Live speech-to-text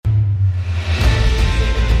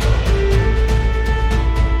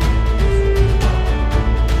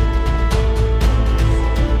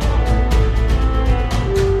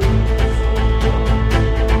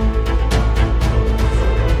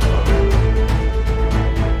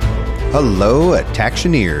Hello,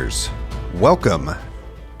 Attactioneers. Welcome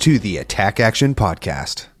to the Attack Action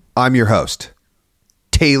Podcast. I'm your host,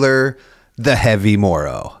 Taylor the Heavy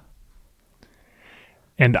Morrow.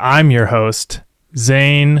 And I'm your host,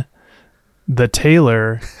 Zane the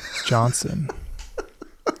Taylor Johnson.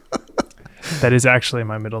 That is actually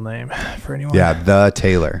my middle name for anyone. Yeah, the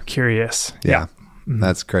Taylor. Curious. Yeah.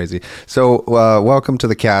 That's crazy. So welcome to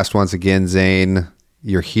the cast once again, Zane.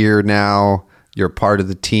 You're here now. You're part of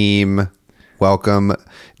the team. Welcome.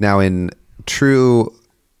 Now, in true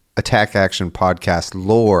Attack Action Podcast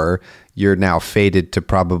lore, you're now fated to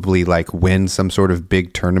probably like win some sort of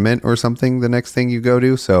big tournament or something the next thing you go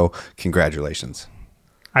to. So congratulations.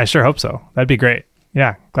 I sure hope so. That'd be great.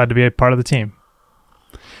 Yeah. Glad to be a part of the team.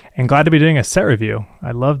 And glad to be doing a set review.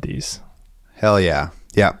 I love these. Hell yeah.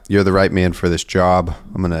 Yeah, you're the right man for this job.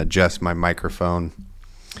 I'm going to adjust my microphone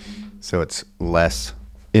so it's less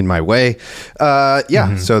in my way.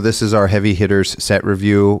 So this is our Heavy Hitters set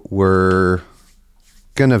review. We're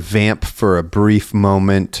going to vamp for a brief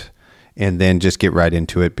moment and then just get right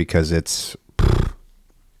into it because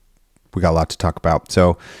we got a lot to talk about.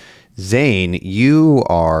 So, Zane, you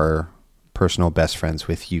are personal best friends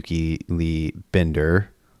with Yuki Lee Bender.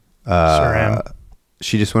 Sure am.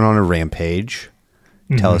 She just went on a rampage.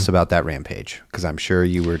 Tell us about that rampage, because I'm sure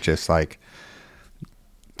you were just like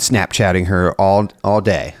Snapchatting her all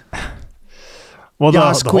day. Well,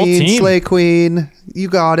 Yas the Queen, whole team. Slay Queen, you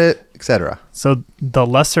got it, etc. So the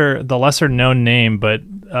lesser known name, but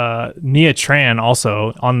Nia Tran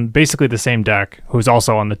also on basically the same deck, who's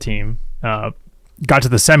also on the team, got to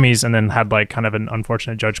the semis and then had like kind of an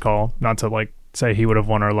unfortunate judge call. Not to like say he would have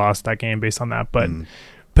won or lost that game based on that, but.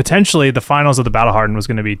 Potentially, the finals of the Battle Hardened was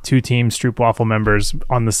going to be two Team Stroopwafel members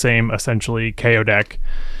on the same, essentially, KO deck,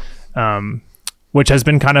 which has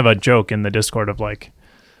been kind of a joke in the Discord of like,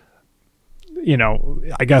 you know,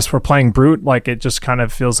 I guess we're playing Brute, like it just kind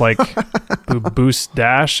of feels like boost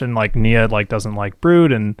dash, and like Nia like doesn't like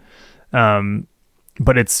Brute, and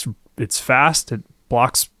but it's fast, it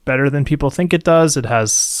blocks better than people think it does, it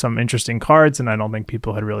has some interesting cards, and I don't think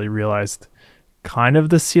people had really realized kind of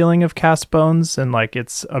the ceiling of Cast Bones and like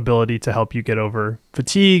its ability to help you get over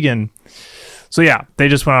fatigue. And so yeah, they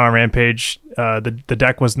just went on a rampage. The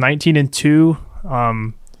deck was 19-2.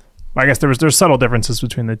 I guess there's subtle differences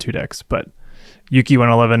between the two decks, but Yuki went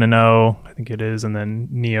 11-0, I think it is, and then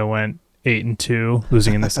Nia went 8-2,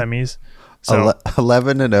 losing in the semis. So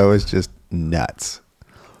 11-0 is just nuts.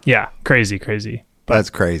 Yeah, crazy. But that's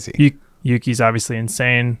crazy. Yuki's obviously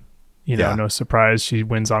insane. You know, no surprise. She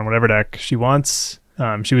wins on whatever deck she wants.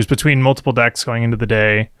 She was between multiple decks going into the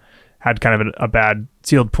day, had kind of a bad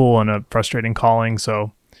sealed pool and a frustrating calling,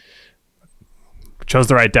 so chose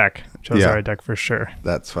the right deck. The right deck for sure.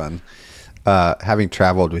 That's fun. Having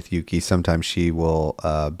traveled with Yuki, sometimes she will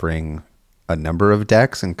bring a number of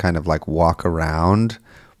decks and kind of like walk around,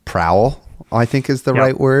 prowl, I think is the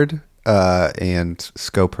right word, and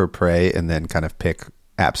scope her prey and then kind of pick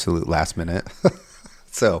absolute last minute.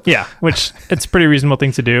 So yeah, which it's a pretty reasonable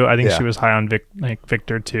thing to do. I think she was high on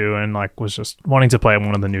Victor too, and like was just wanting to play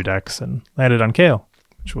one of the new decks and landed on KO,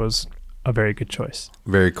 which was a very good choice.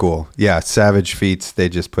 Very cool. Yeah, Savage Feats, they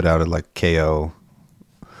just put out a like KO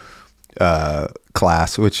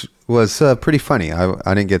class, which was pretty funny.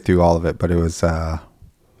 I didn't get through all of it, but it was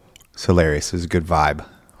hilarious. It was a good vibe.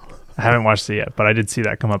 I haven't watched it yet, but I did see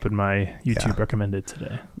that come up in my YouTube recommended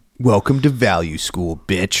today. Welcome to Value School,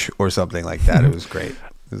 bitch, or something like that. It was great.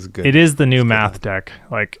 It was good. It is the new math deck.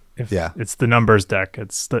 Like, if it's the numbers deck,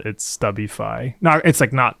 it's Stubify. No, it's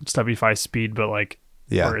like not Stubify speed, but like,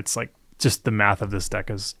 where it's like just the math of this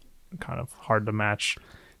deck is kind of hard to match.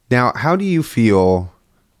 Now, how do you feel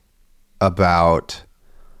about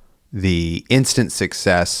the instant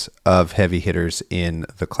success of Heavy Hitters in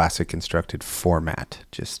the Classic Constructed format?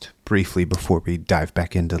 Just briefly before we dive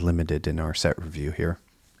back into Limited in our set review here.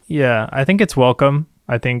 Yeah, I think it's welcome.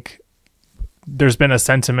 I think there's been a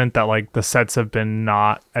sentiment that like the sets have been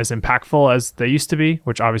not as impactful as they used to be,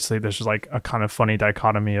 which obviously there's just like a kind of funny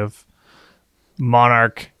dichotomy of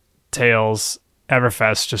Monarch, Tails,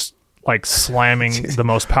 Everfest just like slamming the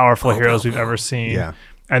most powerful heroes we've ever seen. Yeah.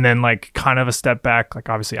 And then like kind of a step back, like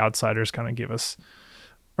obviously Outsiders kind of give us,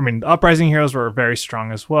 I mean, the Uprising heroes were very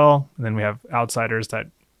strong as well. And then we have Outsiders that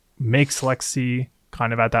make Select C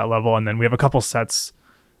kind of at that level. And then we have a couple sets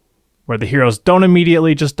where the heroes don't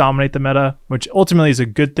immediately just dominate the meta, which ultimately is a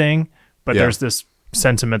good thing. But there's this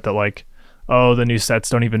sentiment that like, oh, the new sets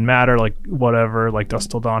don't even matter, like whatever, like Dusk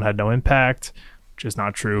Till Dawn had no impact, which is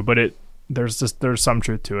not true, but there's some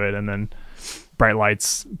truth to it. And then Bright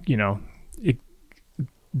Lights, you know,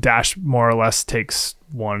 Dash more or less takes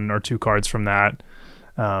one or two cards from that.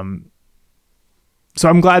 So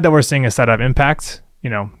I'm glad that we're seeing a set of impact.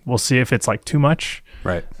 We'll see if it's like too much.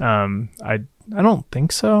 Right. I don't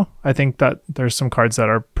think so. I think that there's some cards that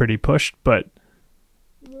are pretty pushed, but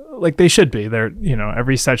like they should be. They're,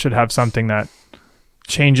 every set should have something that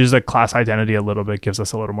changes the class identity a little bit, gives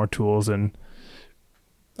us a little more tools, and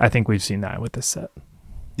I think we've seen that with this set.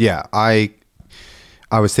 Yeah, I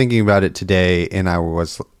was thinking about it today, and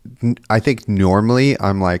I think normally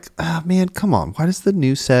I'm like, man, come on. Why does the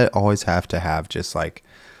new set always have to have just like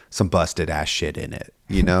some busted ass shit in it?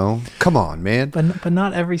 Come on, man. But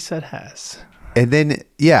not every set has. And then,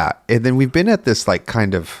 we've been at this like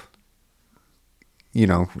kind of,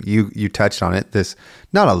 you touched on it, this,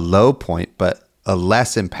 not a low point, but a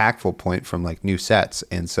less impactful point from like new sets.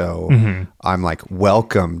 And so I'm like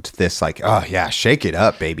welcomed this like, oh yeah, shake it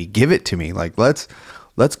up, baby. Give it to me. Like, let's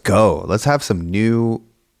go. Let's have some new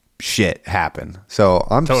shit happen. So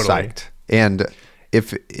I'm psyched. And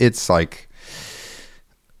if it's like,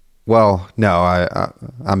 well, no,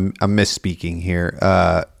 I'm misspeaking here.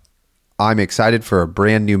 I'm excited for a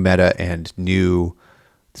brand new meta and new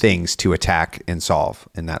things to attack and solve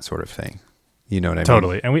and that sort of thing. You know what I mean?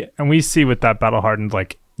 Totally. And we see with that battle hardened,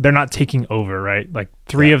 like they're not taking over, right? Like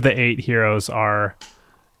 3 of the 8 heroes are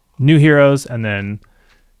new heroes, and then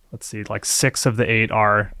let's see, like 6 of the 8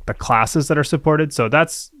 are the classes that are supported. So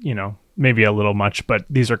that's, maybe a little much, but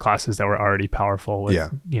these are classes that were already powerful with,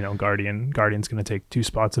 Guardian's going to take 2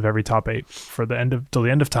 spots of every top 8 for till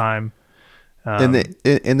the end of time.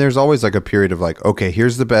 And there's always like a period of like, okay,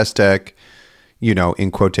 here's the best deck,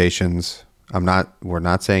 in quotations. We're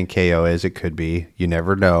not saying KO is, it could be, you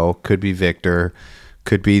never know. Could be Victor,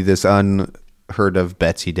 could be this unheard of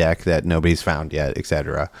Betsy deck that nobody's found yet,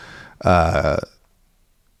 etc.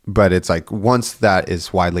 But it's like once that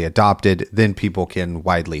is widely adopted, then people can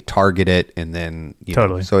widely target it, and then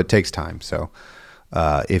so it takes time. So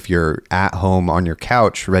if you're at home on your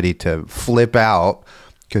couch ready to flip out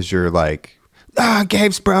because you're like,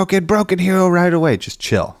 game's broken hero right away, just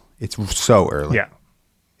chill. It's so early. Yeah,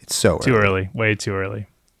 it's so too early, way too early.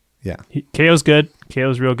 Yeah, KO's good.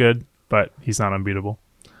 KO's real good, but he's not unbeatable.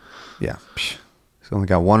 Yeah, he's only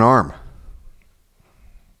got one arm.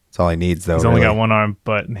 That's all he needs, though. He's only got one arm,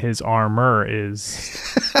 but his armor is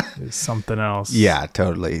something else. Yeah,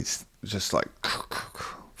 totally. He's just like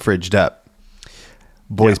fridged up.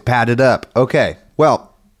 Boys padded up. Okay.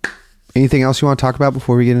 Well, anything else you want to talk about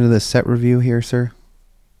before we get into the set review here, sir?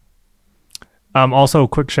 Also, a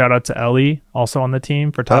quick shout out to Ellie, also on the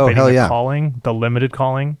team, for top 8 the calling, the limited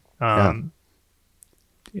calling.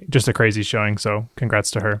 Just a crazy showing, so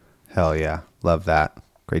congrats to her. Hell yeah. Love that.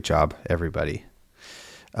 Great job, everybody.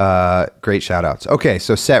 Great shout outs. Okay,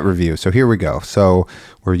 so set review. So here we go. So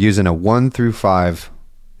we're using a 1 through 5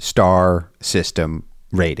 star system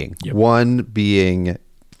rating. Yep. 1 being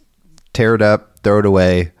tear it up, throw it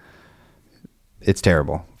away. It's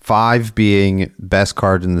terrible. 5 being best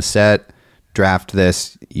card in the set. Draft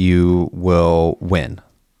this, you will win.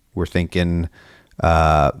 We're thinking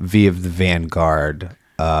V of the Vanguard,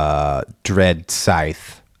 Dread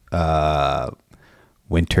Scythe,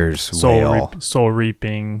 Winter's Wail. Soul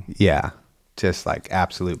Reaping. Yeah. Just like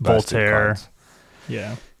absolute busted Voltaire. Cards.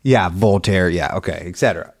 Yeah. Yeah, Voltaire. Yeah, okay,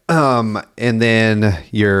 etc. And then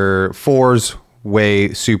your 4's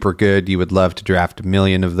way super good. You would love to draft 1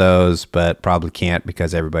 million of those, but probably can't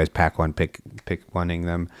because everybody's pick oneing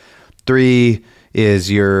them. 3 is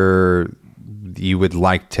you would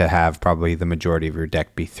like to have probably the majority of your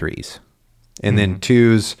deck be 3s. And then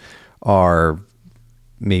 2s are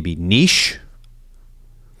maybe niche,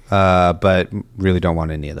 but really don't want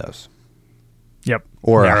any of those. Yep.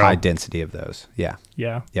 Or a high density of those. Yeah.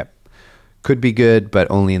 Yeah. Yep. Could be good, but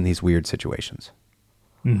only in these weird situations.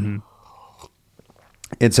 Mm-hmm.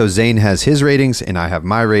 And so Zane has his ratings and I have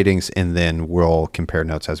my ratings, and then we'll compare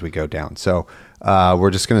notes as we go down. So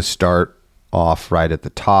we're just going to start off right at the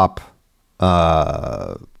top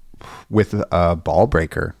with a Ball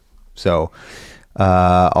Breaker. So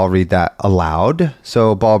I'll read that aloud.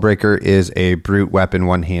 So Ball Breaker is a brute weapon,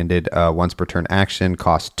 one-handed, once per turn action,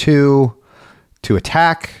 cost 2 to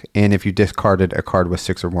attack. And if you discarded a card with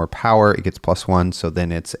 6 or more power, it gets +1. So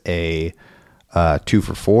then it's a 2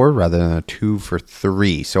 for 4 rather than a 2 for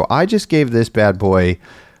 3. So I just gave this bad boy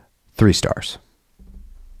 3 stars.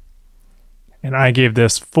 And I gave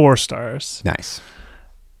this 4 stars. Nice.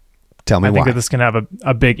 Tell me why. I think that this can have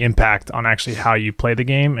a big impact on actually how you play the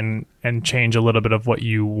game and change a little bit of what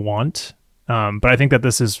you want. But I think that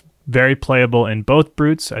this is very playable in both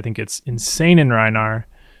brutes. I think it's insane in Rhinar,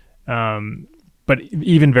 but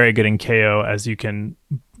even very good in KO, as you can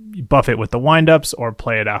buff it with the windups or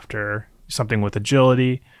play it after something with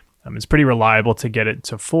agility. It's pretty reliable to get it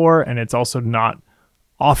to 4, and it's also not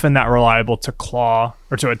often that reliable to claw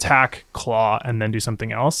or to attack, claw, and then do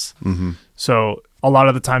something else. So a lot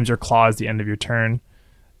of the times your claw is the end of your turn.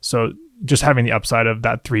 So just having the upside of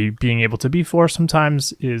that 3 being able to be 4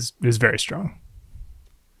 sometimes is very strong.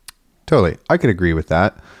 Totally. I could agree with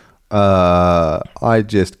that. I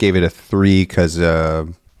just gave it a 3 because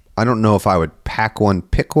I don't know if I would pack one,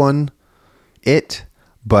 pick one,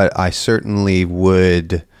 but I certainly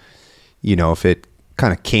would, if it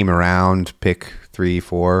kind of came around, pick 3,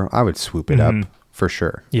 4, I would swoop it up for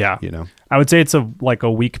sure. Yeah. I would say it's a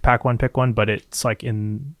weak pack one, pick one, but it's like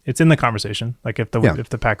it's in the conversation. Like if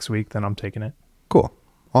the pack's weak, then I'm taking it. Cool.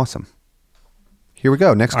 Awesome. Here we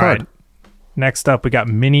go. Next card. Right. Next up, we got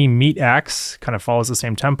Mini Meat Axe. Kind of follows the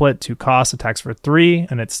same template. 2 costs, attacks for 3,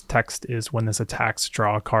 and its text is when this attacks,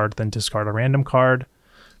 draw a card, then discard a random card.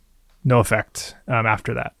 No effect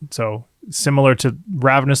after that. So similar to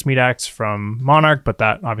Ravenous Meat Axe from Monarch, but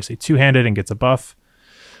that obviously 2-handed and gets a buff.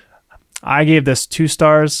 I gave this 2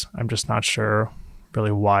 stars. I'm just not sure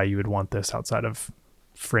really why you would want this outside of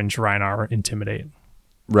Fringe, Rhinar, or Intimidate.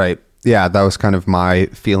 Right. Yeah, that was kind of my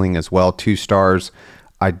feeling as well. 2 stars.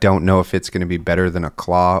 I don't know if it's going to be better than a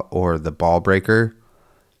Claw or the Ball Breaker.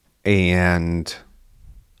 And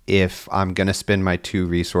if I'm going to spend my 2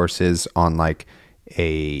 resources on like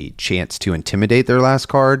a chance to intimidate their last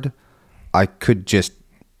card, I could just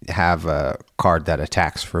have a card that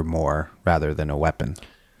attacks for more rather than a weapon.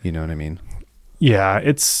 You know what I mean? Yeah,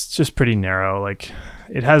 it's just pretty narrow. Like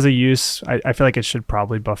it has a use. I feel like it should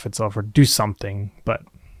probably buff itself or do something, but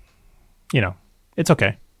it's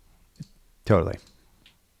okay. Totally.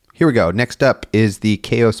 Here we go. Next up is the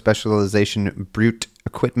KO Specialization Brute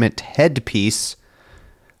Equipment Headpiece.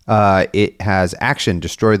 It has action.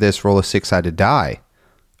 Destroy this. Roll a 6-sided die.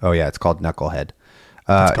 Oh, yeah. It's called Knucklehead.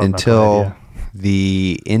 Until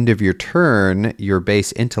the end of your turn, your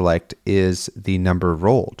base intellect is the number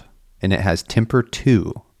rolled. And it has Temper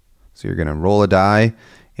 2. So you're going to roll a die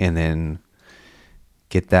and then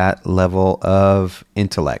get that level of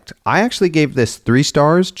intellect. I actually gave this 3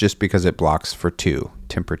 stars just because it blocks for 2.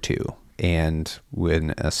 Temper 2. And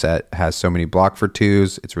when a set has so many block for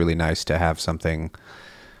 2s, it's really nice to have something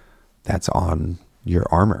that's on your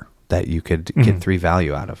armor that you could get 3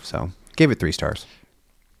 value out of. So gave it 3 stars.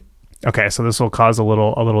 Okay, so this will cause a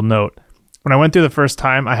little note. When I went through the first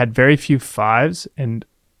time, I had very few 5s and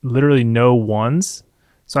literally no 1s.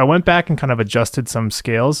 So I went back and kind of adjusted some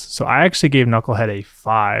scales. So I actually gave Knucklehead a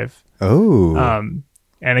 5. Oh.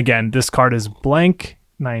 And again, this card is blank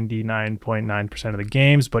 99.9% of the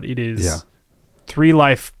games, but it is 3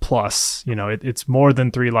 life plus. It's more than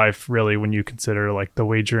 3 life really when you consider like the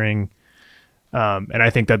wagering. And I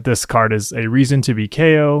think that this card is a reason to be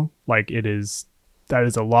KO. Like that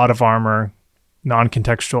is a lot of armor.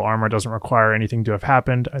 Non-contextual armor doesn't require anything to have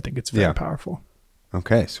happened. I think it's very powerful.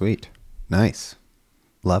 Okay, sweet. Nice.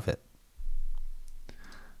 Love it.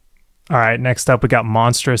 All right, next up we got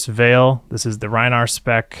Monstrous Veil. This is the Rhinar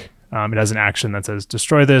spec. It has an action that says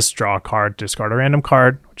destroy this, draw a card, discard a random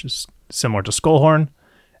card, which is similar to Skullhorn.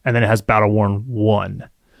 And then it has Battle Worn 1.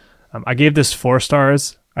 I gave this 4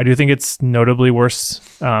 stars. I do think it's notably worse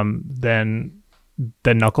than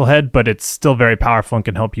Knucklehead, but it's still very powerful and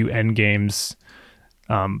can help you end games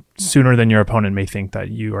sooner than your opponent may think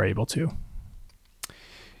that you are able to.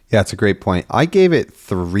 Yeah, it's a great point. I gave it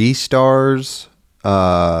 3 stars.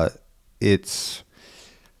 It's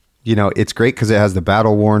great because it has the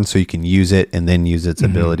Battle Worn, so you can use it and then use its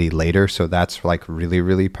ability later. So that's like really,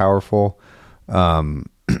 really powerful.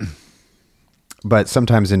 But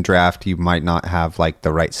sometimes in draft, you might not have like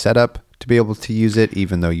the right setup to be able to use it,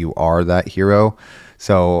 even though you are that hero.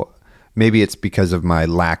 So maybe it's because of my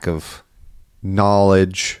lack of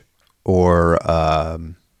knowledge or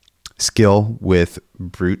skill with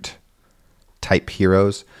brute type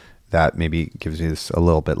heroes that maybe gives me this a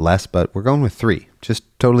little bit less, but we're going with 3. Just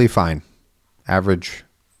totally fine. Average,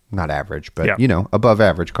 not average, but above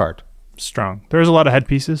average card. Strong. There's a lot of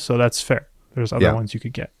headpieces, so that's fair. There's other ones you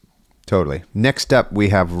could get. Totally. Next up, we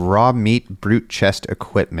have Raw Meat Brute Chest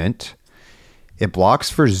Equipment. It blocks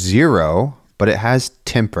for 0, but it has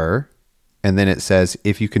Temper. And then it says,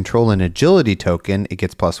 if you control an agility token, it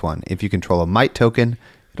gets +1. If you control a might token,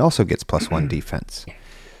 it also gets +1 defense.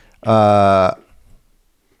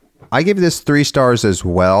 I give this 3 stars as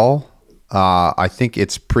well. I think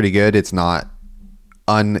it's pretty good. It's not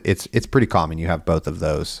it's pretty common. You have both of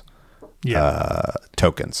those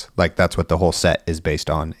tokens. Like that's what the whole set is based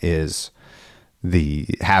on, is the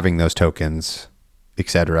having those tokens,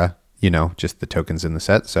 etc. Just the tokens in the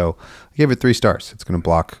set. So I gave it 3 stars. It's going to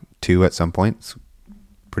block 2 at some point. It's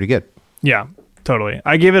pretty good. Yeah, totally.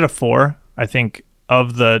 I gave it a 4. I think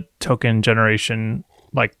of the token generation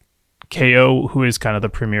like KO, who is kind of the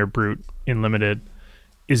premier brute in limited,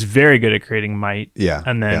 is very good at creating might. Yeah.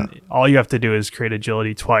 And then all you have to do is create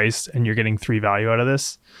agility twice, and you're getting 3 value out of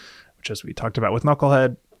this, which, as we talked about with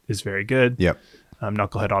Knucklehead, is very good. Yep.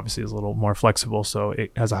 Knucklehead obviously is a little more flexible, so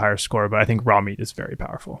it has a higher score, but I think raw meat is very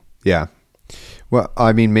powerful. Yeah. Well,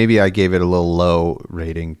 I mean, maybe I gave it a little low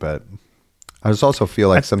rating, but I just also feel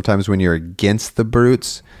like sometimes when you're against the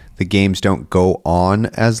brutes, the games don't go on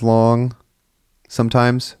as long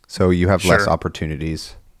sometimes, so you have less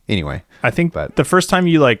opportunities. Anyway, I think the first time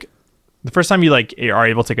you are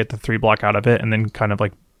able to get the 3 block out of it and then kind of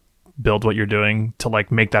like build what you're doing to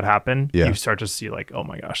like make that happen, you start to see like, oh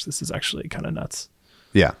my gosh, this is actually kind of nuts.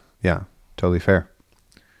 Yeah. Totally fair.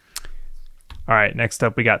 All right, next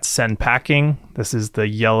up we got Send Packing. This is the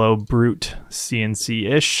yellow brute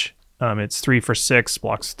CNC-ish. It's 3 for 6,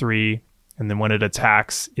 blocks 3, and then when it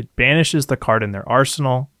attacks, it banishes the card in their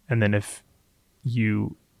arsenal, and then if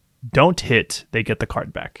you don't hit, they get the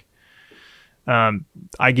card back.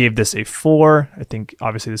 I gave this a 4. I think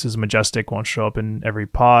obviously this is majestic, won't show up in every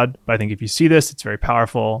pod, but I think if you see this, it's very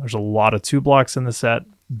powerful. There's a lot of 2 blocks in the set.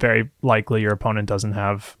 Very likely your opponent doesn't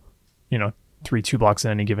have, 3 2 blocks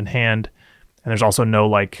in any given hand. And there's also no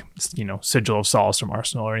Sigil of Solace from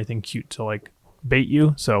Arsenal or anything cute to like bait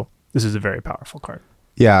you. So this is a very powerful card.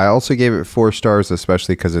 Yeah, I also gave it 4 stars,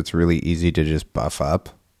 especially because it's really easy to just buff up.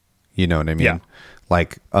 You know what I mean? Yeah.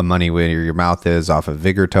 Like a money where your mouth is off a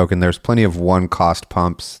vigor token. There's plenty of 1 cost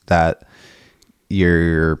pumps that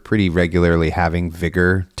you're pretty regularly having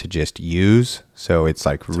vigor to just use. So it's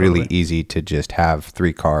like really easy to just have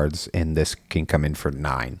 3 cards, and this can come in for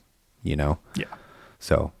 9, Yeah.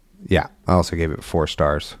 So yeah, I also gave it 4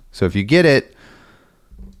 stars. So if you get it,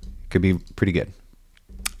 it could be pretty good.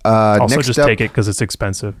 Also, next just take it because it's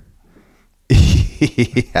expensive.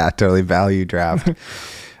 Yeah, totally value draft.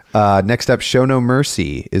 Next up, Show No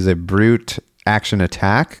Mercy is a brute action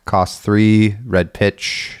attack. Costs 3, red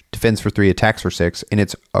pitch, defends for 3, attacks for 6, and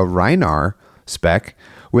it's a Rhinar spec.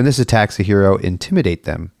 When this attacks a hero, intimidate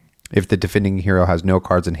them. If the defending hero has no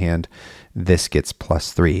cards in hand, this gets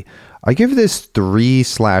 +3. I give this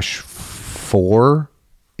 3/4.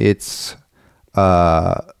 It's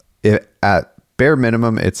at bare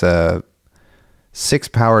minimum, it's a 6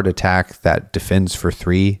 powered attack that defends for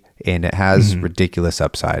 3, and it has ridiculous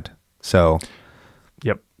upside. So,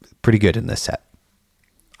 yep, pretty good in this set.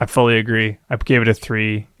 I fully agree. I gave it a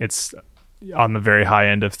 3. It's on the very high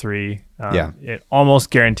end of 3. It almost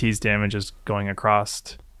guarantees damage is going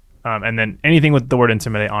across. And then anything with the word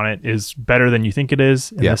intimidate on it is better than you think it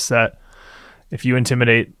is in this set. If you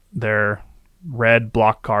intimidate their red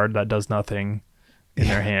block card that does nothing in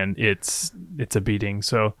their hand, it's a beating.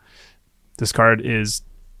 So this card is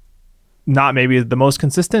not maybe the most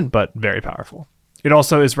consistent, but very powerful. It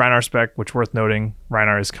also is Rhinar spec, which worth noting.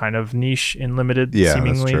 Rhinar is kind of niche in limited,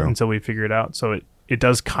 seemingly, until we figure it out. So it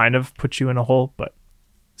does kind of put you in a hole, but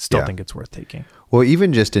still think it's worth taking. Well,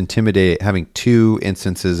 even just intimidate, having 2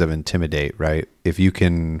 instances of intimidate, right? If you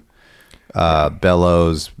can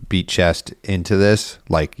bellows, beat chest into this,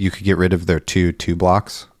 like you could get rid of their 2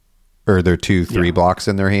 blocks or their 2 3 blocks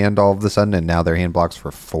in their hand all of a sudden, and now their hand blocks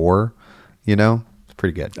for 4. It's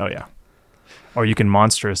pretty good. Oh yeah. Or you can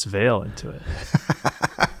monstrous veil into it.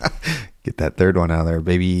 Get that 3rd one out of there,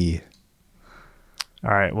 baby.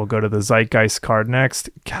 All right, we'll go to the Zeitgeist card next.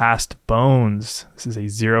 Cast Bones. This is a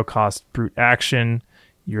 0 cost brute action.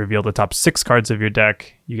 You reveal the top 6 cards of your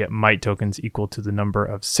deck. You get might tokens equal to the number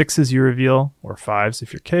of 6s you reveal, or 5s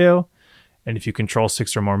if you're KO. And if you control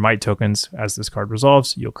 6 or more might tokens as this card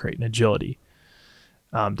resolves, you'll create an agility.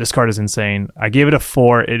 This card is insane. I gave it a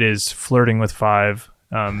 4. It is flirting with 5.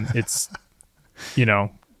 It's,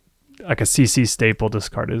 like a CC staple. This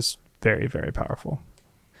card is very, very powerful.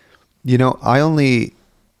 I only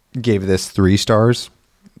gave this 3 stars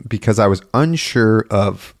because I was unsure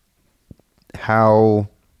of how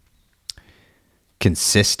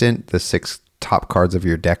consistent the 6 top cards of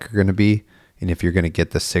your deck are going to be, and if you're going to get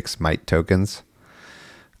the 6 might tokens.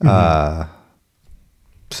 So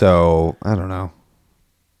I don't know.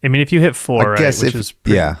 I mean, if you hit 4, which is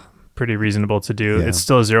pretty reasonable to do, Yeah. it's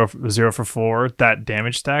still a 0 for 4. That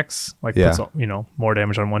damage stacks, puts, more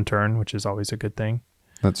damage on 1 turn, which is always a good thing.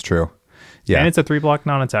 That's true. Yeah. And it's a 3 block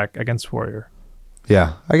non-attack against warrior.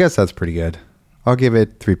 Yeah, I guess that's pretty good. I'll give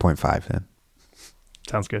it 3.5 then.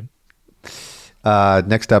 Sounds good.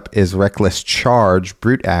 Next up is Reckless Charge,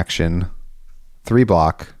 brute action, 3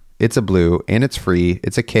 block. It's a blue and it's free.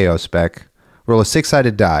 It's a KO spec. Roll a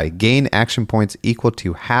 6-sided die. Gain action points equal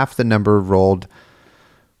to half the number rolled,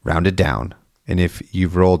 rounded down. And if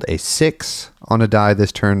you've rolled a 6 on a die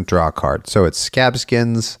this turn, draw a card. So it's Scab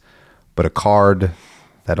Skins, but a card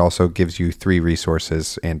that also gives you 3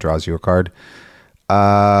 resources and draws you a card.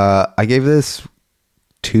 I gave this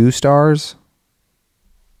 2 stars.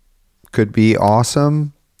 Could be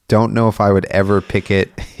awesome. Don't know if I would ever pick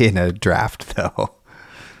it in a draft though.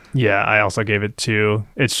 Yeah, I also gave it 2.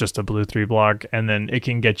 It's just a blue 3 block, and then it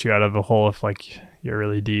can get you out of a hole if like you're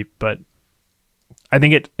really deep. But I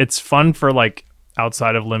think it's fun for like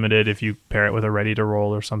outside of limited if you pair it with a ready to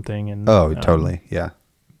roll or something. And totally, yeah.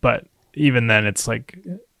 But even then, it's like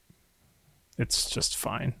it's just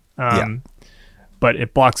fine. But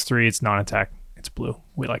it blocks 3. It's non-attack. It's blue.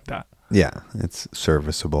 We like that. Yeah, it's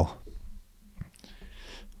serviceable.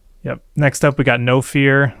 Yep. Next up, we got No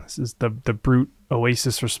Fear. This is the brute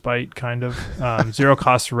Oasis Respite kind of 0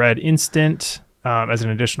 cost red instant. As an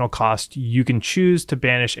additional cost, you can choose to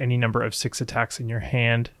banish any number of 6 attacks in your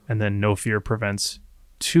hand, and then No Fear prevents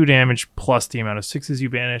 2 damage plus the amount of 6s you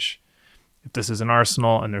banish. If this is an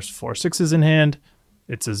arsenal and there's 4 6s in hand,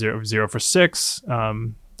 it's a 0 for 6.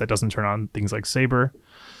 That doesn't turn on things like Saber.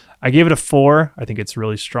 I gave it a 4. I think it's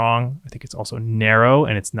really strong. I think it's also narrow,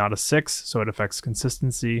 and it's not a 6, so it affects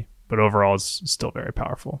consistency, but overall it's still very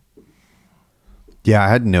powerful. Yeah, I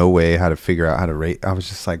had no way how to figure out how to rate. I was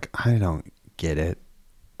just like, I don't get it,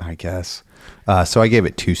 I guess. So I gave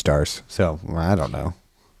it 2 stars. So I don't know.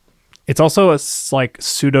 It's also a like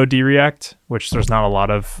pseudo D-react, which there's not a lot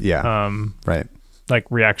of. Yeah. Right. Like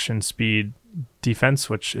reaction speed defense,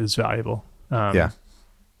 which is valuable. Yeah.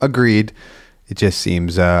 Agreed. It just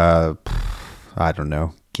seems, I don't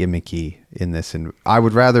know, gimmicky in this. And I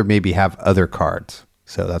would rather maybe have other cards.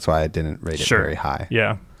 So that's why I didn't rate it very high.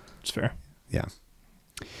 Yeah, it's fair. Yeah.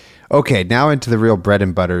 Okay, now into the real bread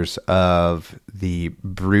and butters of the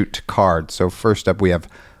brute card. So first up, we have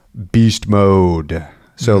Beast Mode.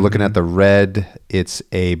 So looking at the red, it's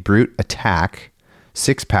a brute attack,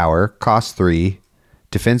 6 power, cost 3,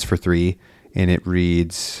 defense for 3, and it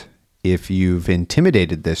reads, if you've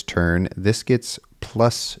intimidated this turn, this gets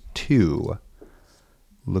 +2.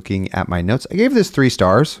 Looking at my notes, I gave this 3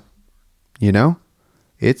 stars. You know,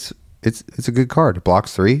 it's a good card. It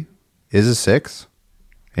blocks 3, is a 6,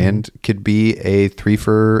 and could be a 3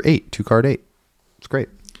 for 8, 2 card 8. It's great.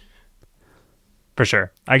 For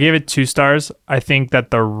sure. I gave it 2 stars. I think that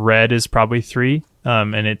the red is probably 3,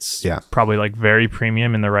 and it's probably like very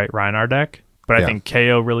premium in the right Rhinar deck. But I think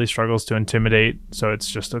KO really struggles to intimidate, so it's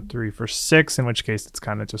just a 3 for 6, in which case it's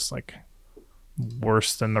kind of just like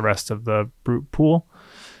worse than the rest of the brute pool.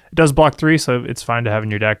 It does block 3, so it's fine to have in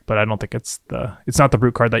your deck, but I don't think it's not the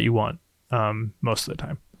brute card that you want most of the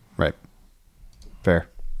time. Right. Fair.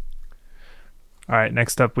 All right,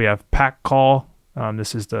 next up we have Pack Call.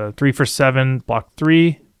 This is the 3 for 7, block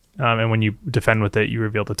 3, and when you defend with it, you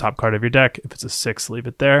reveal the top card of your deck. If it's a 6, leave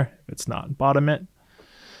it there. If it's not, bottom it.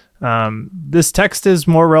 This text is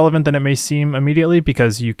more relevant than it may seem immediately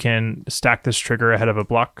because you can stack this trigger ahead of a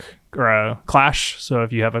block or a clash. So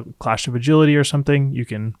if you have a clash of agility or something, you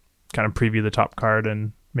can kind of preview the top card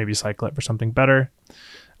and maybe cycle it for something better.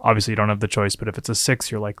 Obviously, you don't have the choice, but if it's a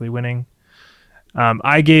 6, you're likely winning.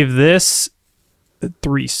 I gave this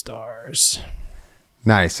 3 stars.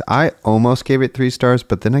 Nice. I almost gave it 3 stars,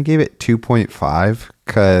 but then I gave it 2.5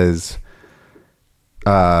 because...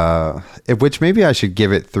 which maybe I should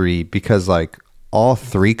give it 3 because like all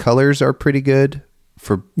 3 colors are pretty good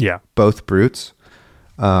for both brutes.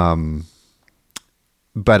 But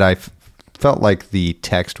I felt like the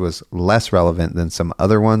text was less relevant than some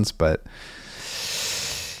other ones, but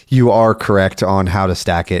you are correct on how to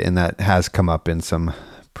stack it, and that has come up in some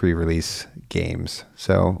pre-release games.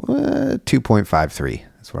 So 2.53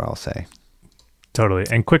 is what I'll say. Totally.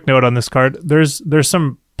 And quick note on this card, there's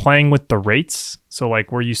some playing with the rates. So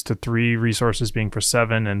like we're used to 3 resources being for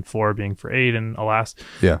 7 and 4 being for 8, and alas,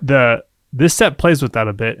 this set plays with that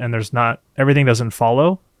a bit, and there's not, everything doesn't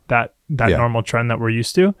follow that normal trend that we're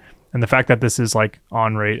used to. And the fact that this is like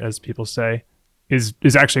on rate, as people say, is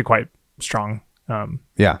actually quite strong.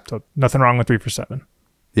 So nothing wrong with 3 for 7.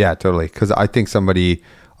 Yeah, totally. Because I think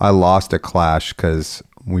I lost a clash because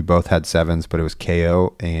we both had 7s, but it was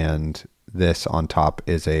KO, and this on top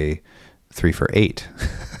is a 3 for 8.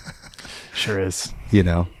 Sure is. You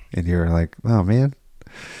know, and you're like, oh man,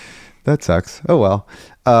 that sucks. Oh well.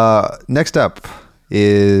 Next up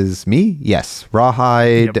is me. Yes.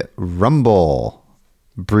 Rawhide Rumble.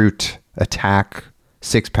 Brute attack,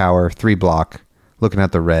 6 power, 3 block. Looking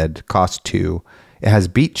at the red, cost 2. It has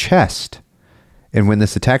beat chest. And when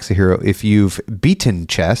this attacks a hero, if you've beaten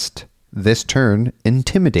chest this turn,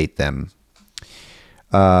 intimidate them.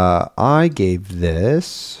 I gave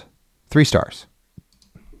this 3 stars.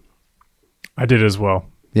 I did as well.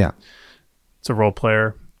 Yeah. It's a role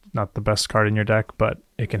player, not the best card in your deck, but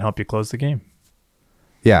it can help you close the game.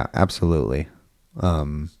 Yeah, absolutely.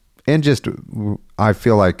 And just I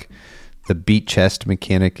feel like the beat chest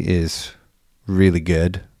mechanic is really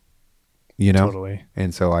good, Totally.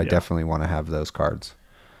 and so I Yeah. definitely want to have those cards.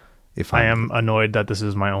 If I I'm am annoyed that this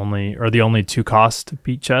is my only or the only 2-cost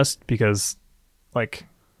beat chest because like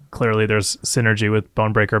clearly there's synergy with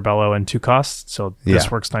Bonebreaker, Bellow, and 2 cost. So this Yeah.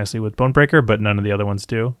 works nicely with Bonebreaker, but none of the other ones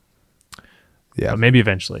do. yeah, But maybe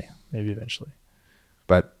eventually. Maybe eventually.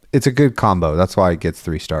 but it's a good combo. That's why it gets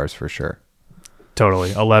 3 stars for sure.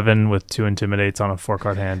 Totally. 11 with 2 intimidates on a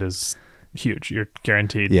 4-card hand is huge. You're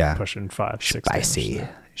guaranteed Yeah. pushing 5, 6 Spicy, damage.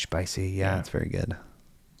 spicy. Yeah, it's very good.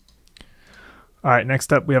 All right,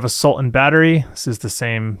 next up we have Assault and Battery. This is the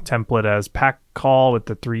same template as Pack Call with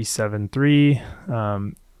the 3/7/3.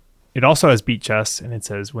 It also has Beat Chest, and it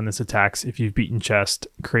says when this attacks, if you've beaten chest,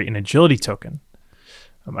 create an agility token.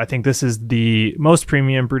 I think this is the most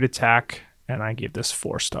premium brute attack, and I gave this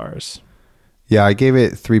 4 stars. Yeah, I gave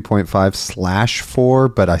it 3.5/4,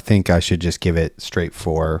 but I think I should just give it straight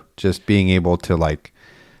 4. Just being able to like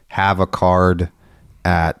have a card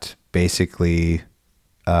at basically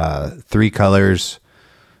 3 colors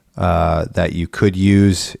that you could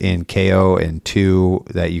use in KO and 2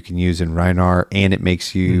 that you can use in Rhinar, and it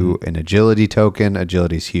makes you an agility token.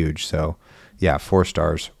 Agility's huge, so yeah, 4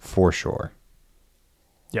 stars for sure.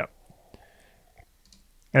 Yep.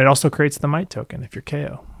 And it also creates the Might token if you're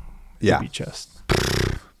KO. Yeah, Beat Chest.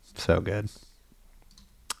 so good.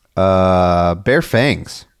 Bare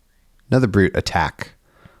Fangs, another brute attack,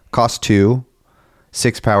 cost 2,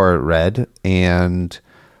 6 power red, and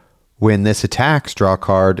when this attacks, draw a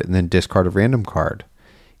card and then discard a random card.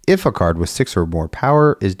 If a card with 6 or more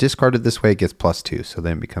power is discarded this way, it gets +2. So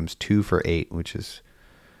then it becomes 2 for 8, which is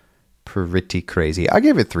pretty crazy. I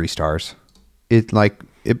gave it 3 stars.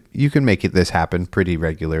 You can make this happen pretty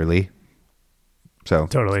regularly. So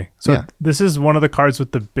Totally. So yeah. this is one of the cards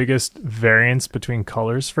with the biggest variance between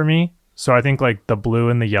colors for me. So I think like the blue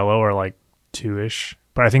and the yellow are like 2-ish,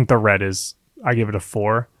 but I think the red I give it a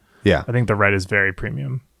 4. Yeah. I think the red is very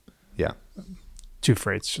premium. Yeah. 2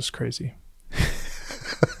 for 8's just crazy.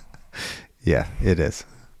 Yeah, it is.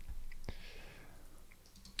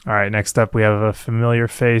 All right, next up we have a familiar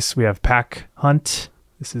face. We have Pack Hunt.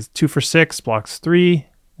 This is 2 for 6, blocks 3.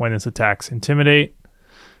 When this attacks, intimidate.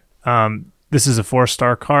 This is a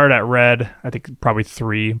 4-star card at red. I think probably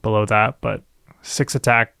 3 below that, but 6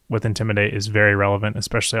 attack with intimidate is very relevant,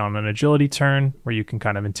 especially on an agility turn where you can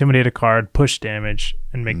kind of intimidate a card, push damage,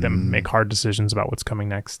 and make them make hard decisions about what's coming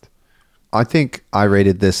next. I think I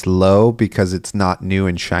rated this low because it's not new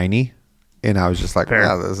and shiny. And I was just like,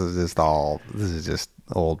 Fair. this is just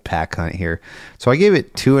old Pack Hunt here. So I gave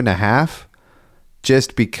it 2.5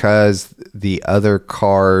 just because the other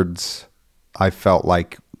cards I felt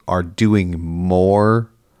like are doing more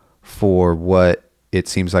for what it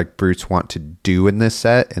seems like brutes want to do in this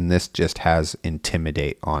set. And this just has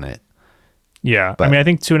intimidate on it. Yeah, But- I mean, I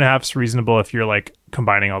think 2.5 is reasonable if you're like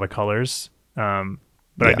combining all the colors. But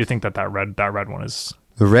I Yeah. do think that red one is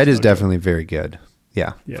The red is definitely very good.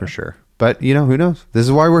 Yeah, Yeah. for sure. But, who knows? This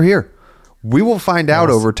is why we're here. We will find out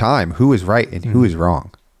Yes. over time who is right and who is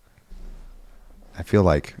wrong. I feel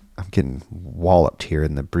like I'm getting walloped here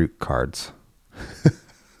in the brute cards.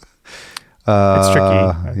 it's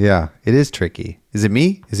tricky. Yeah, it is tricky. Is it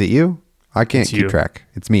me? Is it you? I can't It's keep you. track.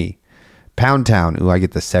 It's me. Pound Town. Ooh, I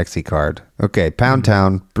get the sexy card. Okay, Pound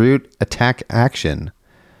Town, brute attack action.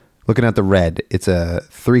 Looking at the red, it's a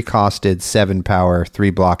 3-costed, 7 power, 3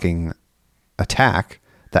 blocking attack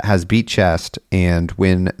that has beat chest. And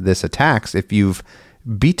when this attacks, if you've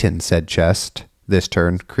beaten said chest this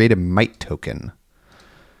turn, create a might token,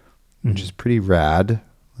 which is pretty rad.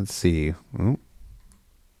 Let's see. Ooh,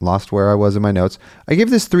 lost where I was in my notes. I give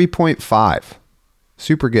this 3.5.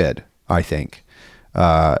 Super good, I think.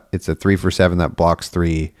 It's a 3 for 7 that blocks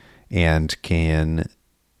 3 and can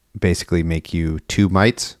basically make you 2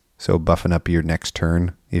 mites. So buffing up your next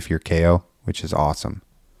turn if you're KO, which is awesome.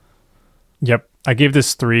 Yep. I gave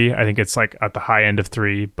this 3. I think it's like at the high end of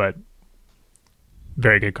 3, but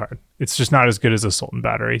very good card. It's just not as good as Assault and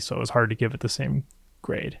Battery, so it was hard to give it the same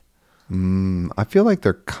grade. I feel like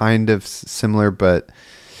they're kind of similar, but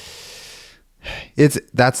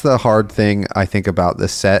that's the hard thing I think about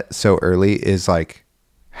this set so early is like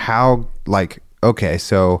okay,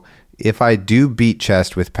 so if I do beat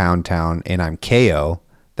chest with Pound Town and I'm KO,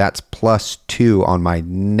 that's +2 on my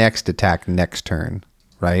next attack next turn,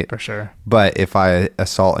 right? For sure. But if I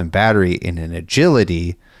Assault and Battery in an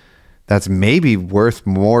agility, that's maybe worth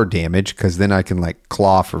more damage because then I can like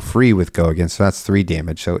claw for free with Go Against. So that's 3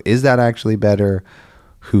 damage. So is that actually better?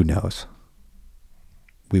 Who knows?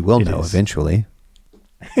 We will It know is. eventually.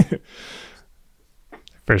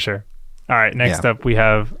 For sure. All right, next up we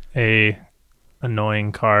have a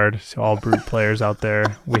annoying card to all Brute players out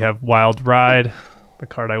there. We have Wild Ride, the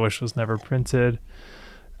card I wish was never printed.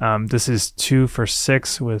 This is 2 for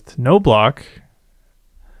 6 with no block.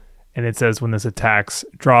 And it says when this attacks,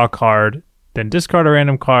 draw a card, then discard a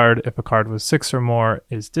random card. If a card with 6 or more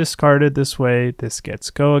is discarded this way, this gets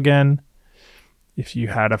go again. If you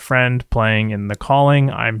had a friend playing in the Calling,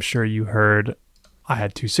 I'm sure you heard I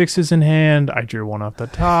had 2 6s in hand. I drew one off the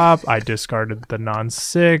top. I discarded the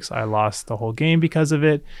non-6. I lost the whole game because of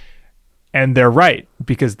it. And they're right,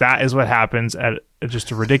 because that is what happens at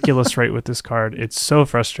just a ridiculous rate with this card. It's so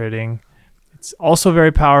frustrating. It's also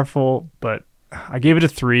very powerful, but I gave it a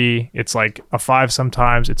 3. It's like a 5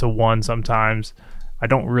 sometimes. It's a 1 sometimes. I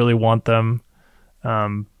don't really want them,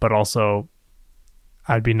 but also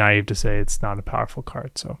I'd be naive to say it's not a powerful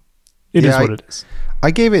card. So it is what it is.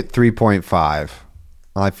 I gave it 3.5.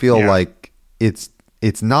 I feel like it's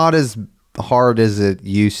not as hard as it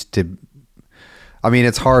used to. I mean,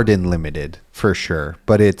 it's hard in limited for sure,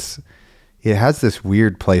 but it has this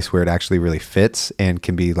weird place where it actually really fits and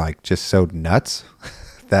can be like just so nuts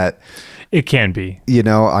that it can be.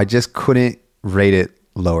 I just couldn't rate it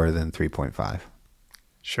lower than 3.5.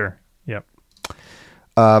 Sure. Yep.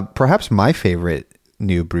 Perhaps my favorite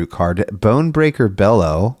new Brute card, Bonebreaker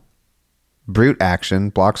Bellow. Brute action,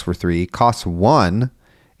 blocks for 3, costs 1,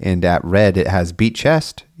 and at red it has beat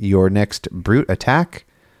chest. Your next Brute attack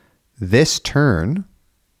this turn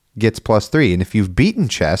gets +3, and if you've beaten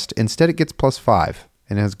chest, instead it gets +5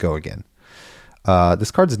 and it has go again. This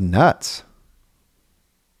card's nuts.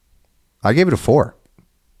 I gave it a 4.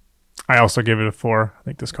 I also gave it a 4. I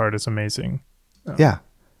think this card is amazing. Yeah.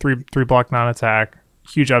 3 block non-attack,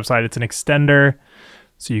 huge upside. It's an extender,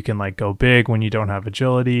 so you can like go big when you don't have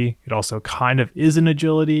agility. It also kind of is an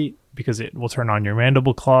agility because it will turn on your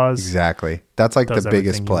Mandible Claws. Exactly. That's like the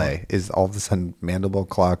biggest play is all of a sudden Mandible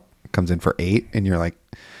Claw comes in for 8 and you're like,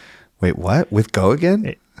 wait, what? With go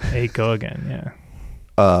again? 8 go again,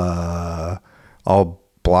 yeah. I'll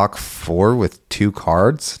block 4 with 2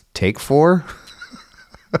 cards, take 4.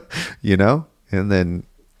 And then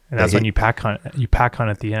that's when you pack hunt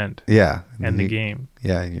at the end. Yeah. And the game.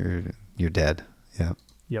 Yeah, you're dead. Yeah.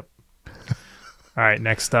 Yep. All right,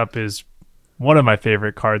 next up is one of my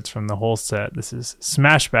favorite cards from the whole set. This is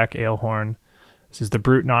Smashback Alehorn. This is the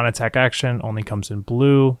Brute non-attack action, only comes in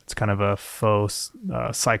blue. It's kind of a faux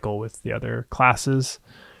cycle with the other classes.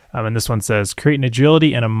 And this one says, create an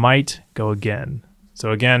agility and a might, go again.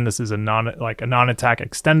 So again, this is a non-attack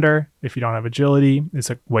extender. If you don't have agility, it's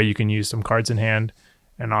a way you can use some cards in hand.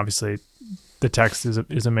 And obviously, the text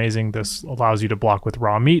is amazing. This allows you to block with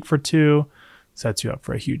raw meat for 2, sets you up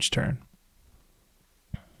for a huge turn.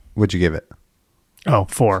 What'd you give it? Oh,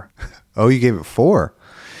 4. Oh, you gave it 4.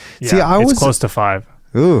 Yeah, see, it's close to 5.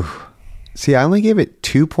 Ooh. See, I only gave it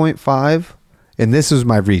 2.5, and this is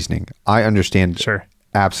my reasoning. I understand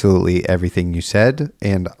absolutely everything you said,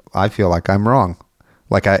 and I feel like I'm wrong.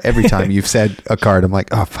 Like every time you've said a card, I'm like,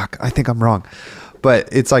 oh, fuck, I think I'm wrong. But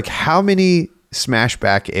it's like, how many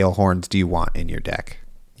Smashback Alehorns do you want in your deck?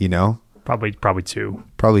 Probably 2.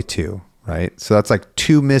 Probably 2, right? So that's like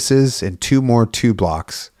 2 misses and 2 more 2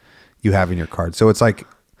 blocks you have in your card. So it's like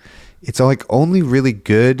only really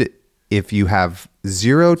good if you have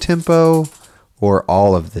 0 tempo or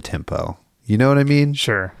all of the tempo. You know what I mean?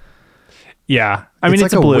 Sure. Yeah. I mean,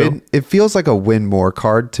 it's like a blue. Win. It feels like a win more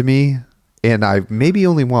card to me. And I maybe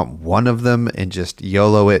only want one of them and just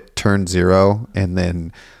YOLO it turn 0. And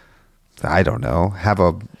then, I don't know, have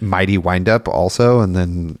a mighty windup also. And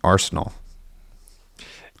then Arsenal.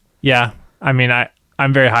 Yeah. I mean,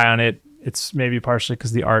 I'm very high on it. It's maybe partially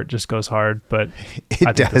because the art just goes hard, but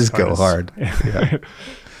it does go hard. Yeah.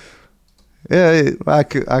 Yeah, I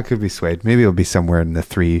could be swayed. Maybe it'll be somewhere in the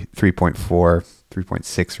 3.4,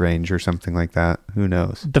 3.6 range or something like that. Who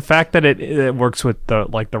knows? The fact that it works with the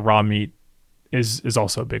raw meat is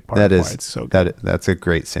also a big part of why it's so good. That's a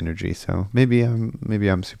great synergy. So maybe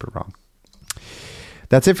I'm super wrong.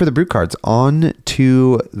 That's it for the Brute cards. On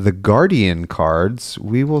to the Guardian cards.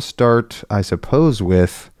 We will start, I suppose,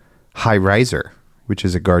 with High Riser, which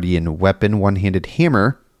is a Guardian weapon, one-handed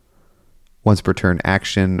hammer. Once per turn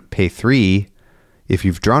action, pay 3. If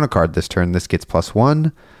you've drawn a card this turn, this gets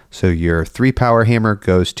 +1. So your 3-power hammer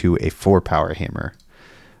goes to a 4-power hammer.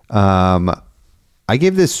 I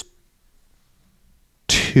gave this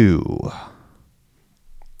 2.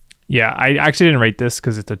 Yeah, I actually didn't rate this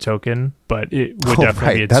because it's a token, but it would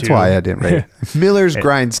definitely be a 2. That's why I didn't rate it. Miller's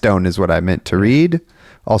Grindstone is what I meant to read.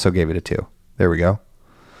 Also gave it a 2. There we go.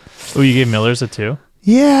 Oh, you gave Miller's a 2?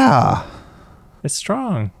 Yeah. It's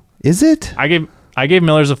strong. Is it? I I gave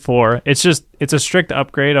Miller's a 4. It's a strict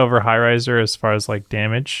upgrade over High Riser as far as like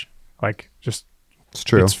damage. Like just It's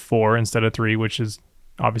true. it's 4 instead of 3, which is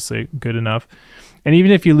obviously good enough. And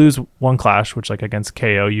even if you lose one clash, which like against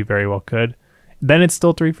KO you very well could, then it's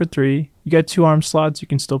still 3 for 3. You get 2 arm slots. You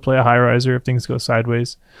can still play a High Riser if things go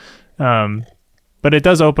sideways. But it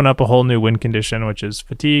does open up a whole new win condition, which is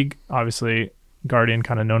fatigue. Obviously, Guardian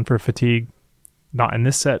kind of known for fatigue. Not in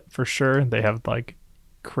this set for sure. They have like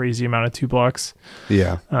crazy amount of 2 blocks.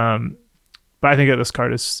 Yeah. But I think that this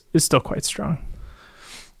card is still quite strong.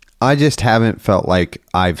 I just haven't felt like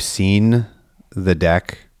I've seen the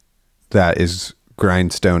deck that is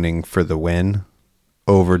grindstoning for the win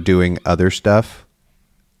over doing other stuff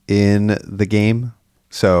in the game.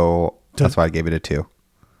 So that's why I gave it a 2.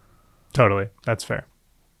 Totally. That's fair.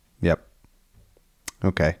 Yep.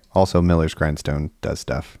 Okay. Also, Miller's Grindstone does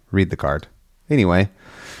stuff. Read the card. Anyway,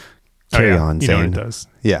 carry on, You know what Zane. it does.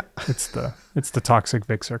 Yeah. It's the toxic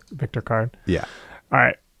Victor card. Yeah. All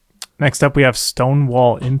right. Next up, we have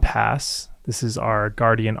Stonewall Impasse. This is our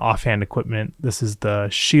Guardian offhand equipment. This is the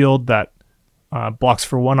shield that blocks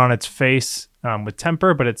for 1 on its face with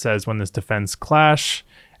temper, but it says when this defends clash,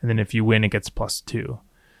 and then if you win, it gets +2.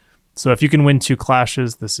 So if you can win 2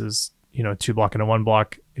 clashes, this is 2 block and a 1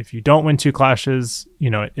 block. If you don't win 2 clashes,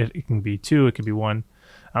 it can be 2, it could be 1.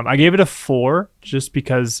 I gave it a 4 just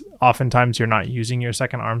because oftentimes you're not using your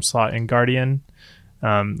second arm slot in Guardian.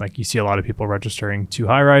 Like you see a lot of people registering 2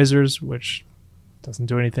 High Risers, which doesn't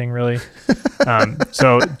do anything really.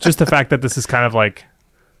 So just the fact that this is kind of like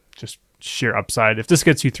just sheer upside. If this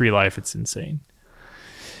gets you 3 life, it's insane.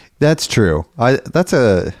 That's true. That's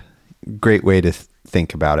a great way to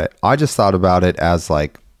think about it. I just thought about it as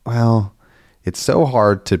like, well, it's so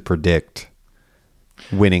hard to predict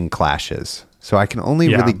winning clashes. So I can only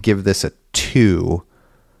really give this a 2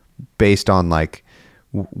 based on like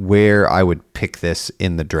where I would pick this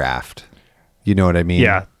in the draft. You know what I mean?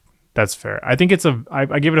 Yeah, that's fair. I think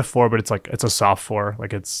I give it a 4, but it's a soft 4.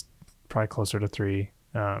 Like it's probably closer to 3.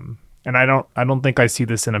 And I don't think I see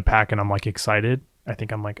this in a pack and I'm like excited. I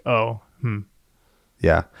think I'm like,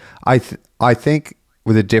 Yeah. I think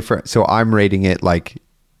with a different, so I'm rating it like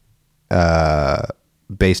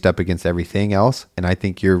based up against everything else, and I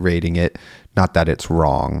think you're rating it not that it's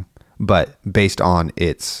wrong, but based on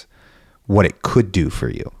its what it could do for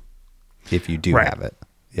you if you do have it.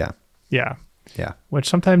 Yeah. Yeah. Yeah. Which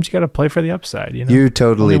sometimes you got to play for the upside, You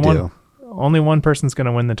totally do. Only one person's going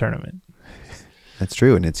to win the tournament. That's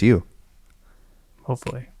true, and it's you.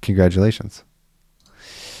 Hopefully. Congratulations.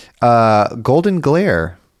 Golden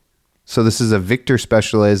Glare. So this is a Victor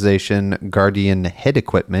specialization Guardian head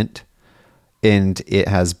equipment, and it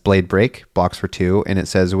has Blade Break, blocks for 2, and it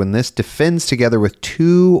says when this defends together with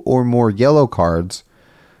 2 or more yellow cards,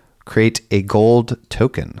 create a gold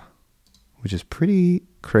token, which is pretty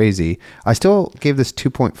crazy. I still gave this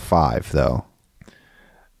 2.5 though.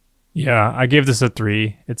 Yeah, I gave this a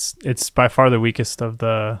 3. It's by far the weakest of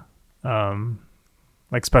the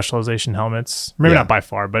like specialization helmets. Maybe not by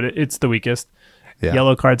far, but it's the weakest. Yeah.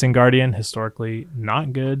 Yellow cards in Guardian historically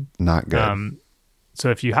not good. Not good. So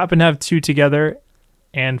if you happen to have 2 together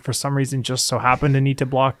and for some reason just so happen to need to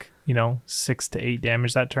block, 6 to 8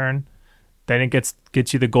 damage that turn, then it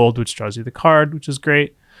gets you the gold, which draws you the card, which is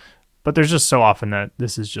great. But there's just so often that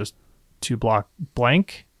this is just 2 block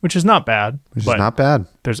blank, which is not bad. Which is not bad.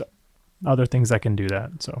 There's other things that can do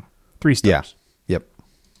that. So 3 stars. Yeah. Yep.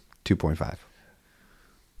 2.5.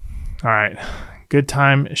 All right. Good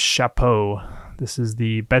time chapeau. This is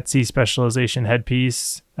the Betsy specialization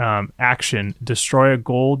headpiece. Action. Destroy a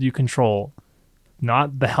gold you control.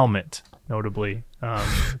 Not the helmet, notably.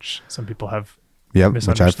 Which some people have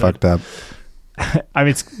Which I fucked up.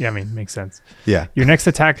 Makes sense. Yeah. Your next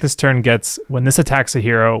attack this turn gets, when this attacks a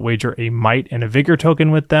hero, wager a might and a vigor token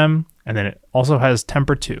with them. And then it also has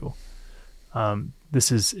temper 2.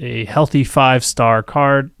 This is a healthy 5-star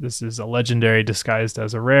card. This is a legendary disguised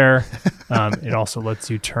as a rare. It also lets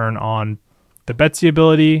you turn on the Betsy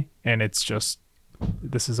ability, and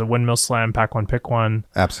this is a windmill slam, pack 1, pick 1.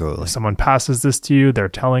 Absolutely. If someone passes this to you, they're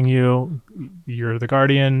telling you you're the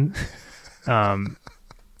Guardian.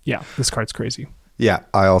 Yeah, this card's crazy. Yeah,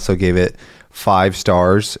 I also gave it 5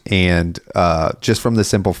 stars, and just from the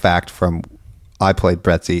simple fact I played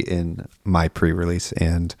Betsy in my pre-release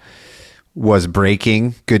and was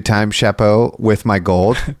breaking Good Time Chapeau with my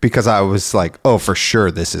gold because I was like, oh, for sure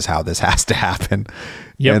this is how this has to happen.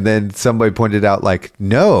 Yep. And then somebody pointed out like,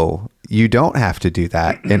 no, you don't have to do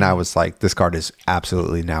that. And I was like, this card is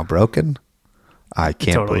absolutely now broken. I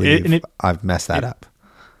can't believe I've messed that up.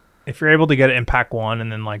 If you're able to get it in pack 1 and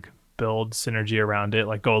then like build synergy around it,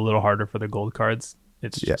 like go a little harder for the gold cards,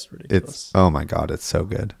 It's Yeah, just ridiculous. it's oh my god, it's so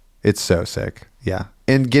good. It's so sick. Yeah,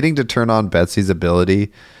 and getting to turn on Betsy's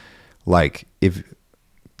ability, like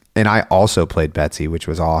and I also played Betsy, which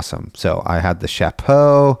was awesome. So I had the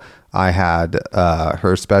chapeau. I had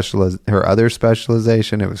her other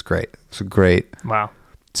specialization. It was great. It was a great Wow.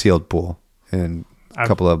 sealed pool and a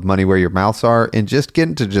couple of money where your mouths are, and just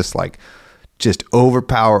getting to just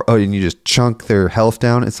overpower. Oh, and you just chunk their health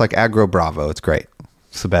down. It's like aggro Bravo. It's great.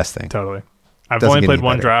 It's the best thing. Totally. I've Doesn't only get played any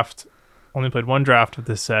one better. draft. Only played one draft of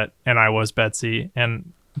this set, and I was Betsy.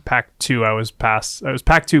 And pack 2, I was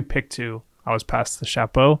pack 2, pick 2. I was past the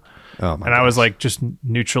chapeau. Oh my! And I was like just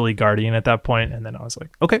neutrally Guardian at that point, and then I was like,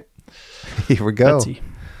 okay, Here we go. Betsy.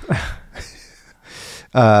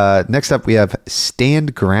 Next up, we have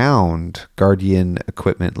Stand Ground Guardian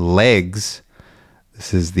Equipment Legs.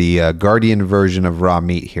 This is the Guardian version of Raw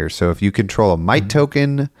Meat here. So if you control a Might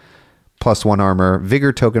token, +1 armor,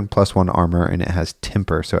 Vigor token, +1 armor, and it has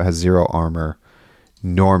Temper, so it has 0 armor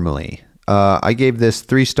normally. I gave this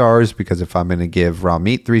 3 stars because if I'm going to give Raw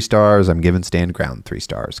Meat 3 stars, I'm giving Stand Ground 3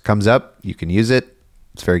 stars. Comes up, you can use it.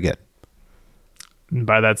 It's very good. And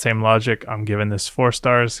by that same logic, I'm giving this 4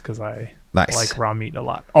 stars because I Nice. like Raw Meat a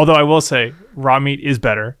lot. Although I will say Raw Meat is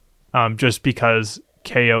better, just because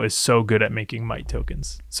KO is so good at making Might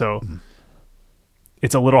tokens. So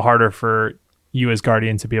it's a little harder for you as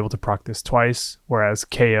Guardian to be able to proc this twice, whereas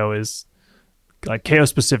KO is like KO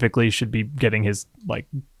specifically should be getting his like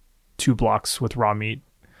 2 blocks with Raw Meat.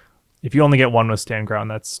 If you only get 1 with Stand Ground,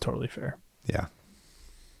 that's totally fair. Yeah.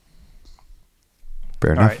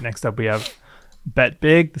 Fair All enough. right, next up we have Bet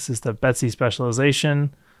Big. This is the Betsy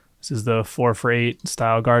specialization. This is the 4 for 8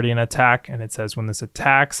 style Guardian attack, and it says when this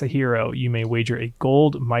attacks a hero, you may wager a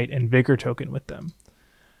gold, might, and vigor token with them.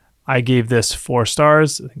 I gave this 4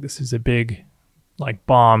 stars. I think this is a big like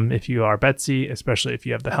bomb if you are Betsy, especially if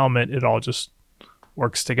you have the helmet. It all just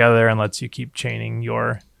works together and lets you keep chaining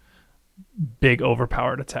your big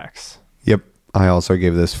overpowered attacks. Yep. I also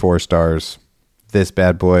gave this 4 stars. This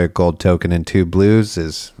bad boy, gold token and 2 blues,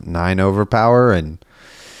 is 9 overpower, and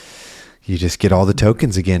you just get all the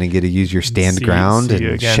tokens again and get to use your Stand See Ground you and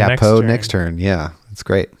again chapeau next turn. next turn. Yeah, it's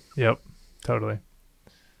great. Yep, totally.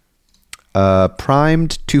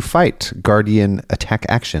 Primed to Fight Guardian attack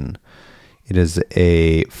action. It is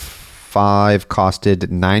a 5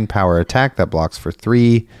 costed 9 power attack that blocks for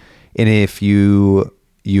 3, and if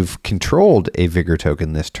you've controlled a Vigor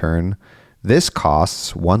token this turn, this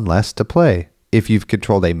costs 1 less to play. If you've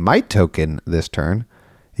controlled a Might token this turn,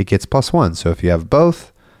 it gets +1. So if you have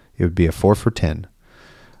both, it would be a 4 for 10.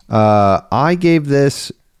 I gave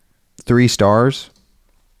this 3 stars.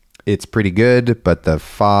 It's pretty good, but the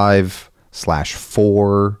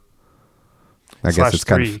 5/4, I guess it's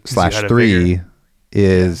kind of /3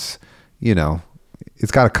 is,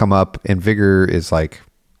 it's got to come up, and Vigor is like,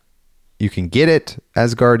 you can get it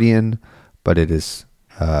as Guardian, but it is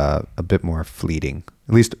a bit more fleeting.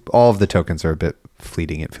 At least all of the tokens are a bit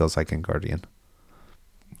fleeting, it feels like, in Guardian.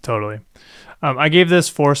 Totally. I gave this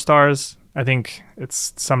 4 stars. I think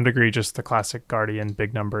it's some degree just the classic Guardian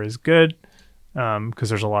big number is good because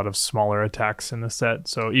there's a lot of smaller attacks in the set.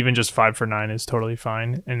 So even just 5 for 9 is totally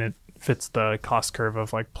fine, and it fits the cost curve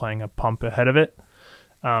of like playing a pump ahead of it.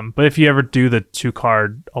 But if you ever do the 2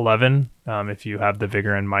 card 11, if you have the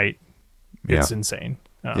Vigor and Might, it's insane.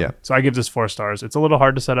 So I give this 4 stars. It's a little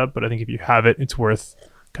hard to set up, but I think if you have it, it's worth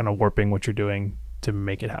kind of warping what you're doing to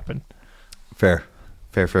make it happen. Fair.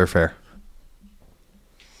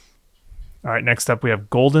 All right, next up we have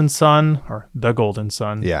Golden Sun, or the Golden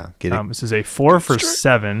Sun. Yeah, get it. This is a 4 for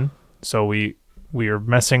 7, so we are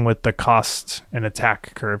messing with the cost and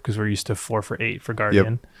attack curve because we're used to 4 for 8 for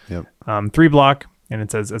Guardian. Yep. 3 block, and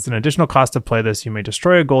it says as an additional cost to play this, you may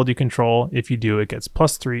destroy a gold you control. If you do, it gets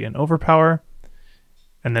 +3 in overpower.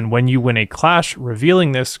 And then when you win a clash,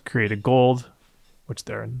 revealing this, create a gold, which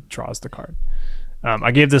then draws the card.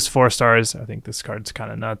 I gave this 4 stars. I think this card's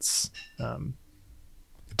kind of nuts.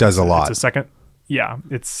 It does a lot. It's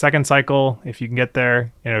it's second cycle. If you can get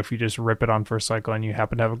there, if you just rip it on first cycle and you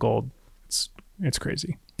happen to have a gold, it's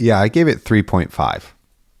crazy. Yeah, I gave it 3.5.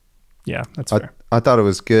 Yeah, that's fair. I thought it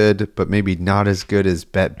was good, but maybe not as good as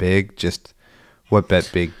Bet Big. Just what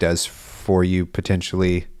Bet Big does for you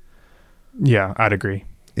potentially. Yeah, I'd agree.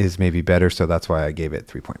 Is maybe better, so that's why I gave it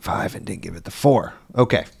 3.5 and didn't give it the 4.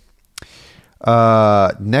 Okay.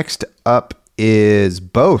 Next up is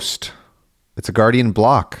Boast. It's a Guardian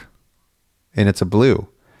block, and it's a blue.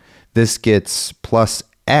 This gets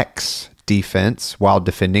 +X defense while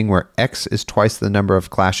defending, where X is twice the number of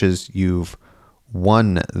clashes you've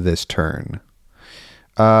won this turn.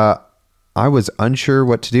 I was unsure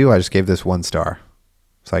what to do. I just gave this 1 star.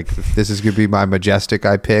 It's like, if this is going to be my Majestic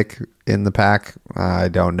I pick in the pack, I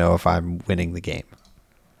don't know if I'm winning the game.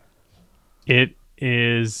 It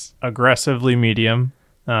is aggressively medium.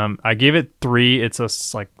 I gave it 3. It's a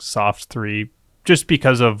like soft 3, just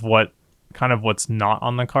because of what's not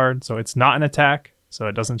on the card. So it's not an attack, so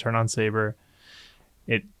it doesn't turn on Saber.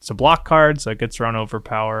 It's a block card, so it gets run over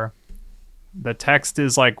power. The text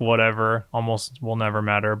is like whatever, almost will never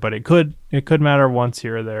matter, but it could matter once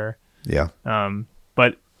here or there. Yeah.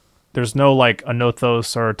 But there's no like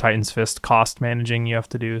Anothos or Titan's Fist cost managing you have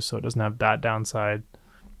to do, so it doesn't have that downside.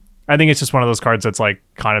 I think it's just one of those cards that's like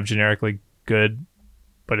kind of generically good,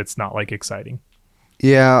 but it's not like exciting.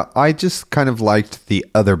 Yeah, I just kind of liked the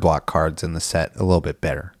other block cards in the set a little bit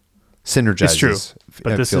better. Synergizes. It's true,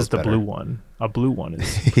 but this is the better. blue one. A blue one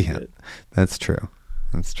is yeah, good. That's true.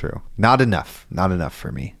 That's true. Not enough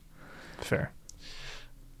for me. Fair.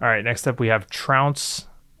 All right, next up we have Trounce.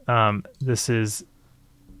 This is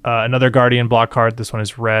another Guardian block card. This one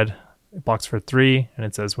is red. It blocks for 3, and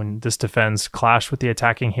it says when this defends, clash with the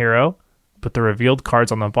attacking hero. Put the revealed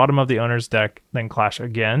cards on the bottom of the owner's deck, then clash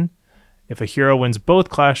again. If a hero wins both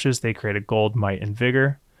clashes, they create a gold, might, and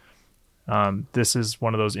vigor. This is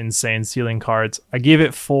one of those insane ceiling cards. I gave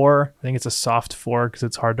it 4. I think it's a soft 4 because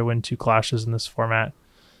it's hard to win 2 clashes in this format.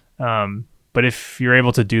 But if you're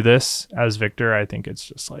able to do this as Victor, I think it's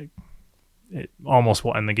just like it almost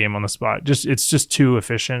will end the game on the spot. It's just too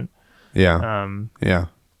efficient. Yeah. Yeah.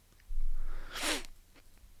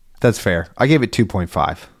 That's fair. I gave it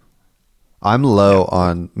 2.5. I'm low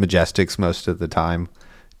on Majestics most of the time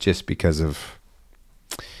just because of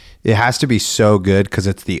it has to be so good because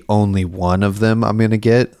it's the only one of them I'm going to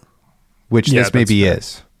get, which this maybe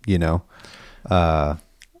is, you know,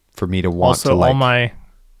 for me to want also, to like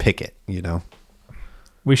pick it, you know.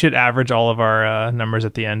 We should average all of our numbers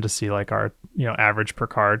at the end to see like our, average per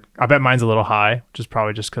card. I bet mine's a little high, which is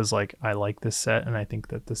probably just because like I like this set and I think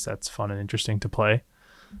that this set's fun and interesting to play.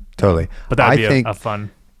 Totally. But that'd be a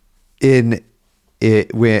fun.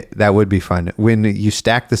 That would be fun. When you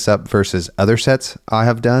stack this up versus other sets I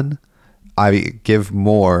have done, I give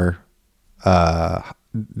more.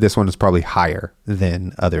 This one is probably higher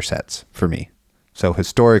than other sets for me. So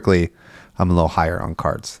historically, I'm a little higher on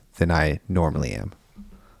cards than I normally am.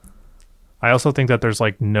 I also think that there's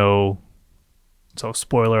like so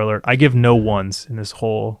spoiler alert, I give no 1s in this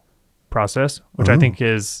whole process, which I think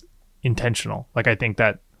is intentional. Like I think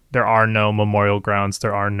that there are no memorial grounds,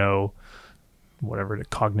 there are no whatever the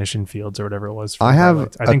cognition fields or whatever it was. I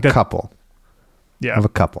have a couple. Yeah, I have a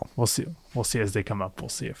couple. We'll see as they come up. We'll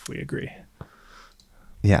see if we agree.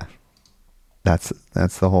 Yeah, that's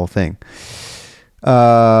the whole thing.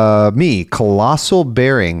 Colossal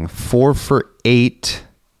Bearing, 4 for 8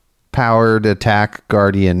 powered attack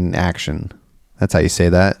guardian action. That's how you say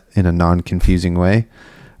that in a non-confusing way.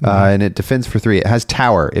 And it defends for 3. It has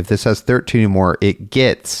Tower. If this has 13 or more, it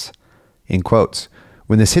gets, in quotes,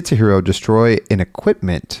 when this hits a hero, destroy an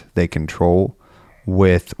equipment they control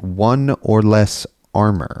with 1 or less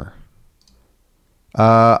armor.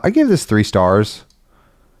 I give this 3 stars.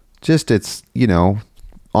 Just it's,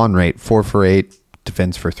 on rate, 4 for 8,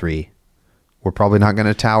 defense for 3. We're probably not going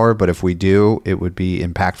to tower, but if we do, it would be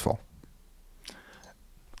impactful.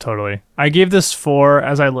 Totally. I gave this 4.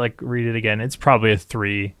 As I read it again, it's probably a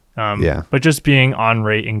 3. Yeah. But just being on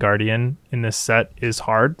rate in Guardian in this set is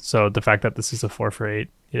hard. So the fact that this is a 4 for 8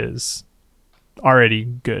 is already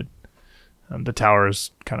good. The tower is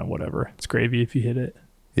kind of whatever. It's gravy if you hit it.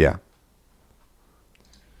 Yeah.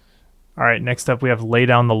 All right. Next up, we have Lay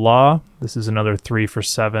Down the Law. This is another 3 for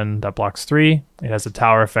 7 that blocks 3. It has a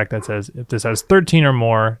tower effect that says if this has 13 or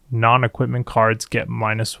more non-equipment cards get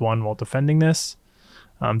 -1 while defending this.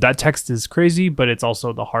 That text is crazy, but it's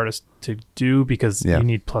also the hardest to do because you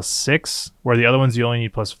need +6, where the other ones you only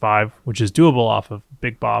need +5, which is doable off of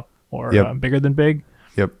Big Bop or Bigger Than Big.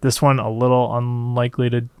 Yep. This one, a little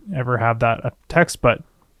unlikely to ever have that text, but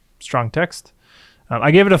strong text.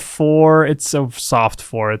 I gave it a 4. It's a soft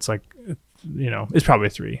 4. It's like, it's probably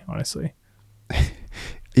a 3, honestly.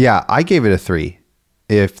 Yeah, I gave it a 3.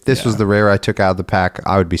 If this was the rare I took out of the pack,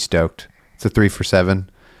 I would be stoked. It's a 3 for 7.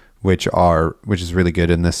 Which is really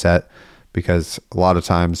good in this set because a lot of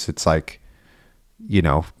times it's like,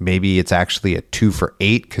 maybe it's actually a 2 for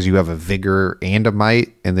 8 because you have a vigor and a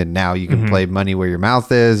might, and then now you can play money where your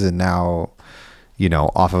mouth is, and now,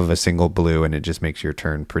 off of a single blue, and it just makes your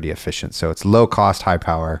turn pretty efficient. So it's low cost, high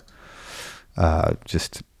power.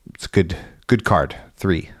 It's a good card.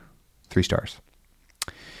 3 stars.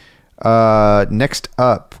 Next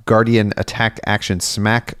up, Guardian attack action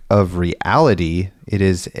Smack of Reality. It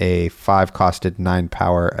is a 5 costed 9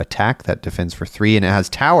 power attack that defends for 3, and it has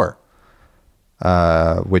Tower.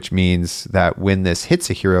 which means that when this hits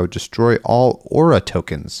a hero, destroy all aura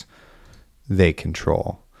tokens they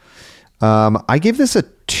control. I gave this a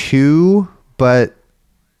 2, but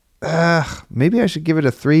maybe I should give it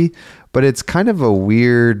a 3. But it's kind of a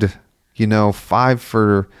weird, 5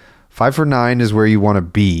 for 9 is where you want to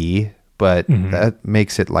be, but that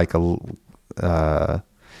makes it like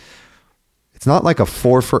it's not like a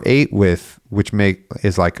 4 for 8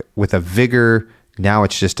 is like with a vigor. Now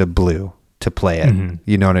it's just a blue to play it.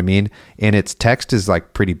 You know what I mean? And its text is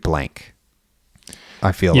like pretty blank.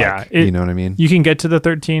 I feel you know what I mean? You can get to the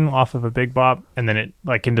 13 off of a big bop, and then it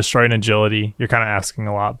like can destroy an agility. You're kind of asking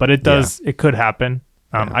a lot, but it could happen.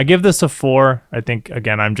 I give this a 4. I think,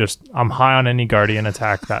 again, I'm high on any Guardian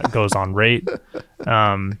attack that goes on rate,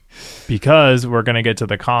 because we're going to get to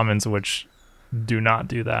the commons, which do not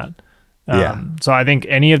do that. So I think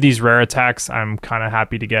any of these rare attacks I'm kind of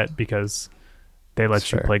happy to get, because they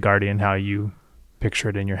let you play Guardian how you picture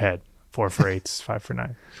it in your head. 4 for 8s, 5 for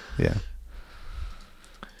 9. Yeah.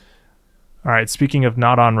 All right, speaking of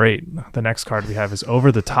not on rate, the next card we have is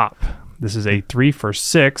Over the Top. This is a 3 for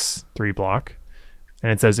 6, 3 block.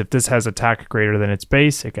 And it says if this has attack greater than its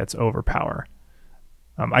base, it gets overpower.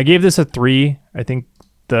 I gave this a 3. I think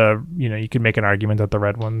you could make an argument that the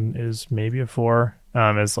red one is maybe a 4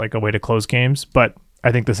 as like a way to close games. But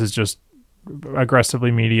I think this is just aggressively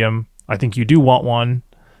medium. I think you do want one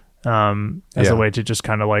as a way to just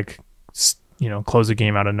kind of like, close a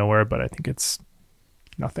game out of nowhere. But I think it's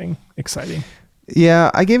nothing exciting.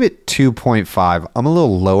 Yeah, I gave it 2.5. I'm a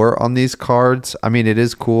little lower on these cards. I mean, it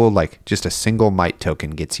is cool. Like just a single might token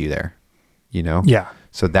gets you there, Yeah.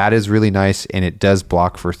 So that is really nice. And it does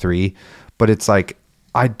block for 3, but it's like,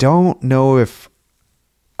 I don't know if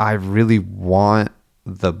I really want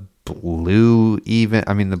the blue even.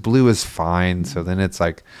 I mean, the blue is fine. So then it's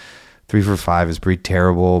like 3 for 5 is pretty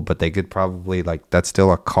terrible, but they could probably that's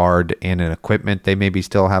still a card and an equipment they maybe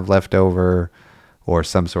still have left over, or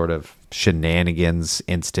some sort of shenanigans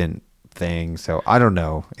instant thing. So I don't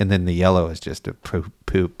know. And then the yellow is just a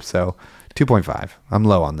poop. So 2.5. I'm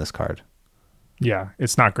low on this card. Yeah,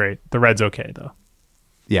 it's not great. The red's okay though.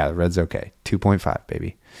 Yeah, the red's okay. 2.5,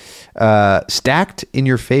 baby. Stacked in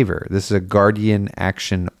your favor. This is a Guardian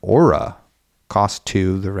action aura. Cost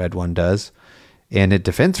 2, the red one does. And it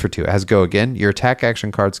defends for 2. It has go again. Your attack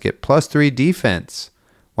action cards get +3 defense.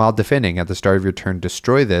 While defending at the start of your turn,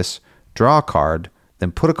 destroy this, draw a card,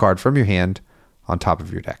 then put a card from your hand on top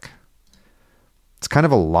of your deck. It's kind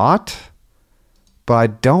of a lot, but I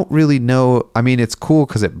don't really know. I mean, it's cool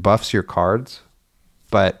because it buffs your cards,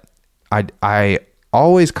 but I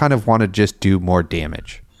always kind of want to just do more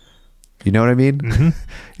damage. You know what I mean?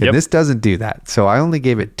 Mm-hmm. And this doesn't do that. So I only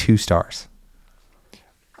gave it 2 stars.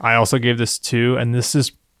 I also gave this 2, and this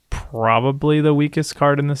is probably the weakest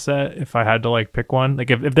card in the set if I had to pick one. Like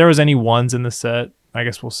if there was any 1s in the set, I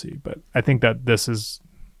guess we'll see, but I think that this is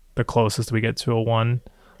the closest we get to a 1.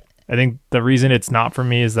 I think the reason it's not for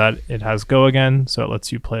me is that it has go again, so it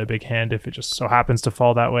lets you play a big hand if it just so happens to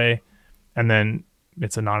fall that way. And then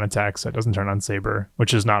it's a non-attack, so it doesn't turn on Saber,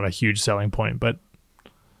 which is not a huge selling point, but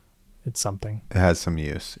it's something. It has some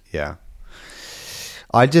use, yeah.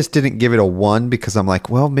 I just didn't give it a 1 because I'm like,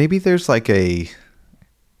 well, maybe there's like a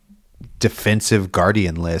defensive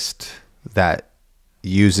Guardian list that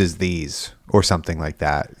uses these or something like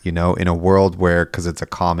that, in a world where, because it's a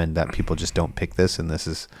common, that people just don't pick this, and this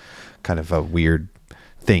is kind of a weird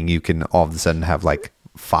thing you can all of a sudden have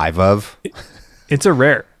 5 of. It's a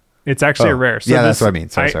rare. It's actually a rare. So yeah, that's what I mean.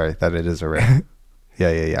 Sorry that it is a rare.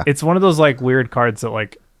 Yeah. It's one of those weird cards that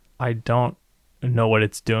I don't know what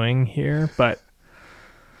it's doing here, but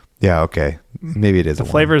yeah, okay, maybe it is. The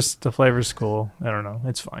flavor's cool. I don't know.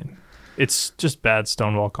 It's fine. It's just bad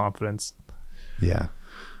Stonewall confidence. Yeah.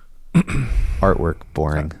 Artwork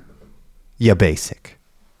boring. Yeah, basic.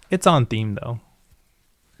 It's on theme though.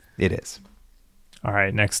 It is. All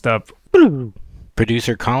right, next up.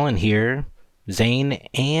 Producer Colin here. Zane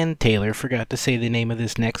and Taylor forgot to say the name of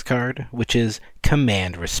this next card, which is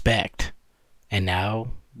Command Respect. And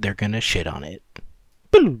now they're going to shit on it.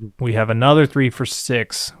 We have another 3 for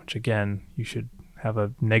 6, which again, you should have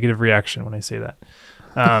a negative reaction when I say that.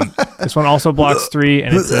 This one also blocks 3,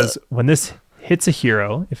 and it says, when this hits a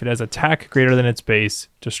hero, if it has attack greater than its base,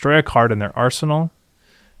 destroy a card in their arsenal.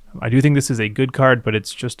 I do think this is a good card, but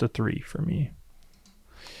it's just a 3 for me.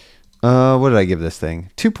 What did I give this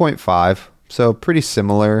thing? 2.5. So pretty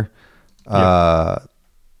similar. Yep.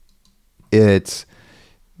 It's,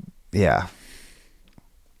 yeah,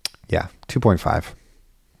 2.5.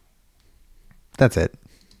 That's it.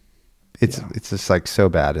 It's just so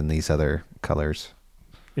bad in these other colors.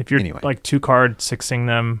 If you're 2-card 6ing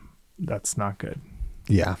them, that's not good.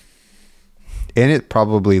 Yeah. And it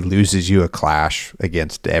probably loses you a clash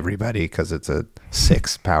against everybody because it's a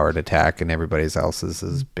 6 powered attack and everybody's else's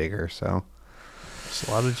is bigger. So There's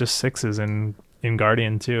a lot of just 6s in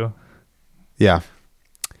Guardian too. yeah.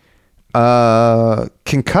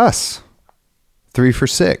 Concuss. 3 for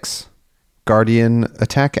 6. Guardian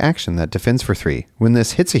attack action that defends for 3. When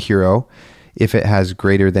this hits a hero, if it has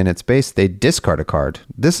greater than its base, they discard a card.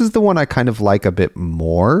 This is the one I kind of like a bit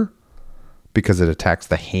more because it attacks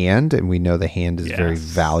the hand, and we know the hand is very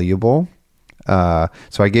valuable. So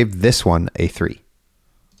I gave this one a 3.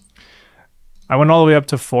 I went all the way up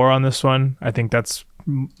to 4 on this one. I think that's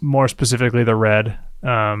more specifically the red.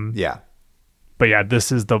 Yeah. But yeah,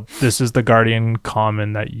 this is the Guardian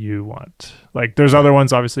common that you want. Like, there's other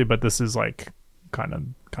ones obviously, but this is like kind of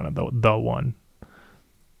the one.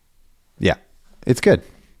 Yeah. It's good.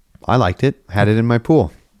 I liked it. Had it in my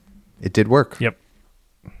pool. It did work. Yep.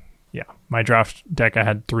 Yeah, my draft deck, I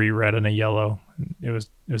had 3 red and a yellow. It was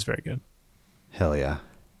very good. Hell yeah.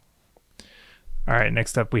 All right,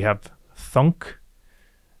 next up we have Thunk.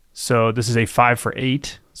 So this is a 5 for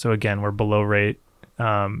 8. So again, we're below rate.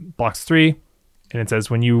 Blocks 3. And it says,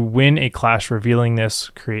 when you win a clash revealing this,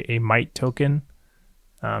 create a might token.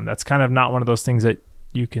 That's kind of not one of those things that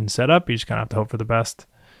you can set up. You just kind of have to hope for the best.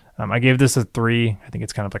 I gave this a 3. I think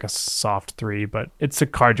it's kind of like a soft 3, but it's a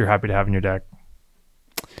card you're happy to have in your deck.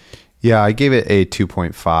 Yeah, I gave it a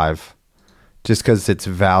 2.5 just because its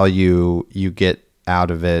value you get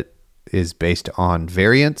out of it is based on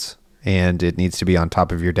variance, and it needs to be on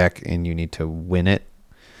top of your deck, and you need to win it.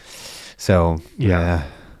 So, yeah.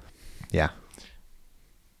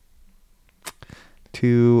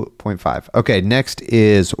 2.5. Okay, next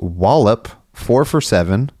is Wallop, 4 for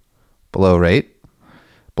 7, below rate,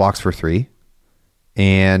 blocks for 3.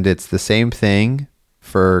 And it's the same thing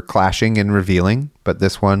for clashing and revealing, but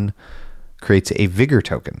this one creates a vigor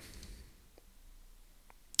token.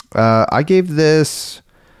 I gave this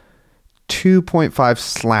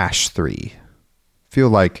 2.5/3. Feel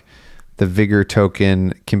like the vigor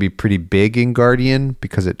token can be pretty big in Guardian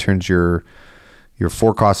because it turns your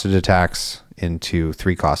 4-costed attacks into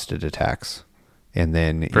 3-costed attacks, and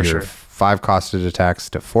then For your sure. 5-costed attacks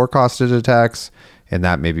to 4-costed attacks, and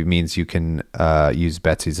that maybe means you can use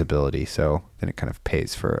Betsy's ability. So then it kind of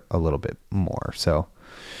pays for a little bit more. So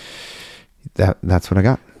that's what I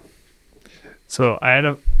got. So I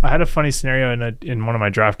had a funny scenario in one of my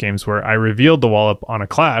draft games where I revealed the Wallop on a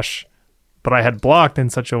clash, but I had blocked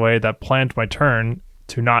in such a way that planned my turn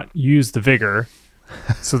to not use the vigor.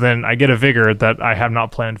 So then I get a vigor that I have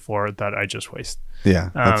not planned for that I just waste. Yeah,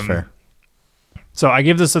 that's fair. So I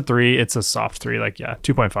give this a 3. It's a soft 3,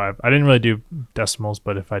 2.5. I didn't really do decimals,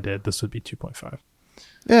 but if I did, this would be 2.5.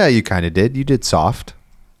 Yeah, you kind of did. You did soft.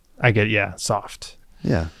 I get, soft.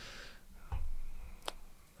 Yeah.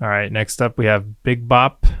 All right, next up we have Big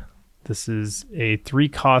Bop. This is a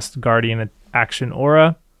 3-cost Guardian action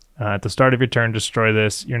aura. At the start of your turn, destroy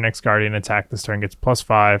this. Your next Guardian attack this turn gets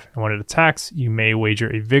 +5. And when it attacks, you may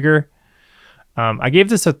wager a vigor. I gave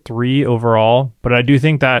this a 3 overall, but I do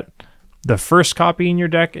think that the first copy in your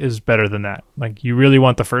deck is better than that. Like, you really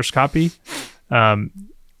want the first copy. But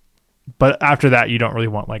after that, you don't really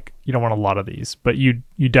want you don't want a lot of these, but you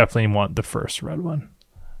definitely want the first red one.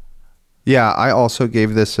 Yeah, I also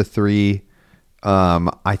gave this a 3.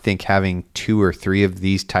 I think having 2 or 3 of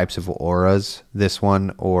these types of auras, this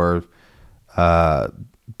one or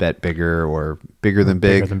Bet Bigger or Bigger Than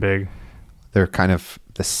Big, they're kind of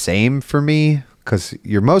the same for me because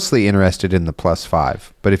you're mostly interested in the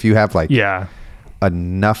 +5. But if you have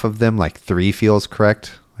enough of them, 3 feels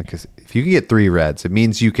correct. Like, if you can get 3 reds, it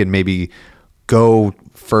means you can maybe go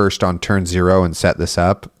first on turn 0 and set this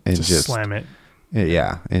up and just slam it.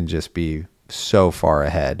 Yeah, and just be so far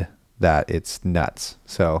ahead that it's nuts.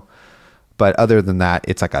 So, but other than that,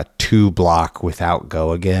 it's like a 2-block without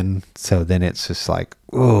go again. So then it's just like,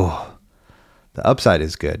 oh, the upside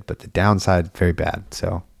is good, but the downside very bad.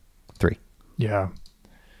 So 3. Yeah.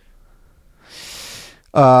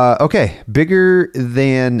 Okay, Bigger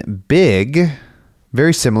Than Big,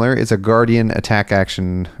 very similar. It's a Guardian attack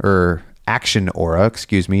action or action aura,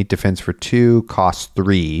 defense for 2, cost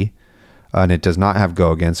 3. And it does not have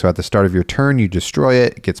go again. So at the start of your turn, you destroy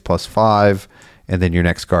it. It gets +5. And then your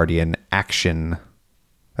next Guardian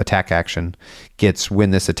attack action gets,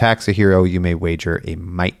 when this attacks a hero, you may wager a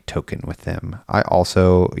might token with them. I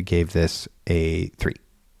also gave this a 3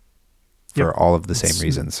 for all of the same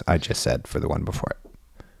reasons I just said for the one before it.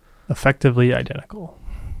 Effectively identical.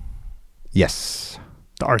 Yes.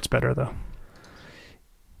 The art's better, though.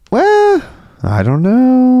 Well, I don't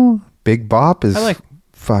know. Big Bop is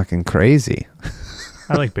fucking crazy.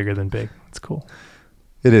 I like bigger than big. It's cool.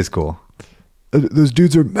 It is cool. Those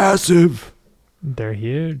dudes are massive. They're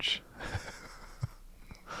huge.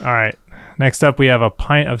 All right. Next up, we have a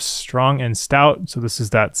pint of strong and stout. So this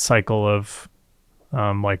is that cycle of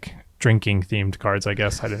like drinking themed cards, I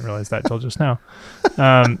guess. I didn't realize that till just now.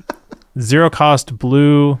 0 cost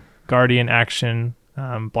blue Guardian action,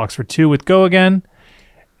 blocks for 2 with Go Again.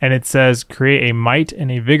 And it says create a might and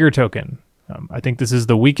a vigor token. I think this is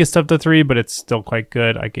the weakest of the 3, but it's still quite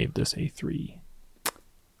good. I gave this a 3.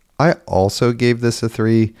 I also gave this a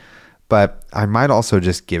 3, but I might also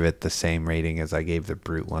just give it the same rating as I gave the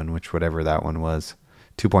Brute one, which whatever that one was,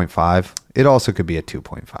 2.5. It also could be a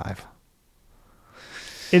 2.5.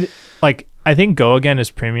 It like I think Go Again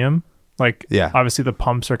is premium. Like Yeah. obviously the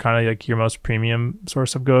pumps are kind of like your most premium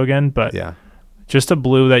source of Go Again, but Yeah. just a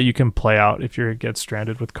blue that you can play out if you get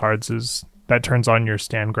stranded with cards is that turns on your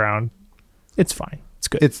stand ground. It's fine. It's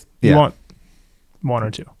good. It's You yeah. want 1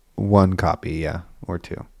 or 2. 1 copy, yeah, or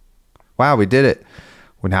 2. Wow, we did it.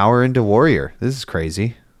 Well, now we're into Warrior. This is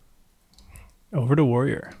crazy. Over to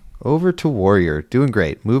Warrior. Over to Warrior. Doing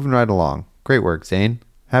great. Moving right along. Great work, Zane.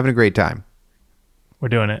 Having a great time. We're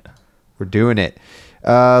doing it. We're doing it.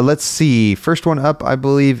 Let's see. First one up, I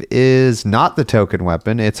believe, is not the token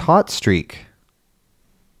weapon. It's Hot Streak.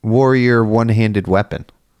 Warrior one-handed weapon.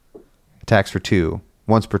 Attacks for 2.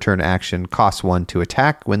 Once per turn action. Costs 1 to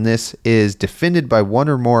attack. When this is defended by 1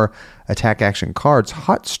 or more attack action cards,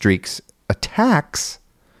 Hot Streak's attacks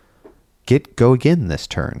get Go Again this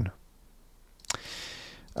turn.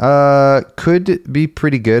 Could be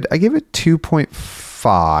pretty good. I give it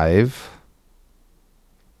 2.5.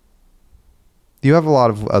 You have a lot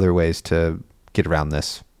of other ways to get around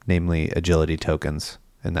this, namely agility tokens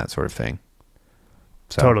and that sort of thing.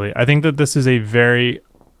 So, Totally. I think that this is a very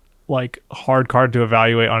like hard card to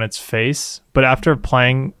evaluate on its face, but after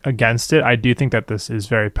playing against it, I do think that this is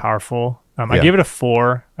very powerful. I Yeah. gave it a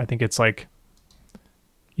 4. I think it's like,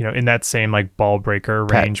 you know, in that same like ball breaker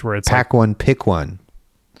range where it's pack one, pick one.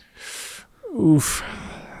 like, oof.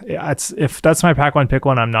 Yeah, it's if that's my pack one, pick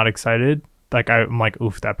one, I'm not excited. Like I'm like,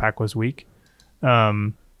 oof, that pack was weak.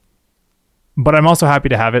 But I'm also happy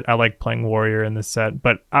to have it. I like playing Warrior in this set,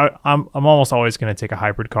 but I'm almost always going to take a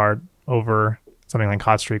hybrid card over something like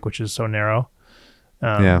Hot Streak, which is so narrow.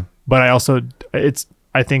 Yeah. But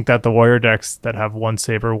I think that the Warrior decks that have 1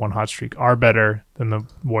 saber, 1 Hot Streak are better than the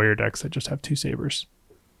Warrior decks that just have 2 sabers.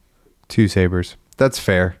 2 sabers. That's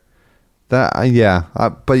fair.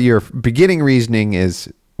 But your beginning reasoning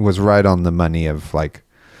was right on the money of like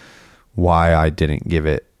why I didn't give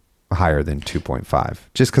it higher than 2.5.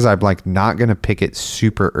 Just because I'm like not going to pick it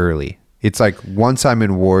super early. It's like once I'm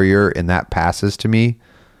in Warrior and that passes to me,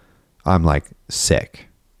 I'm like sick.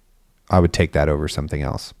 I would take that over something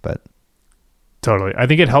else, but Totally. I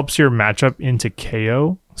think it helps your matchup into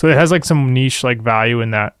KO. So it has like some niche like value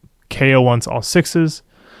in that KO wants all 6s,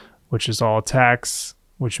 which is all attacks,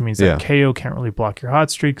 which means that KO can't really block your Hot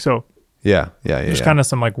Streak. So yeah. there's kind of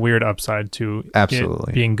some like weird upside to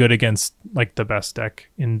Absolutely it being good against like the best deck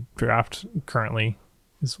in draft currently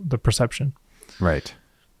is the perception. Right.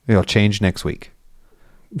 It'll change next week.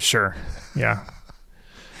 Sure. Yeah.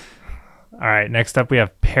 All right. Next up, we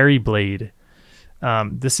have Parry Blade.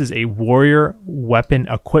 This is a warrior weapon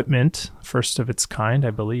equipment, first of its kind,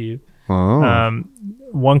 I believe. Oh.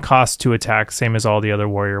 1 cost to attack, same as all the other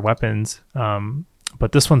warrior weapons.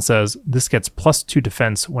 But this one says this gets +2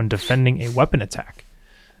 defense when defending a weapon attack.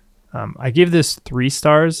 I gave this 3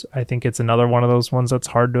 stars. I think it's another one of those ones that's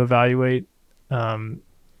hard to evaluate.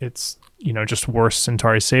 It's just worse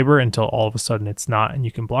Centauri Saber until all of a sudden it's not, and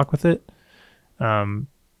you can block with it. I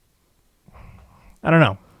don't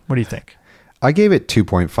know. What do you think? I gave it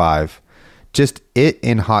 2.5. Just it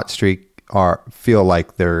and Hot Streak feel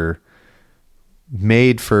like they're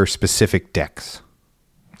made for specific decks,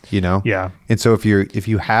 Yeah. And so if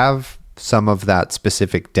you have some of that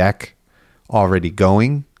specific deck already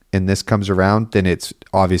going and this comes around, then it's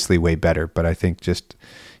obviously way better. But I think just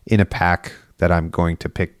in a pack that I'm going to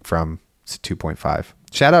pick from, it's 2.5.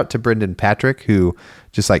 Shout out to Brendan Patrick, who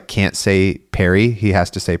just like can't say Parry. He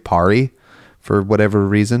has to say Pari for whatever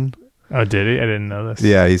reason. Oh, did he? I didn't know this.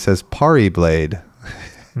 Yeah, he says Parry Blade.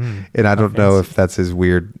 And I don't know if that's his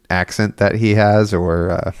weird accent that he has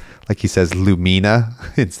or like he says Lumina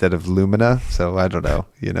instead of Lumina. So I don't know,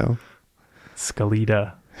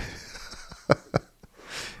 Scalita.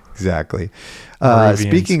 Exactly. Peruvian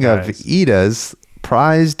Speaking skies. of Ida's,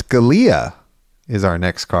 Prized Galea is our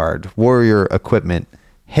next card. Warrior Equipment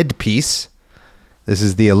Headpiece. This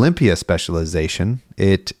is the Olympia specialization.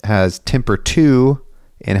 It has Temper 2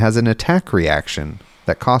 and has an attack reaction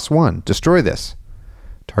that costs 1. Destroy this.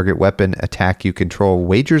 Target weapon attack you control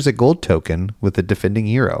wagers a gold token with the defending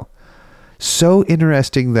hero. So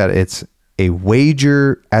interesting that it's a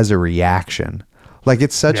wager as a reaction. Like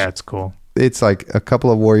it's such. Yeah, it's cool. It's like a couple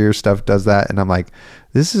of warrior stuff does that, and I'm like,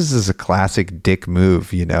 this is a classic dick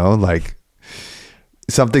move, you know? Like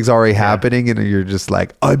something's already happening, and you're just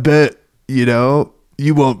like, I bet, you know,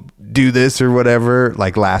 you won't do this or whatever,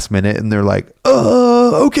 like last minute, and they're like,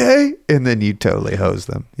 okay, and then you totally hose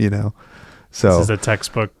them, you know? So This is a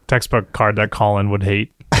textbook card that Colin would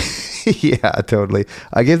hate. yeah, totally.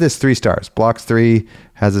 I give this 3 stars. Blocks 3,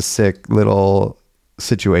 has a sick little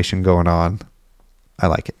situation going on. I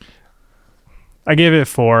like it. I gave it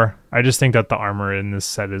 4. I just think that the armor in this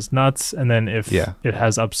set is nuts, and then if Yeah. it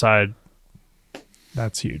has upside,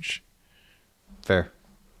 that's huge. Fair.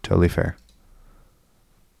 Totally fair.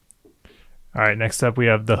 All right, next up we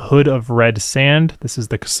have the Hood of Red Sand. This is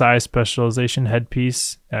the Kasai specialization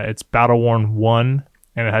headpiece. It's Battle Worn 1,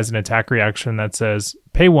 and it has an attack reaction that says,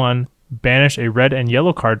 pay 1, banish a red and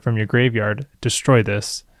yellow card from your graveyard, destroy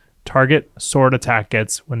this. Target sword attack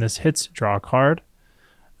gets, when this hits, draw a card.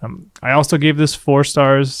 I also gave this 4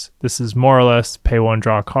 stars. This is more or less pay 1,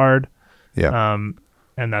 draw a card. Yeah.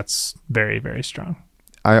 And that's very, very strong.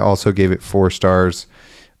 I also gave it 4 stars,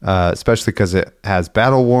 especially because it has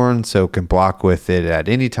Battle Worn, so can block with it at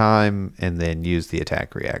any time and then use the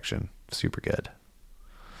attack reaction. Super good.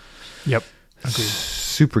 Yep. Agreed.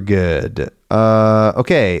 Super good.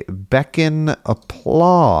 Okay. Beckon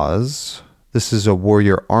Applause. This is a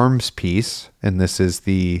warrior arms piece, and this is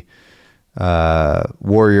the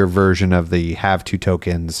warrior version of the have 2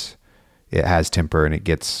 tokens. It has temper and it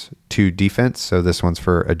gets 2 defense. So this one's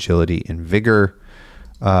for agility and vigor.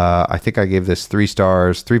 I think I gave this 3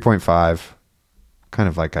 stars, 3.5, kind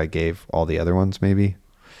of like I gave all the other ones maybe.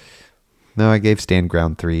 No, I gave Stand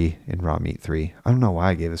Ground 3 and Raw Meat 3. I don't know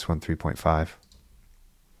why I gave this one 3.5.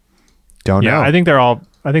 Don't know. I think they're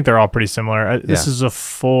all pretty similar. This is a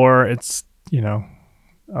 4. It's, you know,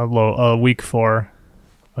 a weak 4.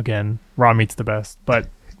 Again, Raw Meat's the best, but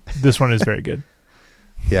this one is very good.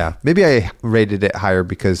 Yeah, maybe I rated it higher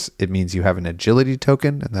because it means you have an agility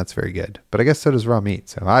token, and that's very good. But I guess so does Raw Meat,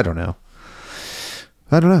 so I don't know.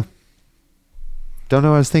 Don't know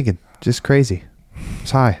what I was thinking. Just crazy.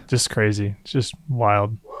 It's high. Just crazy. It's just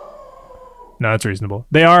wild. No, it's reasonable.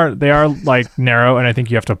 They are like narrow, and I think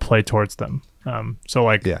you have to play towards them. So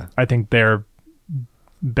like, Yeah. I think they're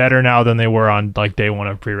better now than they were on like day 1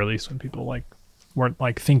 of pre-release when people like weren't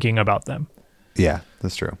like thinking about them. Yeah,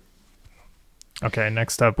 that's true. Okay,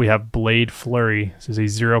 next up we have Blade Flurry. This is a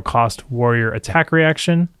 0 cost warrior attack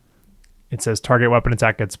reaction. It says target weapon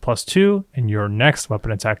attack gets +2, and your next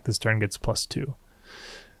weapon attack this turn gets +2.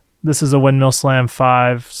 This is a Windmill Slam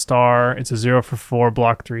 5 star. It's a 0 for 4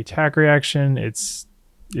 block 3 attack reaction. It's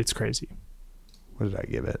crazy. What did I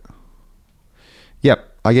give it?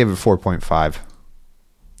 Yep, I gave it 4.5.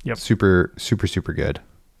 Yep. Super, super, super good.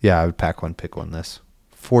 Yeah, I would pack one, pick one this.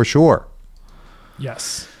 For sure.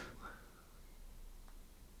 Yes.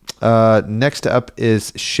 Next up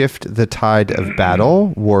is Shift the Tide of Battle.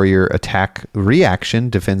 Warrior attack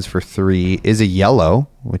reaction. Defends for 3. Is a yellow,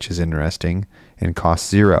 which is interesting, and costs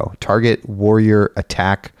 0. Target warrior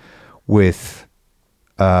attack with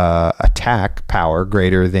attack power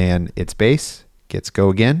greater than its base. Gets go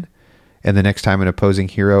again. And the next time an opposing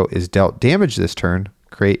hero is dealt damage this turn,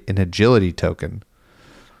 create an agility token.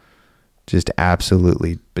 Just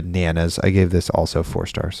absolutely bananas. I gave this also 4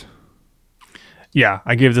 stars. Yeah,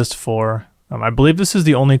 I gave this 4. I believe this is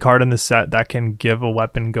the only card in the set that can give a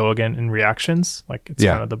weapon go again in reactions. Like it's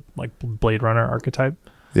kind of the like Blade Runner archetype.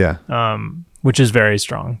 Yeah. Which is very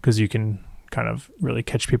strong because you can kind of really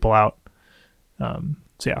catch people out. So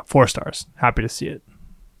yeah, 4 stars. Happy to see it.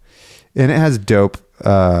 And it has dope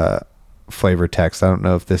flavor text. I don't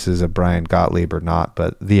know if this is a Brian Gottlieb or not,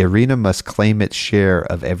 but the arena must claim its share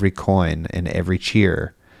of every coin and every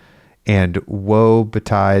cheer, and woe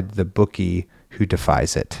betide the bookie who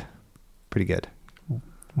defies it. Pretty good.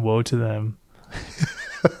 Woe to them.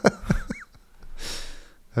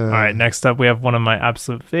 All right, next up we have one of my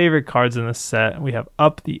absolute favorite cards in the set. We have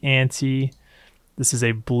Up the Ante. This is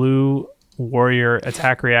a blue warrior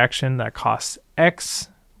attack reaction that costs X,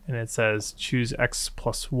 and it says choose X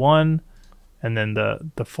 +1. And then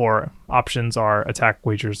the 4 options are attack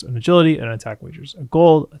wagers an agility, and attack wagers a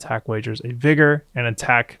gold, attack wagers a vigor, and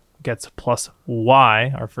attack gets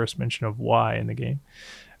 +Y, our first mention of Y in the game,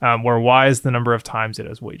 where Y is the number of times it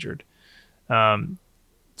has wagered.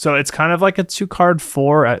 So it's kind of like a 2-card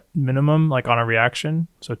 4 at minimum, like on a reaction.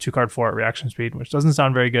 So 2-card 4 at reaction speed, which doesn't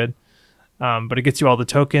sound very good. But it gets you all the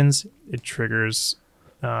tokens. It triggers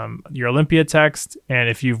your Olympia text, and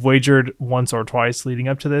if you've wagered once or twice leading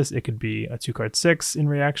up to this, it could be a 2-card 6 in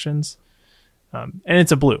reactions, and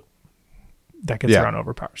it's a blue that gets around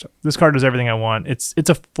overpower. So this card does everything I want. It's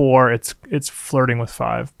a 4. It's flirting with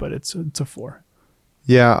 5, but it's a 4.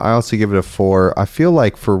 Yeah, I also give it a 4. I feel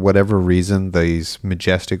like for whatever reason, these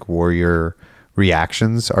Majestic Warrior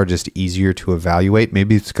reactions are just easier to evaluate.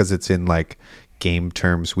 Maybe it's because it's in like game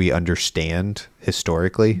terms we understand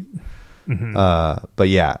historically. Mm-hmm. But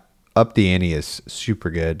yeah, Up the Ante is super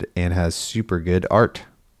good and has super good art.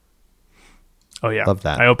 Oh yeah, love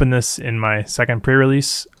that. I opened this in my second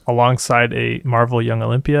pre-release alongside a Marvel Young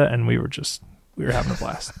Olympia, and we were having a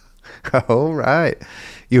blast. All right,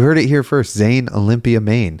 you heard it here first. Zane, Olympia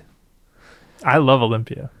main. I love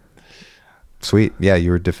Olympia. Sweet. Yeah,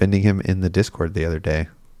 you were defending him in the Discord the other day.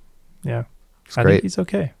 Yeah, it's I great. think he's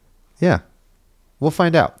okay. Yeah. We'll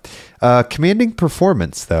find out. Commanding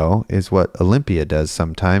performance, though, is what Olympia does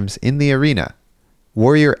sometimes in the arena.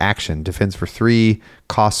 Warrior action defends for 3,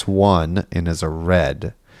 costs 1, and is a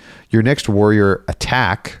red. Your next warrior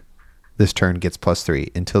attack this turn gets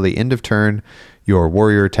 +3. Until the end of turn, your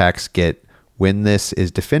warrior attacks get, when this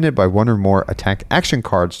is defended by 1 or more attack action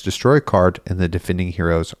cards, destroy a card in the defending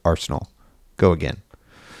hero's arsenal. Go again.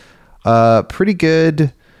 Pretty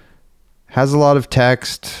good. Has a lot of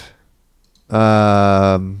text.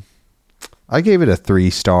 I gave it a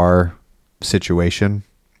 3-star situation.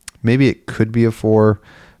 Maybe it could be a 4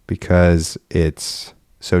 because it's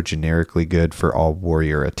so generically good for all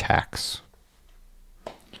warrior attacks.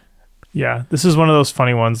 Yeah, this is one of those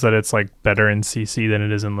funny ones that it's like better in CC than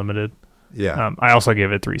it is in limited. Yeah. I also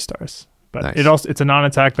gave it 3 stars, but Nice. it's a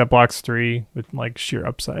non-attack that blocks 3 with like sheer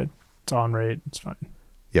upside. It's on rate. It's fine.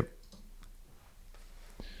 Yep.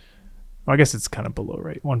 Well, I guess it's kind of below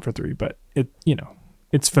rate, 1 for 3, but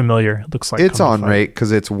it's familiar. It looks like It's Come to on Fight. rate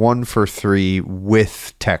because it's 1 for 3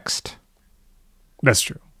 with text. That's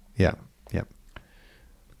true. Yeah. Yep.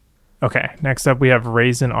 Okay, next up we have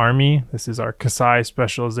Raisin Army. This is our Kasai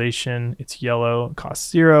specialization. It's yellow, costs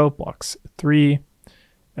 0, blocks 3.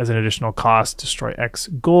 As an additional cost, destroy X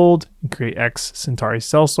gold and create X Centauri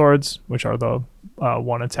Sellswords, which are the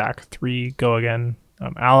 1 attack, 3 go again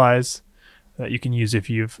allies that you can use if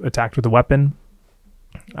you've attacked with a weapon.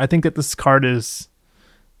 I think that this card is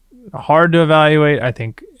hard to evaluate. I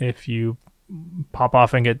think if you pop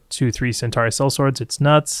off and get 2-3 Centauri Sellswords, it's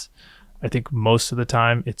nuts. I think most of the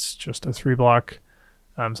time it's just a 3 block.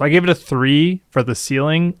 So I gave it a 3 for the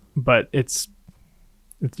ceiling, but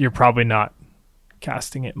you're probably not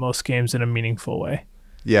casting it most games in a meaningful way.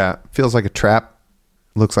 Yeah. Feels like a trap.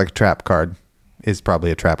 Looks like a trap card. Is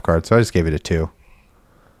probably a trap card. So I just gave it a 2.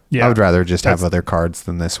 Yeah, I would rather just have other cards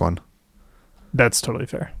than this one. That's totally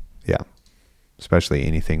fair. Yeah. Especially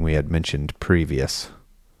anything we had mentioned previous.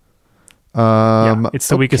 It's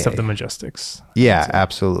the weakest of okay. the Majestics. Yeah,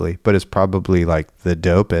 absolutely. But it's probably like the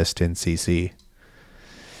dopest in CC.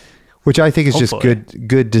 Which I think is Hopefully. just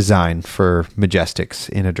good design for Majestics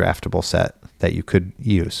in a draftable set that you could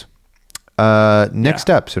use. Next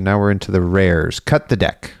up, so now we're into the rares. Cut the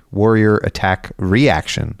Deck. Warrior attack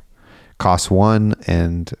reaction. Costs 1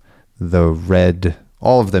 and the red,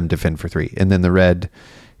 all of them defend for 3. And then the red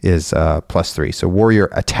is +3. So warrior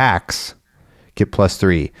attacks get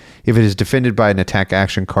 +3. If it is defended by an attack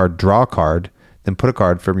action card, draw a card, then put a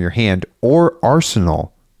card from your hand or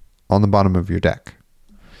arsenal on the bottom of your deck.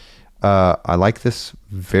 I like this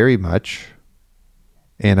very much,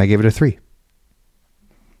 and I gave it a 3.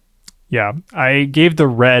 Yeah, I gave the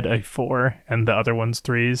red a 4 and the other ones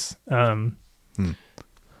 3s.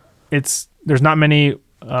 There's not many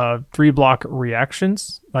 3-block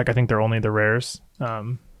reactions. Like I think they're only the rares.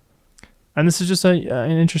 And this is just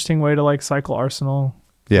an interesting way to like cycle Arsenal.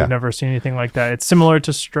 Yeah. I've never seen anything like that. It's similar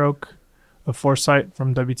to Stroke of Foresight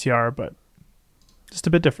from WTR, but just a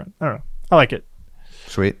bit different. I don't know. I like it.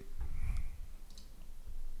 Sweet.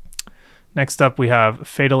 Next up, we have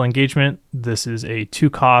Fatal Engagement. This is a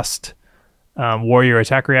 2-cost warrior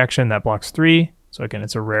attack reaction that blocks 3. So again,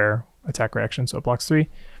 it's a rare attack reaction, so it blocks 3.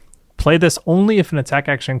 Play this only if an attack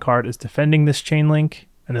action card is defending this chain link,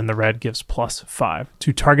 and then the red gives +5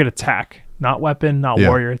 to target attack, not weapon, not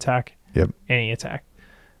warrior attack, any attack.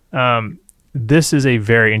 This is a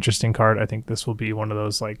very interesting card. I think this will be one of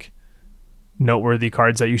those like noteworthy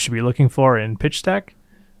cards that you should be looking for in pitch stack.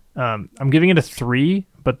 I'm giving it a 3,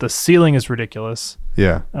 but the ceiling is ridiculous.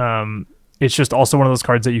 Yeah. It's just also one of those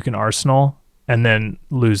cards that you can arsenal and then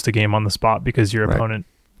lose the game on the spot because your opponent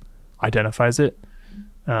identifies it.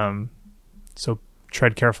 So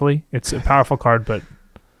tread carefully. It's a powerful card, but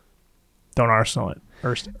don't arsenal it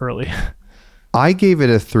early. I gave it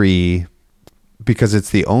a 3 because it's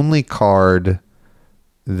the only card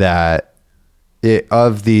that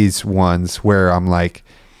of these ones where I'm like,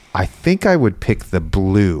 I think I would pick the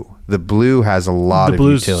blue. The blue has a lot The of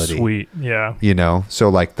blue's utility. sweet. Yeah. You know, so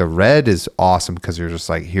like the red is awesome because you're just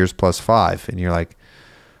like, here's +5, and you're like,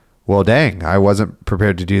 well, dang, I wasn't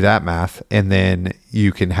prepared to do that math. And then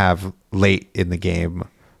you can have late in the game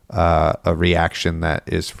a reaction that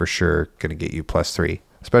is for sure going to get you +3,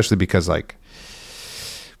 especially because like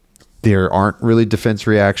there aren't really defense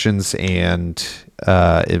reactions, and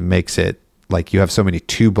it makes it like you have so many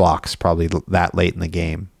 2 blocks probably that late in the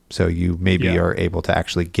game. So you maybe are able to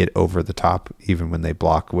actually get over the top even when they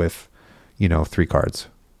block with, 3 cards.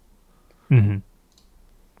 Mm-hmm.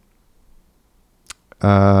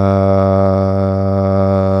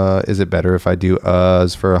 Is it better if I do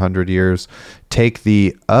for 100 years? Take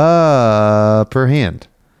the upper hand.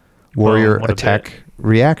 Warrior Boom, what a attack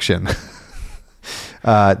reaction.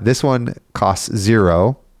 This one costs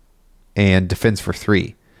 0 and defends for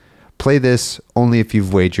 3. Play this only if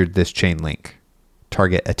you've wagered this chain link.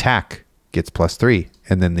 Target attack gets +3,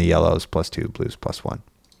 and then the yellows +2, blues +1.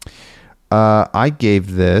 I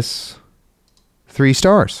gave this 3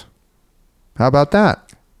 stars. How about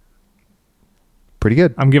that? Pretty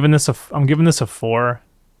good. I'm giving this a 4.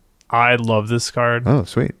 I love this card. Oh,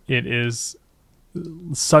 sweet. It is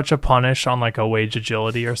such a punish on like a wage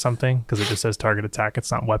agility or something because it just says target attack.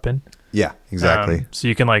 It's not weapon. Yeah, exactly. So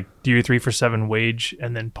you can like do your 3 for 7 wage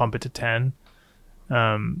and then pump it to 10.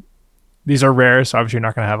 These are rare, so obviously you're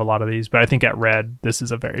not going to have a lot of these. But I think at red, this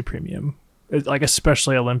is a very premium, like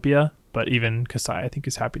especially Olympia. But even Kasai, I think,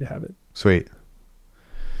 is happy to have it. Sweet.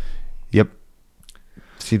 Yep.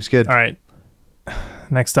 Seems good. All right.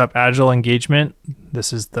 Next up, Agile Engagement.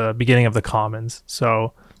 This is the beginning of the commons.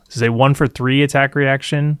 So this is a 1 for 3 attack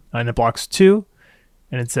reaction, and it blocks 2.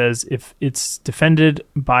 And it says if it's defended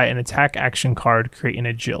by an attack action card, create an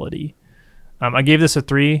agility. I gave this a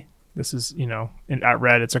 3. This is, at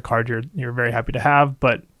red, it's a card you're very happy to have,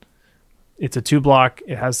 but it's a 2 block.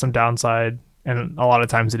 It has some downside, and a lot of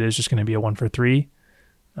times it is just going to be a 1 for 3.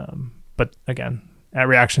 But again, at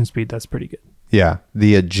reaction speed, that's pretty good. Yeah.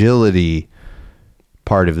 The agility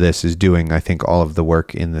part of this is doing, I think, all of the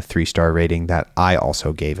work in the 3-star rating that I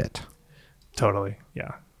also gave it. Totally.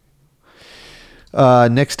 Yeah.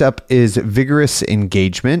 Next up is Vigorous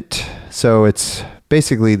Engagement. So it's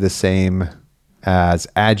basically the same as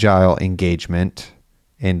Agile Engagement,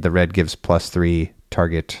 and the red gives +3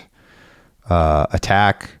 target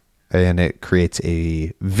attack, and it creates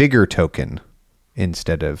a Vigor token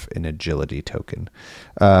instead of an Agility token.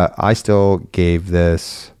 I still gave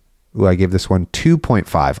this... I gave this one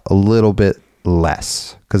 2.5, a little bit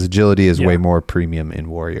less, because Agility is way more premium in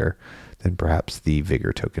Warrior than perhaps the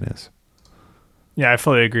Vigor token is. Yeah, I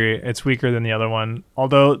fully agree. It's weaker than the other one.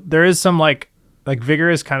 Although there is some like Vigor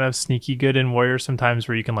is kind of sneaky good in Warrior sometimes,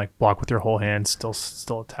 where you can like block with your whole hand,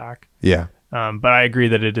 still attack. Yeah. But I agree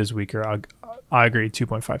that it is weaker. I agree,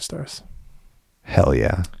 2.5 stars. Hell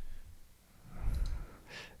yeah.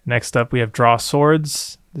 Next up, we have Draw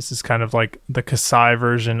Swords. This is kind of like the Kasai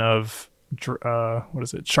version of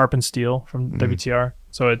Sharpened Steel from WTR.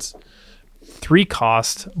 So it's 3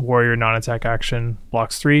 cost warrior non-attack action,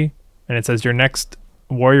 blocks 3, and it says your next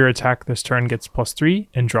warrior attack this turn gets +3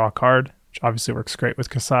 and draw a card, which obviously works great with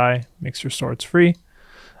Kasai, makes your swords free.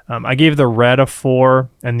 I gave the red a 4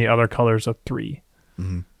 and the other colors a 3.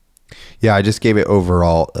 Mm-hmm. Yeah, I just gave it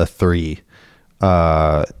overall a 3.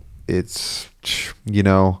 It's,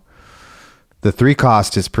 the 3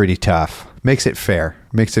 cost is pretty tough. Makes it fair.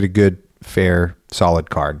 Makes it a good, fair, solid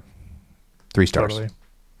card. 3 stars. Totally.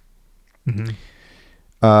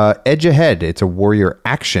 Mm-hmm. Edge Ahead. It's a warrior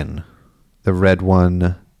action. The red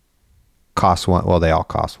one costs 1. Well, they all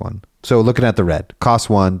cost 1. So looking at the red, costs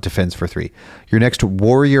 1, defends for 3. Your next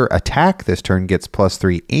warrior attack this turn gets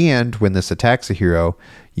 +3, and when this attacks a hero,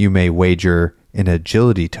 you may wager an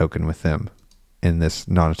agility token with them. And this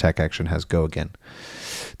non-attack action has go again.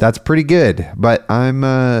 That's pretty good, but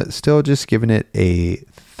I'm still just giving it a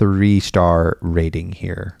 3-star rating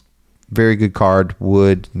here. Very good card.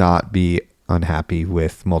 Would not be unhappy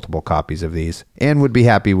with multiple copies of these, and would be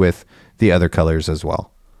happy with the other colors as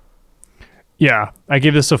well. Yeah, I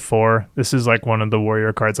give this a 4. This is like one of the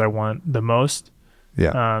warrior cards I want the most.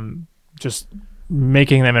 Yeah. Just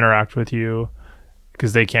making them interact with you,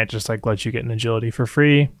 because they can't just like let you get an agility for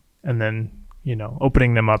free, and then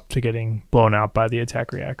opening them up to getting blown out by the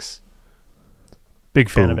attack reacts. Big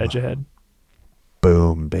fan of Edge Ahead.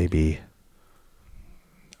 Boom, baby.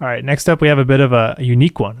 All right, next up we have a bit of a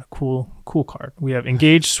unique one, a cool card. We have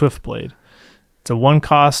Engage Swiftblade. It's a 1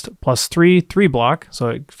 cost +3, 3 block, so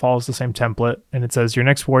it follows the same template. And it says your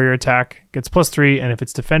next warrior attack gets +3, and if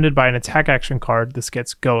it's defended by an attack action card, this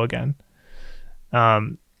gets go again.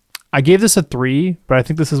 I gave this a 3, but I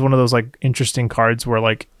think this is one of those like interesting cards where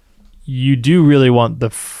like you do really want the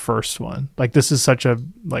first one. Like this is such a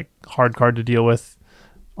like hard card to deal with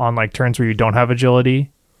on like turns where you don't have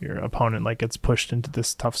agility. Your opponent like gets pushed into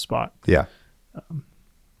this tough spot. Yeah.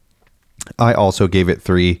 I also gave it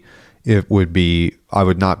 3. I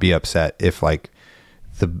would not be upset if like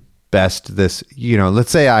the best this, let's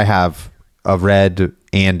say I have a red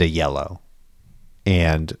and a yellow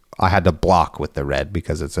and I had to block with the red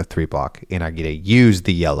because it's a 3 block and I get to use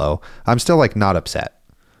the yellow. I'm still like not upset.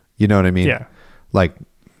 You know what I mean? Yeah. Like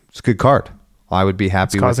it's a good card. I would be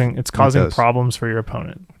happy it's causing those. Problems for your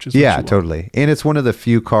opponent, which is what you want. Totally. And it's one of the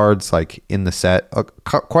few cards like in the set.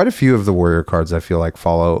 Quite a few of the warrior cards I feel like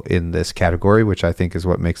follow in this category, which I think is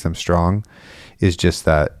what makes them strong. Is just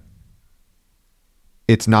that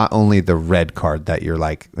it's not only the red card that you're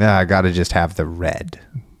like, I got to just have the red.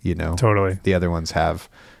 Totally. The other ones have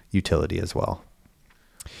utility as well.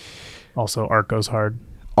 Also, art goes hard.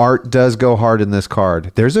 Art does go hard in this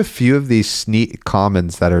card. There's a few of these sneak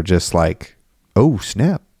commons that are just like, oh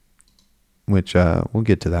snap, which we'll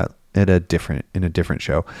get to that in a different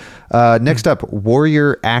show. Next up,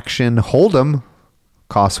 warrior action Hold'em,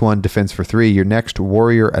 costs 1, defense for 3. Your next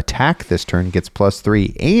warrior attack this turn gets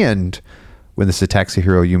 +3, and when this attacks a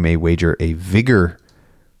hero, you may wager a vigor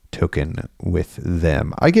token with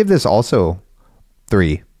them. I give this also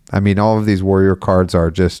 3. I mean, all of these warrior cards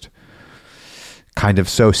are just kind of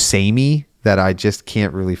so samey that I just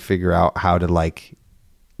can't really figure out how to like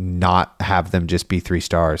not have them just be 3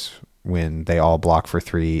 stars when they all block for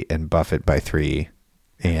 3 and buff it by 3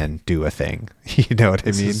 and do a thing. You know what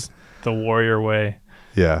I mean? Is the warrior way.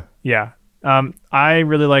 Yeah. Yeah. I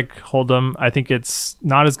really like Hold'em. I think it's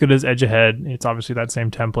not as good as Edge Ahead. It's obviously that same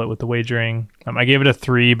template with the wagering. I gave it a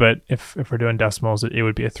 3, but if we're doing decimals, it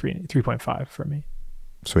would be a 3.5 for me.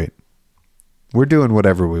 Sweet. We're doing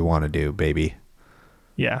whatever we want to do, baby.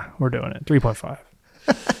 Yeah, we're doing it. 3.5.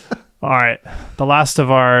 All right. The last of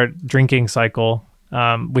our drinking cycle,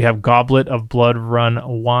 we have Goblet of Blood Run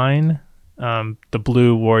Wine. The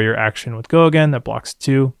blue warrior action with Go Again that blocks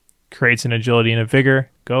 2, creates an agility and a vigor.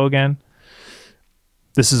 Go Again.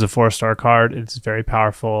 This is a 4-star card. It's very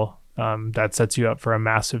powerful. That sets you up for a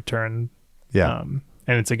massive turn. Yeah. And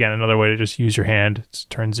it's, again, another way to just use your hand. It's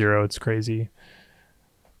turn 0. It's crazy.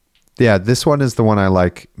 Yeah, this one is the one I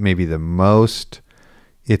like maybe the most.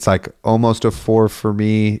 It's like almost a 4 for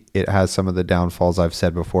me. It has some of the downfalls I've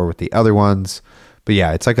said before with the other ones. But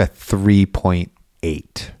yeah, it's like a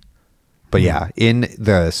 3.8. But yeah, in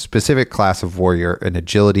the specific class of warrior, an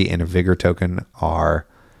agility and a vigor token are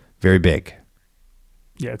very big.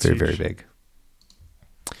 Yeah, it's very, huge. very big.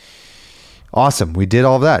 Awesome. We did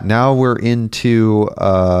all of that. Now we're into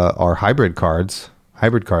our hybrid cards,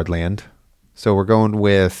 hybrid card land. So we're going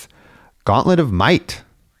with Gauntlet of Might.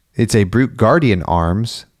 It's a Brute Guardian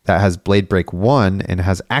Arms that has Blade Break 1 and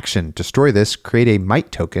has action. Destroy this, create a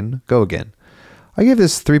Might token, Go Again. I give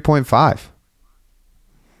this 3.5.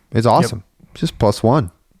 It's awesome. Yep. Just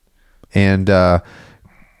 +1. And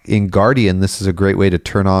in Guardian, this is a great way to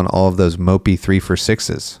turn on all of those mopey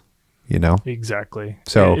 3-for-6s, Exactly.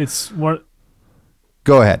 So it's what.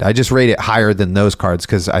 Go ahead. I just rate it higher than those cards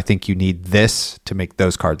because I think you need this to make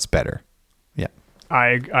those cards better. Yeah.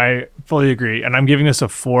 I fully agree. And I'm giving this a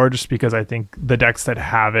 4 just because I think the decks that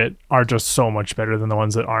have it are just so much better than the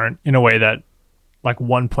ones that aren't, in a way that like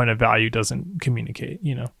 1 point of value doesn't communicate,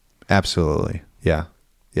 Absolutely. Yeah.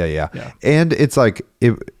 And it's like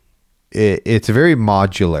it's very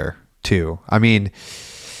modular too. I mean,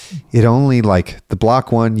 it only like the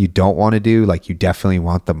block one you don't want to do, like you definitely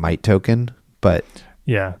want the Might token, but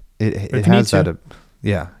yeah, it has that.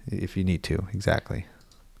 If you need to, exactly.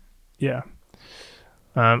 Yeah.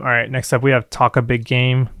 All right. Next up, we have Talk a Big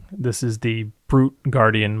Game. This is the Brute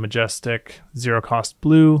Guardian Majestic, 0 cost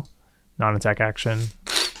blue, non-attack action,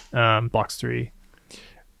 blocks 3.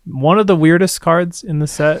 One of the weirdest cards in the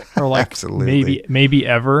set, or like Absolutely. maybe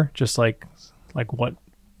ever, just like what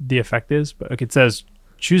the effect is. But like it says,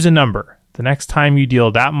 choose a number. The next time you deal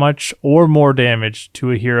that much or more damage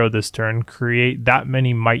to a hero this turn, create that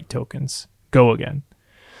many Might tokens. Go Again.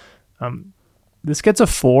 This gets a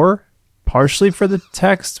 4, partially for the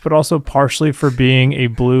text, but also partially for being a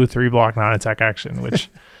blue 3-block non-attack action, which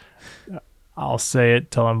I'll say it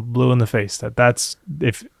till I'm blue in the face. That's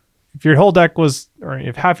if your whole deck was, or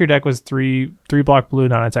if half your deck was 3-block blue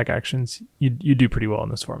non-attack actions, you do pretty well in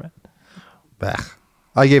this format. Bah.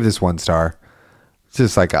 I gave this 1 star. It's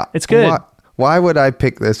just like it's good. Why would I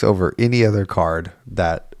pick this over any other card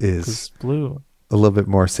that is It's blue. a little bit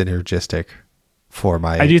more synergistic for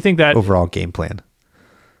my I do think that overall game plan?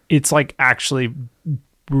 it's like actually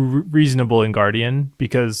reasonable in Guardian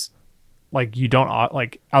because like you don't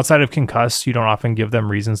like outside of concuss, you don't often give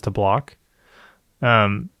them reasons to block.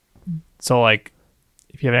 So like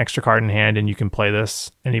if you have an extra card in hand and you can play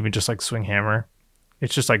this and even just like swing hammer,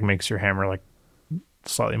 it just like makes your hammer like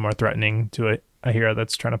slightly more threatening to a hero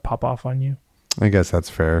that's trying to pop off on you. I guess that's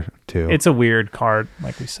fair too. It's a weird card,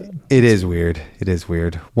 like we said. It is weird. It is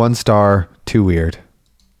weird. 1 star, too weird.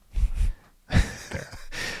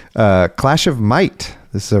 Clash of Might.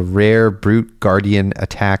 This is a rare Brute Guardian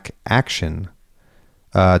attack action.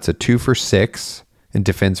 It's a 2 for 6 and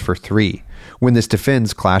defends for 3. When this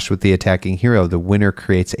defends clash with the attacking hero, the winner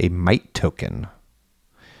creates a Might token.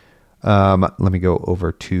 Let me go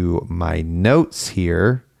over to my notes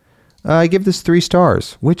here. I give this 3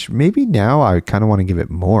 stars, which maybe now I kind of want to give it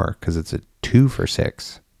more because it's a 2 for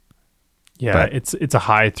 6. Yeah, But- it's a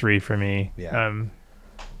high 3 for me. Yeah.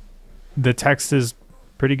 The text is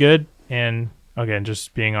pretty good, and again,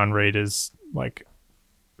 just being on raid is like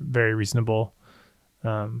very reasonable.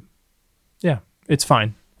 Yeah, it's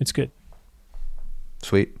fine. It's good.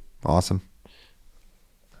 Sweet. Awesome.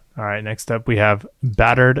 All right, next up we have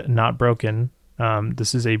Battered Not Broken.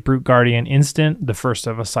 This is a Brute Guardian instant, the first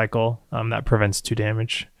of a cycle that prevents 2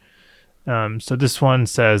 damage. So this one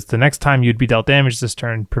says the next time you'd be dealt damage this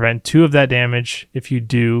turn, prevent 2 of that damage. If you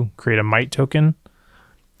do, create a Might token.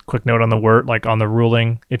 Quick note on the word, like on the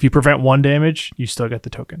ruling, if you prevent 1 damage, you still get the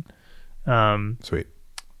token. Sweet.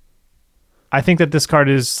 I think that this card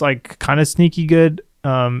is like kind of sneaky good.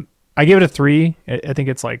 I give it a 3. I think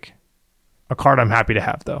it's like a card I'm happy to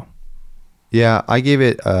have though. Yeah, I gave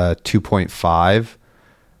it a 2.5,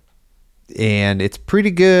 and it's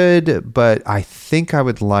pretty good, but I think I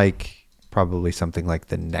would like probably something like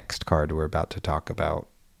the next card we're about to talk about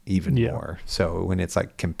even more. So when it's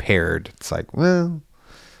like compared, it's like, well,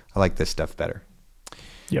 I like this stuff better.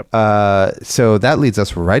 Yep. So that leads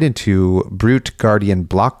us right into Brute Guardian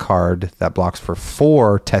block card that blocks for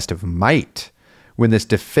 4 Test of Might. When this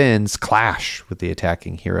defends clash with the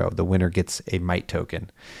attacking hero, the winner gets a Might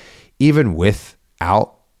token. Even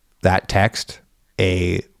without that text,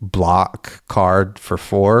 a block card for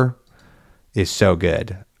 4 is so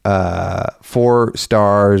good. 4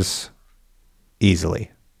 stars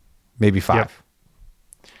easily, maybe 5. Yep.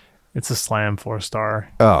 It's a slam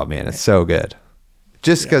 4-star. Oh man, it's so good.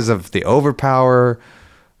 Just because of the overpower,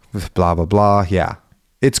 with blah blah blah. Yeah,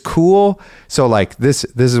 it's cool. So like this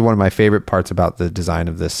is one of my favorite parts about the design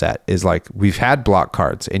of this set is like we've had block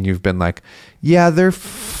cards and you've been like, yeah, they're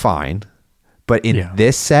fine, but in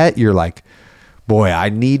this set you're like, boy, I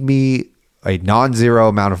need me a non-zero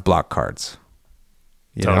amount of block cards.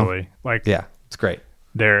 You Totally. know? Like Yeah, it's great.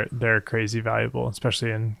 they're crazy valuable,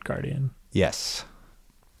 especially in Guardian. Yes.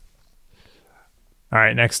 All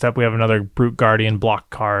right, next up we have another Brute Guardian block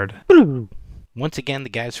card. Once again, the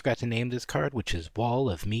guys forgot to name this card, which is Wall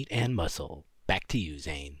of Meat and Muscle. Back to you,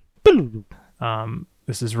 Zane.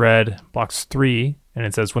 This is red, blocks 3, and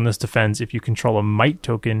it says when this defends, if you control a Might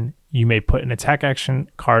token, you may put an attack action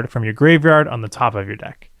card from your graveyard on the top of your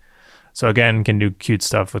deck. So again, can do cute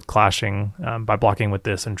stuff with clashing by blocking with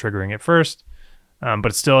this and triggering it first,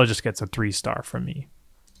 but still it just gets a 3-star from me.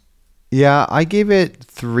 Yeah, I gave it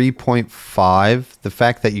 3.5. The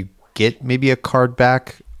fact that you get maybe a card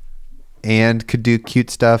back and could do cute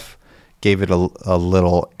stuff gave it a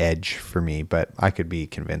little edge for me, but I could be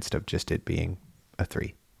convinced of just it being a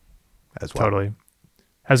 3 as well. Totally.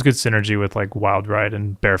 Has good synergy with like Wild Ride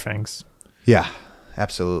and Bare Fangs. Yeah,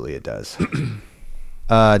 absolutely it does.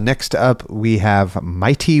 Next up, we have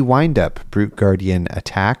Mighty Windup, Brute Guardian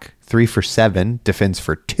attack, 3 for 7, defends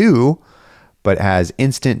for 2, but has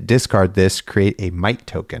instant discard this, create a Might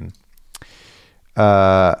token.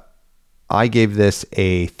 I gave this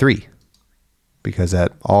a 3 because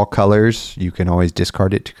at all colors, you can always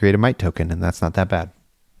discard it to create a Might token, and that's not that bad.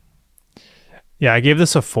 Yeah, I gave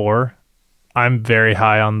this a 4. I'm very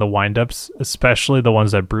high on the windups, especially the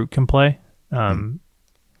ones that Brute can play.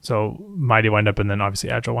 So Mighty Windup and then obviously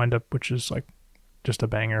Agile Windup, which is like just a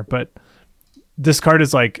banger. But this card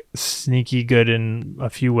is like sneaky good in a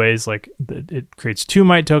few ways. Like it creates 2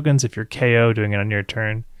 Might tokens if you're KO doing it on your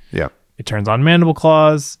turn. Yeah. It turns on Mandible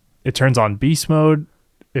Claws. It turns on Beast Mode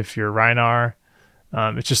if you're Rhinar.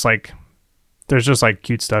 It's just like there's just like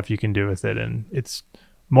cute stuff you can do with it, and it's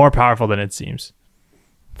more powerful than it seems.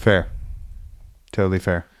 Fair. Totally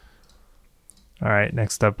fair. All right,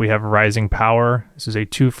 next up we have Rising Power. This is a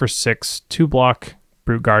 2 for 6, 2-block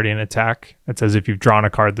Brute Guardian attack. It says if you've drawn a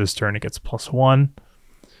card this turn, it gets +1.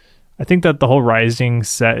 I think that the whole Rising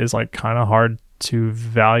set is like kind of hard to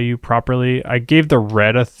value properly. I gave the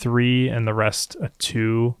red a 3 and the rest a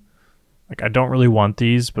 2. Like I don't really want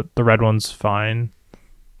these, but the red one's fine.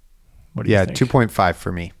 What do you think? 2.5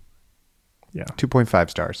 for me. Yeah. 2.5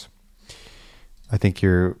 stars. I think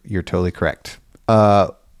you're totally correct.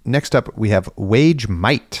 Next up, we have Wage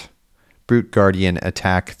Might. Brute Guardian,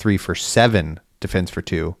 attack 3 for 7, defense for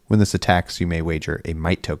 2. When this attacks, you may wager a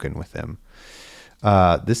Might token with them.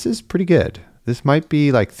 This is pretty good. This might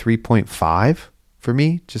be like 3.5 for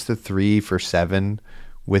me. Just a 3 for 7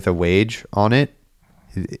 with a wage on it.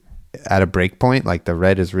 At a break point, like the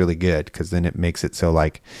red is really good because then it makes it so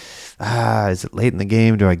like, is it late in the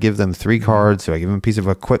game? Do I give them 3 cards? Do I give them a piece of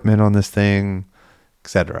equipment on this thing?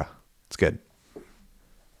 Etc. It's good.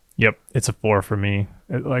 Yep, it's a 4 for me.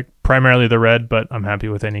 Like primarily the red, but I'm happy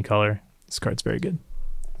with any color. This card's very good.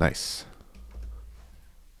 Nice.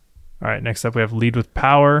 All right, next up we have Lead with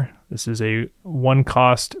Power. This is a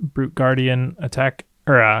 1-cost Brute Guardian attack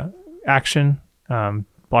or action.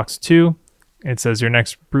 Blocks 2. It says your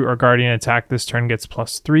next Brute or Guardian attack this turn gets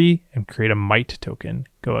 +3 and create a Might token.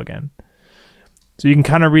 Go again. So you can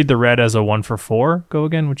kind of read the red as a 1 for 4. Go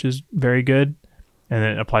again, which is very good. And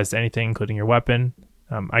then it applies to anything, including your weapon.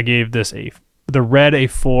 I gave this the red a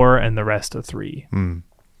 4 and the rest a 3.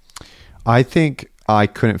 I think I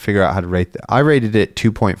couldn't figure out how to rate that. I rated it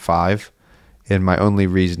 2.5, and my only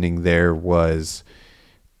reasoning there was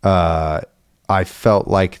I felt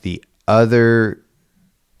like the other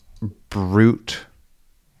Brute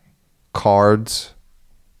cards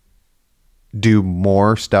do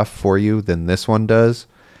more stuff for you than this one does.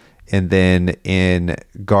 And then in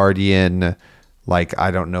Guardian, like,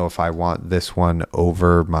 I don't know if I want this one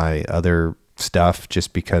over my other stuff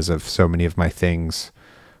just because of so many of my things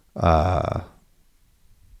have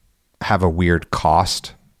a weird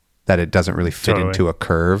cost that it doesn't really fit into a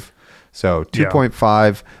curve. So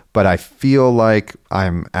 2.5, but I feel like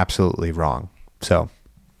I'm absolutely wrong. So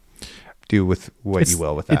do with what you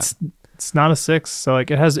will with that. It's not a 6, so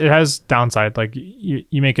like it has downside. Like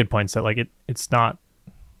you make good points that like it's not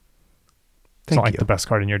like the best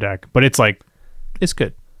card in your deck, but it's like it's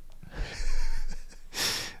good.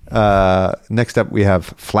 Next up we have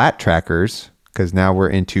Flat Trackers, because now we're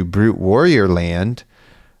into Brute Warrior land.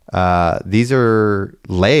 These are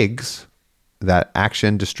legs that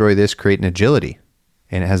action destroy this, create an agility,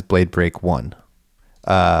 and it has Blade Break 1.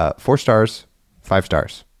 4 stars, 5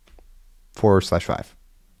 stars. 4/5.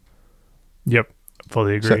 Yep,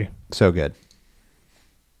 fully agree. So good.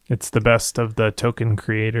 It's the best of the token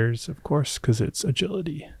creators, of course, because it's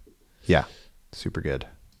agility. Yeah, super good.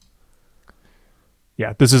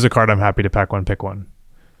 Yeah, this is a card I'm happy to pack one, pick one.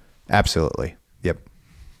 Absolutely. Yep.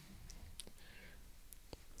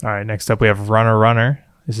 All right, next up we have Runner.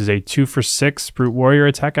 This is a 2 for 6 Brute Warrior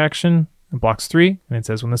attack action. It blocks 3, and it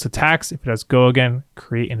says when this attacks, if it has Go Again,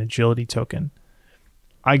 create an agility token.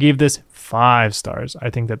 I gave this 5 stars.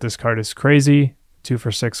 I think that this card is crazy. 2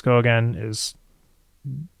 for 6 Go Again is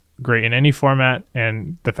great in any format,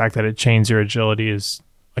 and the fact that it chains your agility is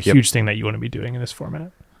a huge thing that you want to be doing in this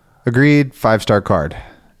format. Agreed. 5-star card.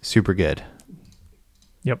 Super good.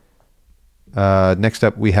 Yep. Next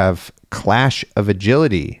up, we have Clash of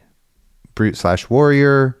Agility.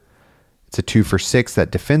 Brute/Warrior. It's a 2 for 6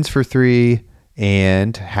 that defends for 3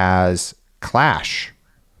 and has Clash.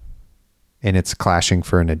 And it's clashing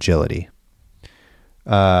for an agility,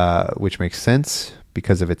 which makes sense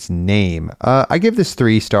because of its name. I give this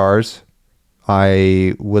 3 stars.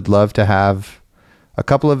 I would love to have a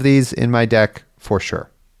couple of these in my deck for sure.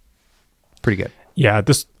 Pretty good. Yeah,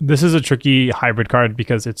 this is a tricky hybrid card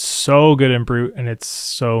because it's so good in Brute and it's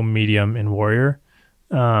so medium in Warrior.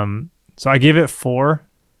 So I gave it 4.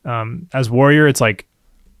 As Warrior, it's like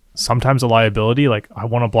sometimes a liability. Like I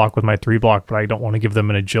want to block with my 3 block, but I don't want to give them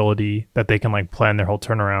an agility that they can like plan their whole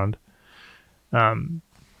turnaround.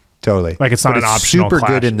 Totally. Like it's not an optional super clash.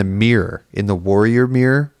 Good in the mirror, in the Warrior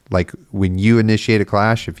mirror. Like when you initiate a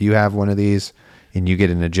clash, if you have one of these and you get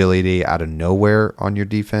an agility out of nowhere on your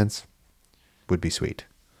defense, would be sweet.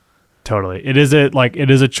 Totally. It is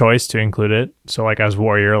a choice to include it. So like as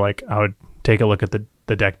Warrior, like I would take a look at the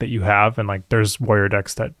deck that you have, and like there's Warrior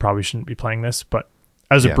decks that probably shouldn't be playing this, but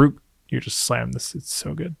as a Brute, you just slam this. It's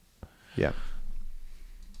so good. Yeah.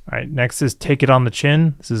 All right. Next is Take It on the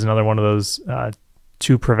Chin. This is another one of those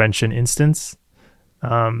 2 prevention instants.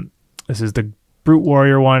 This is the Brute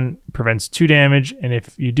Warrior one. Prevents 2 damage, and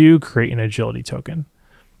if you do, create an agility token.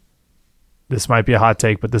 This might be a hot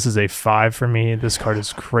take, but this is a 5 for me. This card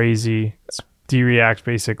is crazy. It's D-React,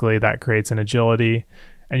 basically. That creates an agility,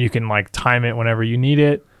 and you can like time it whenever you need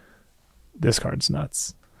it. This card's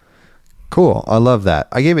nuts. Cool. I love that.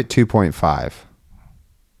 I gave it 2.5,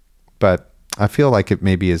 but I feel like it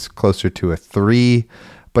maybe is closer to a 3,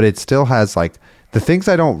 but it still has like the things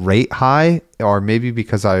I don't rate high are maybe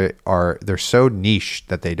because they're so niche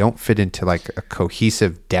that they don't fit into like a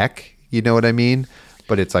cohesive deck. You know what I mean?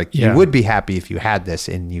 But it's like you would be happy if you had this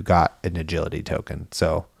and you got an agility token.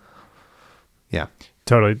 So yeah.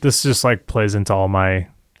 Totally. This just like plays into all my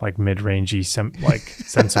like mid-rangey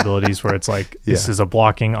sensibilities where it's like this is a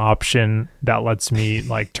blocking option that lets me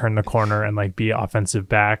like turn the corner and like be offensive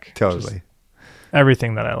back. Totally. Just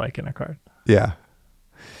everything that I like in a card. Yeah.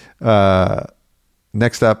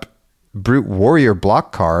 Next up, Brute Warrior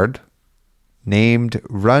block card named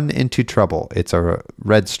Run Into Trouble. It's a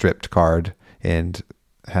red stripped card and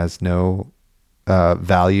has no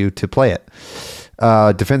value to play it.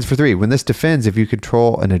 Defends for 3. When this defends, if you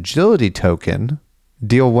control an agility token,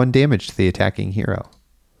 deal 1 damage to the attacking hero.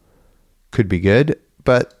 Could be good,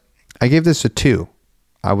 but I gave this a 2.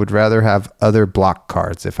 I would rather have other block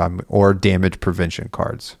cards or damage prevention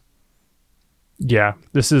cards. Yeah,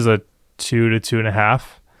 this is a 2 to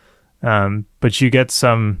 2.5. But you get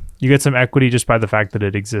some equity just by the fact that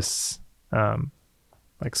it exists.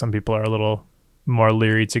 Like some people are a little more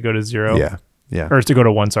leery to go to 0. Yeah. Or to go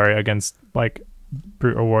to 1, sorry, against like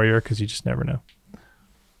Brute or Warrior because you just never know.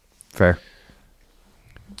 Fair.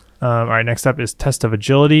 All right, next up is Test of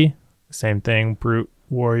Agility. Same thing, Brute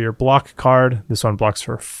Warrior block card. This one blocks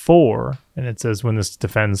for 4, and it says when this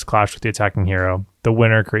defends clash with the attacking hero, the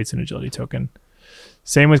winner creates an agility token.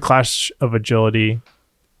 Same with Clash of Agility.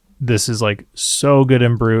 This is like so good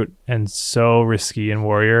in Brute and so risky in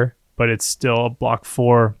Warrior, but it's still a block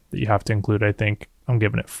 4 that you have to include, I think. I'm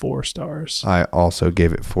giving it 4 stars. I also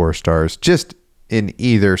gave it 4 stars. Just in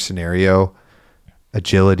either scenario,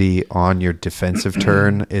 agility on your defensive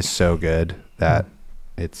turn is so good that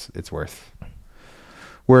it's worth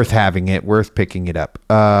having it, worth picking it up.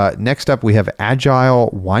 Next up, we have Agile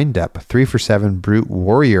Windup, 3 for 7 Brute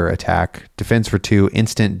Warrior attack, defense for 2,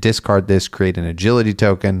 instant discard this, create an agility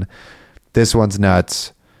token. This one's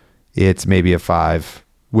nuts. It's maybe a 5.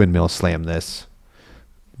 Windmill slam this,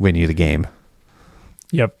 win you the game.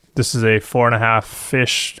 Yep, this is a 4.5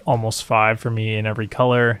 fish, almost 5 for me in every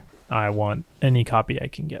color. I want any copy I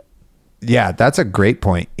can get. Yeah, that's a great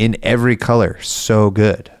point. In every color, so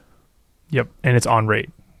good. Yep, and it's on rate.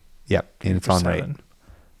 Yep, and it's on rate. 7.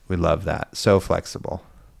 We love that. So flexible.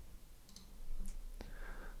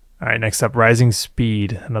 All right, next up, Rising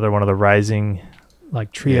Speed, another one of the Rising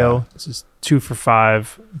like trio. Yeah. This is 2 for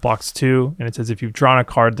 5, blocks 2, and it says if you've drawn a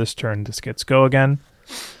card this turn, this gets go again.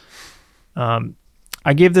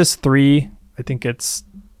 I gave this 3. I think it's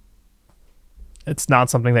not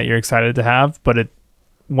something that you're excited to have, but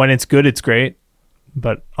when it's good, it's great.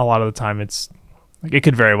 But a lot of the time, it's like it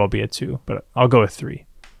could very well be a 2, but I'll go with 3.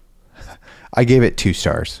 I gave it 2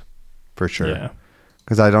 stars for sure. Yeah.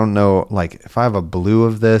 Because I don't know, like if I have a blue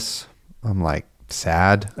of this, I'm like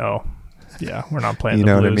sad. Oh, yeah. We're not playing. You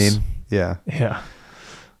the know blues. what I mean? Yeah.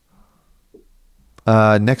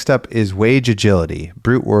 Yeah. Next up is Wage Agility.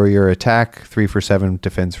 Brute Warrior attack, 3 for 7,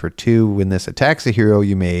 defense for 2. When this attacks a hero,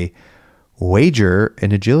 you may wager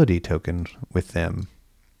an agility token with them.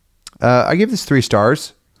 I give this 3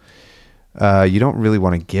 stars. You don't really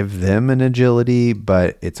want to give them an agility,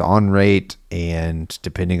 but it's on rate, and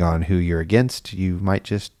depending on who you're against, you might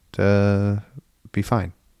just be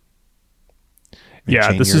fine.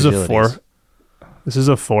 Yeah, this is a 4. This is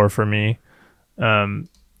a 4 for me.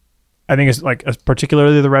 I think it's like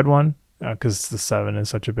particularly the red one because the 7 is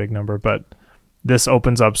such a big number, but this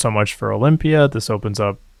opens up so much for Olympia. This opens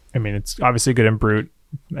up, I mean, it's obviously good in Brute,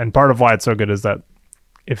 and part of why it's so good is that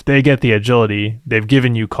if they get the agility, they've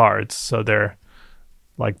given you cards, so their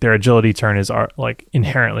agility turn is like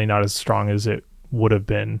inherently not as strong as it would have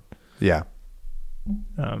been. Yeah.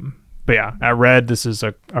 But yeah, at red, this is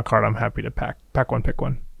a card I'm happy to pack one, pick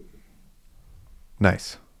one.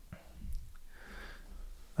 Nice.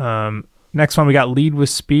 Next one, we got Lead with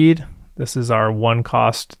Speed. This is our 1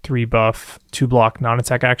 cost, 3 buff, 2 block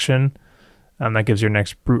non-attack action. That gives your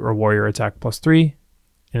next Brute or Warrior attack +3.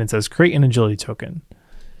 And it says create an agility token.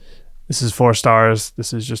 This is 4 stars.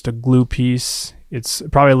 This is just a glue piece. It's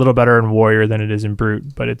probably a little better in Warrior than it is in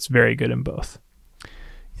Brute, but it's very good in both.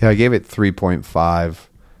 Yeah, I gave it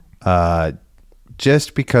 3.5.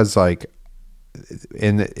 Just because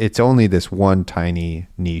it's only this one tiny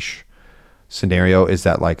niche scenario is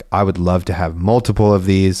that like I would love to have multiple of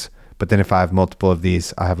these, but then if I have multiple of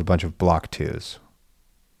these, I have a bunch of block 2s.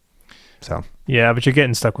 So yeah, but you're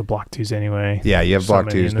getting stuck with block 2s anyway. Yeah, you have block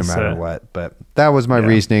 2s no matter what. But that was my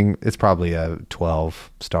reasoning. It's probably a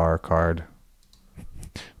 12-star card.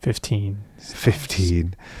 15.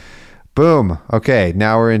 Boom. Okay,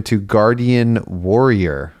 now we're into Guardian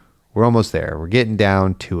Warrior. We're almost there. We're getting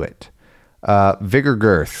down to it. Vigor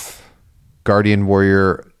Girth, Guardian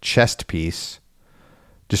Warrior chest piece.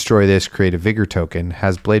 Destroy this, create a Vigor token.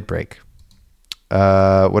 Has Blade Break.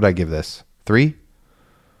 What'd I give this? 3?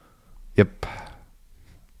 Yep.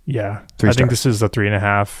 Yeah. 3 I think stars. this is a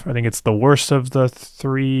 3.5. I think it's the worst of the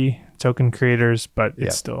 3 token creators, but it's Yeah.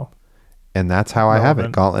 still. And that's how I have it.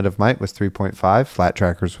 Relevant. Gauntlet of Might was 3.5. Flat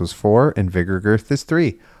Trackers was 4. And Vigor Girth is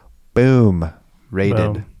 3. Boom.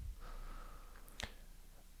 Rated. Boom.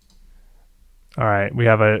 All right. We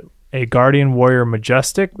have a Guardian Warrior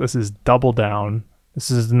Majestic. This is double down. This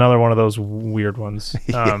is another one of those weird ones.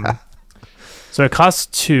 So it costs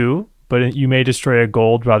 2, but you may destroy a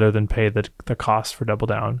gold rather than pay the cost for double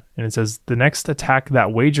down. And it says the next attack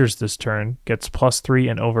that wagers this turn gets +3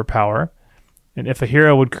 and overpower. And if a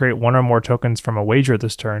hero would create 1 or more tokens from a wager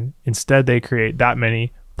this turn, instead they create that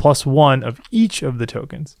many +1 of each of the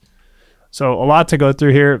tokens. So a lot to go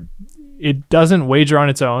through here. It doesn't wager on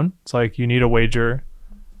its own. It's like you need a wager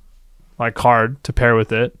like card to pair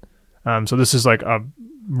with it. So this is like a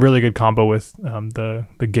really good combo with the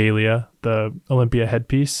Galia, the Olympia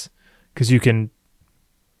headpiece, because you can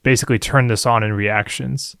basically turn this on in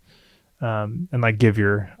reactions and like give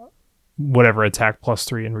your whatever attack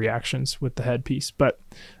 +3 in reactions with the headpiece. But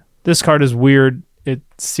this card is weird. Its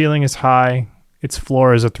ceiling is high. Its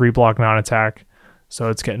floor is a 3-block non-attack. So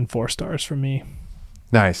it's getting 4 stars from me.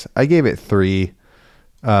 Nice. I gave it 3.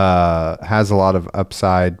 Has a lot of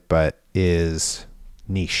upside, but is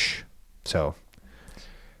niche. So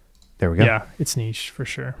there we go. Yeah, it's niche for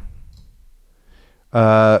sure.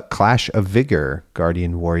 Clash of Vigor,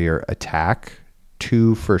 Guardian Warrior attack.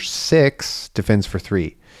 2 for 6, defends for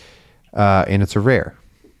 3. And it's a rare.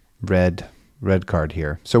 Red card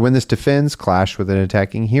here. So when this defends, clash with an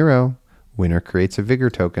attacking hero. Winner creates a Vigor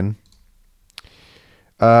token.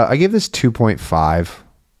 I gave this 2.5.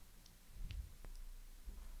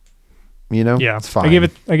 You know? Yeah, It's fine.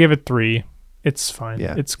 I gave it 3. It's fine.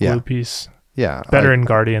 Yeah, It's glue yeah. piece. Yeah. Better in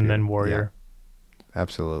Guardian than Warrior. Yeah,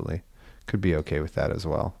 absolutely. Could be okay with that as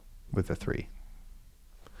well. With a 3.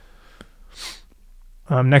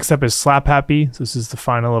 Next up is Slap Happy. So this is the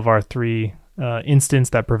final of our 3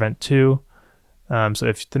 instants that prevent 2. So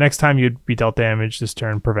if the next time you'd be dealt damage this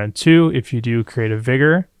turn, prevent 2. If you do, create a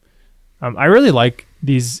Vigor. I really like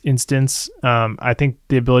these instants. I think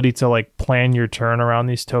the ability to like plan your turn around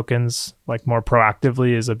these tokens like more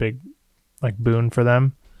proactively is a big like boon for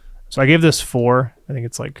them. So I gave this 4. I think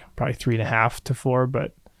it's like probably 3.5 to 4,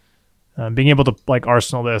 but being able to like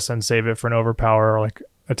arsenal this and save it for an overpower or like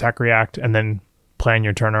attack react and then plan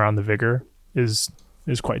your turn around the Vigor is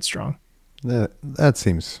quite strong. That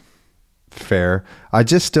seems fair. I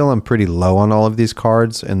just still am pretty low on all of these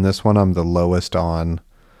cards, and this one I'm the lowest on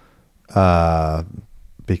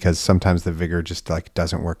because sometimes the Vigor just like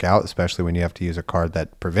doesn't work out, especially when you have to use a card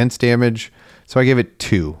that prevents damage. So I give it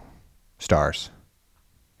 2 stars.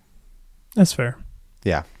 That's fair.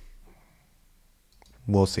 Yeah.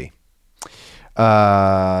 We'll see.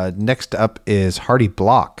 Next up is Hardy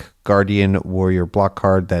Block, Guardian Warrior block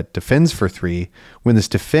card that defends for 3. When this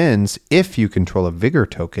defends, if you control a Vigor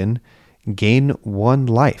token, gain 1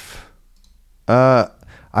 life. I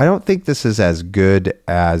don't think this is as good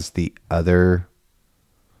as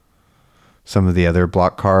some of the other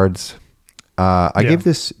block cards. I gave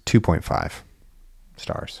this 2.5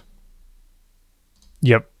 stars.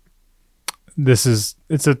 Yep. It's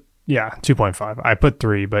a 2.5. I put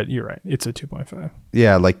 3, but you're right. It's a 2.5.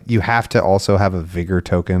 Yeah, like you have to also have a Vigor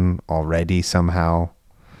token already somehow.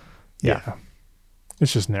 Yeah.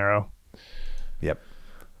 It's just narrow. Yep.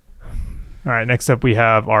 All right, next up we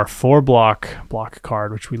have our 4-block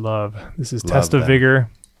card, which we love. This is Test of them. Vigor.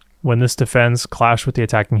 When this defends, clash with the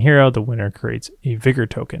attacking hero, the winner creates a Vigor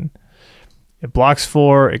token. It blocks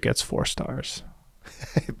 4, it gets 4 stars.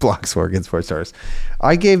 It blocks 4, gets 4 stars.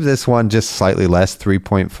 I gave this one just slightly less,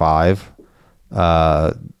 3.5,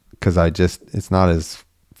 because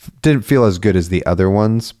didn't feel as good as the other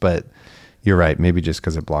ones, but you're right. Maybe just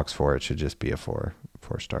because it blocks 4, it should just be a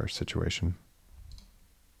 4-star situation.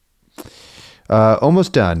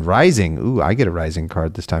 Almost done. Rising. Ooh, I get a Rising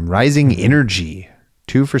card this time. Rising Energy.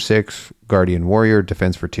 2 for 6. Guardian Warrior.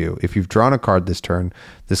 Defense for 2. If you've drawn a card this turn,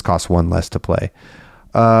 this costs 1 less to play.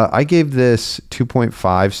 I gave this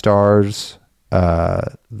 2.5 stars.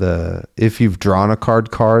 If you've drawn a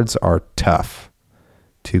card, cards are tough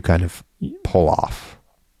to kind of pull off.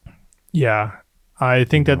 Yeah. I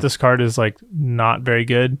think that this card is like not very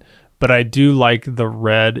good, but I do like the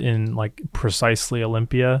red in like precisely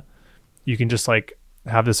Olympia. You can just like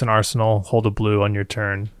have this in Arsenal, hold a blue on your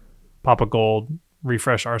turn, pop a gold,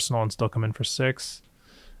 refresh Arsenal and still come in for 6.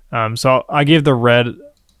 So I gave the red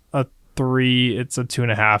a 3. It's a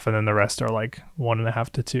 2.5, and then the rest are like 1.5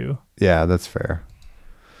 to 2. Yeah, that's fair.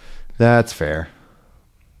 That's fair.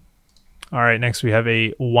 All right, next we have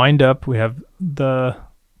a wind up. We have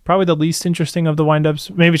probably the least interesting of the wind ups.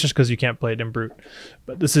 Maybe it's just because you can't play it in brute.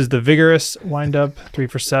 But this is the vigorous wind up, 3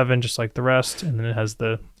 for 7, just like the rest. And then it has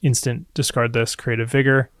the instant discard this, creative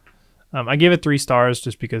vigor. I gave it 3 stars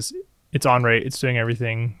just because it's on rate. It's doing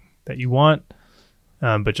everything that you want,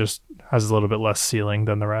 but just has a little bit less ceiling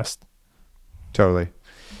than the rest. Totally.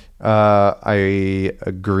 I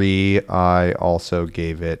agree. I also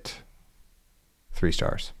gave it 3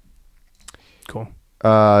 stars. Cool.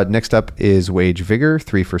 Next up is Wage Vigor,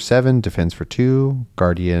 3 for 7, defense for 2,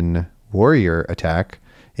 Guardian Warrior attack.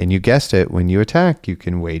 And you guessed it, when you attack, you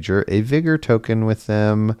can wager a Vigor token with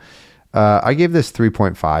them. I gave this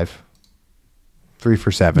 3.5. 3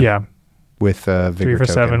 for 7. Yeah. With Vigor 3 for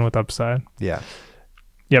token. 7 with upside. Yeah.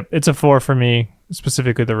 Yep. It's a 4 for me,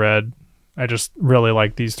 specifically the red. I just really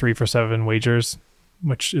like these 3 for 7 wagers,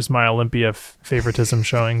 which is my Olympia favoritism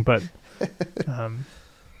showing, but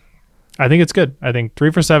I think it's good. I think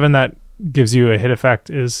 3 for 7 that gives you a hit effect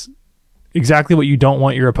is exactly what you don't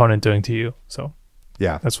want your opponent doing to you. So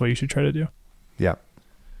Yeah. that's what you should try to do. Yeah.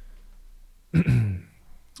 All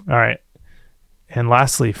right. And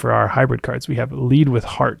lastly, for our hybrid cards, we have Lead with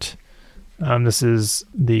Heart. This is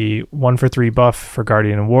the 1 for 3 buff for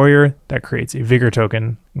Guardian and Warrior that creates a Vigor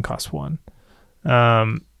token and costs 1.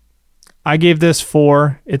 I gave this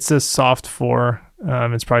 4. It's a soft 4.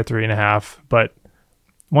 It's probably 3.5, but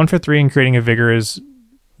 1 for 3 and creating a Vigor is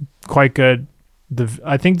quite good.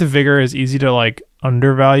 I think the Vigor is easy to like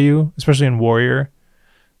undervalue, especially in Warrior,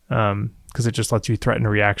 because it just lets you threaten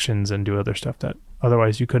reactions and do other stuff that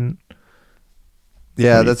otherwise you couldn't.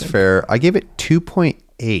 Yeah, What do you that's think? fair. I gave it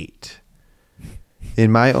 2.8. In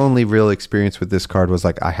my only real experience with this card was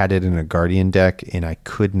like I had it in a Guardian deck and I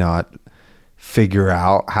could not figure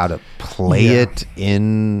out how to play it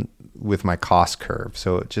in with my cost curve.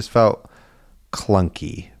 So it just felt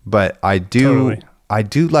clunky. But I do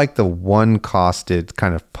like the 1 costed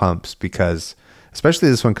kind of pumps, because especially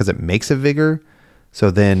this one, because it makes a Vigor. So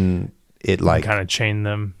then it like kind of chain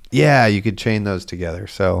them. yeah, you could chain those together.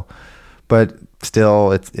 So, but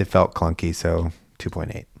still, it felt clunky. So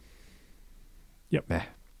 2.8. Yep. Meh.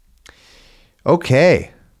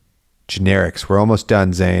 Okay. Generics. We're almost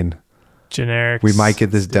done, Zane. Generics. We might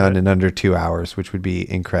get this do done it. in under 2 hours, which would be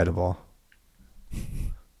incredible.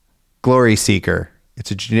 Glory Seeker.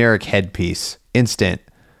 It's a generic headpiece. Instant.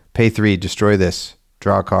 Pay 3. Destroy this.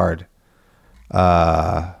 Draw a card.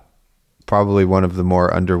 Probably one of the more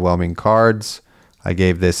underwhelming cards. I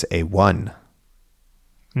gave this a 1.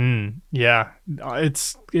 Yeah,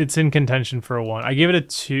 it's in contention for a 1. I gave it a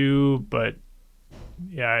 2, but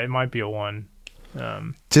yeah, it might be a 1.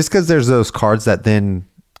 Just because there's those cards that then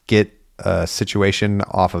get a situation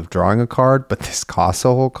off of drawing a card, but this costs a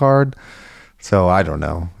whole card. So I don't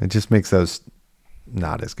know. It just makes those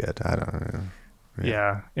not as good. I don't know.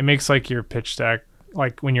 Yeah, it makes like your pitch stack,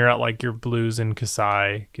 like when you're at like your blues and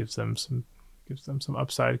Kasai, gives them some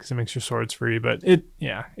upside because it makes your swords free. But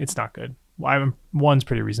it's not good. 1's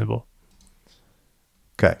pretty reasonable,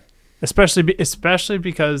 Okay. especially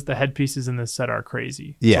because the headpieces in this set are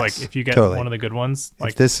crazy. Yes, So, like if you get totally. one of the good ones,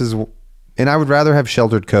 like If this is, and I would rather have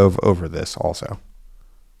Sheltered Cove over this also.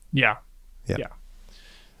 yeah. Yeah.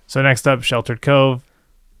 So next up, Sheltered Cove,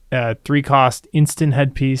 3 cost instant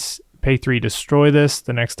headpiece. Pay 3, destroy this.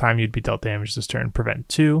 The next time you'd be dealt damage this turn, prevent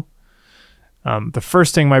 2. The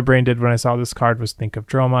first thing my brain did when I saw this card was think of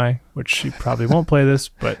Dromai, which she probably won't play this,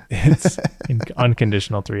 but it's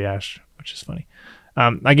unconditional 3 Ash, which is funny.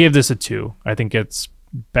 I gave this a 2. I think it's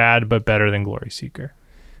bad, but better than Glory Seeker.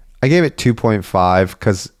 I gave it 2.5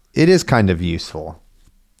 because it is kind of useful,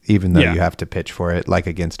 even though Yeah. you have to pitch for it, like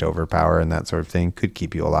against Overpower and that sort of thing. Could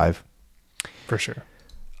keep you alive. For sure.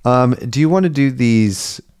 Do you want to do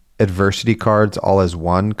these adversity cards all as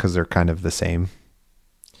one because they're kind of the same?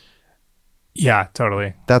 Yeah,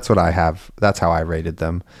 totally. That's what I have. That's how I rated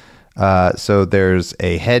them. So there's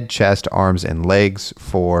a head, chest, arms, and legs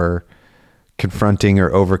for confronting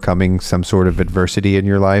or overcoming some sort of adversity in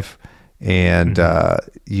your life. And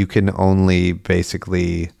you can only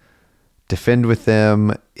basically defend with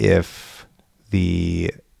them if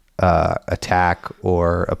the attack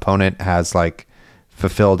or opponent has like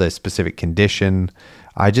fulfilled a specific condition.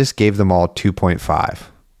 I just gave them all 2.5.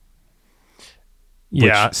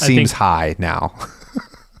 Yeah, which seems high now.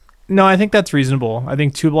 No, I think that's reasonable. I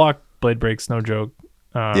think 2-block Blade Break's no joke.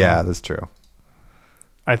 Yeah, that's true.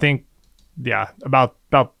 I think, yeah, about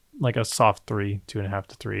like a soft 3, 2.5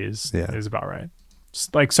 to 3 is about right.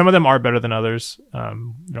 Like some of them are better than others.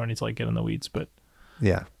 You don't need to like get in the weeds, but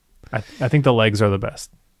Yeah. I think the legs are the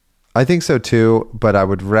best. I think so too, but I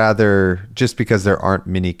would rather, just because there aren't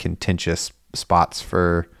many contentious spots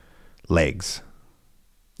for legs.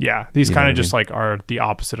 Yeah, these You know kind what I of just like are the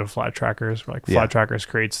opposite of flat trackers. Like Yeah. flat trackers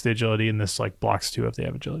creates the agility, and this like blocks two if they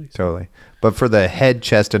have agility. So, Totally. But for the head,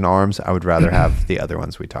 chest, and arms, I would rather have the other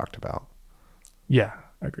ones we talked about. yeah,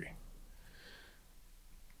 I agree.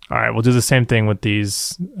 All right, we'll do the same thing with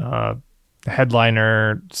these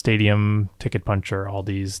headliner, stadium, ticket puncher, all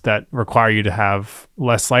these that require you to have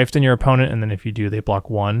less life than your opponent, and then if you do, they block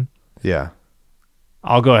one. Yeah.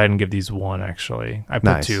 I'll go ahead and give these one. Actually, I put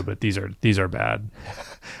Nice. two, but these are bad.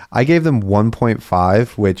 I gave them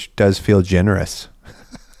 1.5, which does feel generous.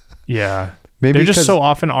 Yeah, Maybe they're just because- so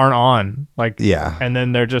often aren't on. Like Yeah. and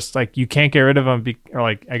then they're just like you can't get rid of them. Or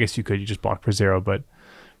like I guess you could, you just block for 0, but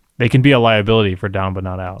they can be a liability for down but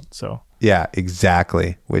not out. So Yeah,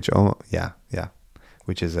 exactly. Which,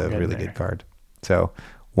 which is a Getting really there. good card. So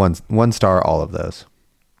one star, all of those.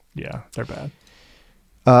 yeah, they're bad.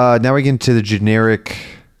 Now we get into the generic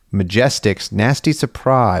Majestics. Nasty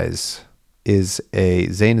Surprise is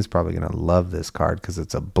Zane is probably going to love this card because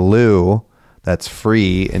it's a blue that's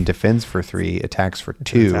free and defends for 3, attacks for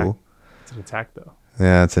 2. It's an attack though.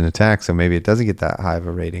 Yeah, it's an attack, so maybe it doesn't get that high of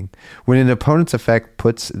a rating. When an opponent's effect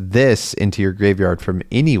puts this into your graveyard from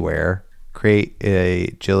anywhere, create a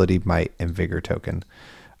agility, might, and vigor token.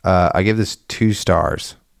 I give this 2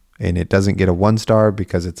 stars, and it doesn't get a 1 star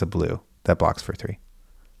because it's a blue that blocks for 3.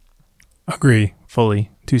 Agree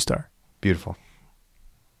fully. 2-star. Beautiful.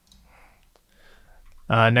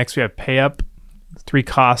 Next we have Pay Up. 3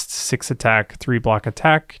 cost, 6 attack, 3 block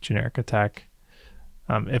attack, generic attack.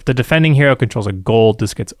 If the defending hero controls a gold,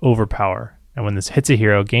 this gets overpower. And when this hits a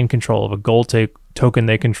hero, gain control of a gold token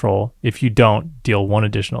they control. If you don't, deal 1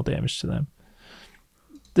 additional damage to them.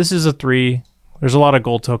 This is a 3. There's a lot of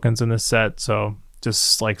gold tokens in this set, so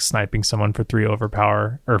just like sniping someone for 3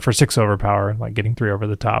 overpower or for 6 overpower, like getting 3 over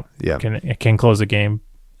the top. Yeah. It can close a game.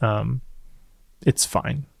 It's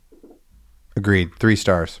fine. Agreed. 3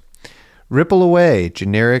 stars. Ripple Away,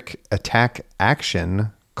 generic attack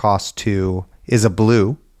action, cost 2, is a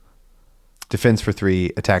blue. Defends for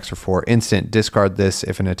 3, attacks for 4. Instant. Discard this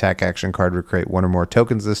if an attack action card would create 1 or more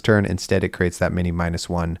tokens this turn. Instead, it creates that many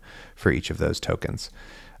 -1 for each of those tokens.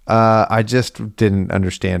 I just didn't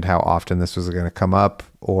understand how often this was going to come up,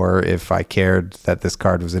 or if I cared that this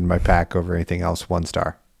card was in my pack over anything else. 1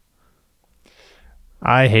 star.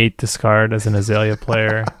 I hate this card as an Azalea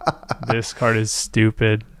player. This card is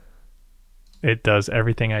stupid. It does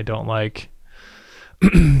everything I don't like.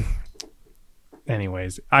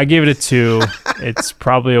 Anyways, I gave it a 2. It's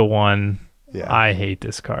probably a 1. Yeah. I hate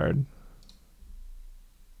this card.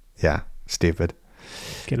 Yeah. Stupid.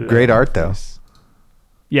 Get it Great out of art, my though. face.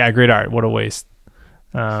 Yeah, great art. What a waste.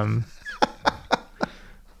 All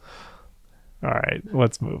right,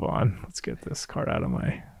 let's move on. Let's get this card out of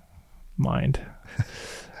my mind.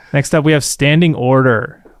 Next up, we have Standing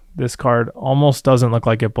Order. This card almost doesn't look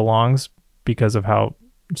like it belongs because of how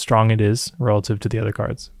strong it is relative to the other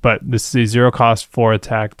cards. But this is a 0 cost, 4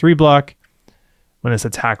 attack, 3 block. When this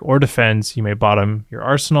attack or defends, you may bottom your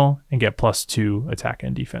arsenal and get +2 attack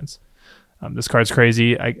and defense. This card's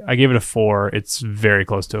crazy. I gave it a 4. It's very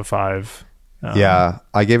close to a 5. Yeah.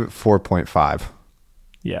 I gave it 4.5.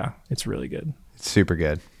 Yeah, it's really good. It's super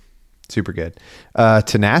good. Super good.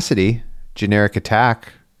 Tenacity, generic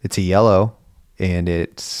attack. It's a yellow, and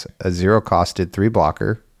it's a 0 costed 3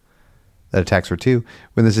 blocker that attacks for 2.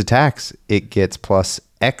 When this attacks, it gets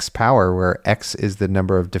 +X power, where X is the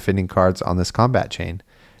number of defending cards on this combat chain.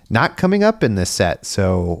 Not coming up in this set,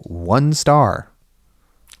 so 1 star.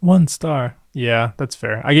 1 star. Yeah, that's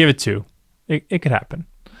fair. I gave it 2. It could happen.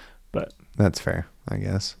 But That's fair, I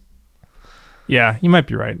guess. yeah, you might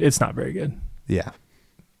be right. It's not very good. Yeah.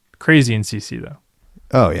 Crazy in CC though.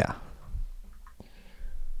 Oh, yeah.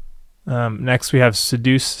 Next we have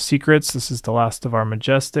Seduce Secrets. This is the last of our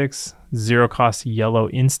Majestics. 0 cost yellow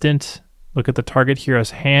instant. Look at the target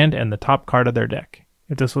hero's hand and the top card of their deck.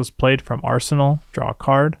 If this was played from Arsenal, draw a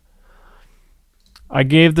card. I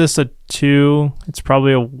gave this a 2. It's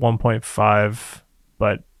probably a 1.5,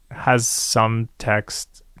 but has some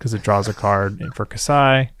text because it draws a card for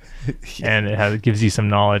Kasai, and it gives you some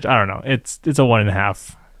knowledge. I don't know. It's a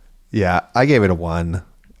 1.5. Yeah, I gave it a 1.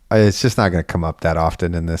 It's just not going to come up that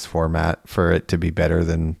often in this format for it to be better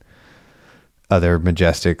than other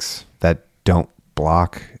Majestics that don't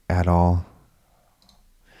block at all.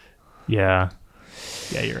 Yeah,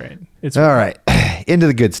 you're right. It's All right. Into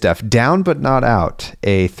the good stuff. Down but not out.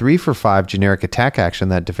 A 3 for 5 generic attack action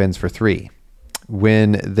that defends for 3.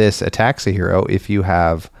 when this attacks a hero, if you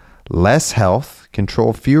have less health,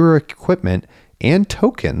 control fewer equipment and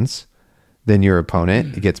tokens than your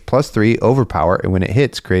opponent, it gets +3 overpower, and when it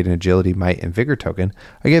hits, create an agility, might, and vigor token.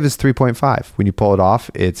 I gave this 3.5. When you pull it off,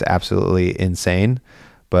 it's absolutely insane,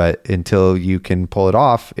 but until you can pull it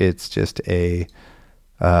off, it's just a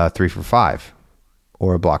 3 for 5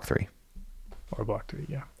 or a block 3. Or block 3,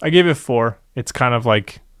 yeah. I gave it 4. It's kind of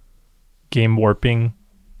like game warping,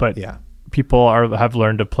 but Yeah. people have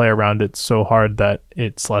learned to play around it so hard that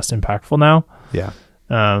it's less impactful now. Yeah.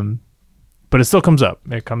 But it still comes up.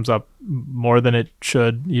 It comes up more than it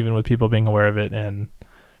should, even with people being aware of it, and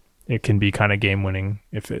it can be kind of game winning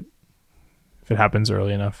if it happens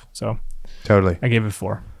early enough. So Totally. I gave it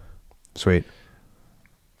 4. Sweet.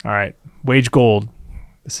 All right, Wage Gold.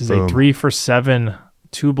 This is Boom. a 3 for 7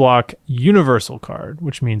 2-block universal card,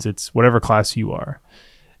 which means it's whatever class you are.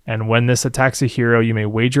 And when this attacks a hero, you may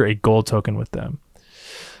wager a gold token with them.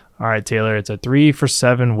 All right, Taylor, it's a 3 for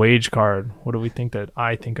 7 wage card. What do we think that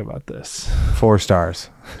I think about this? 4 stars.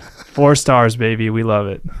 4 stars, baby. We love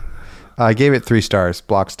it. I gave it 3 stars.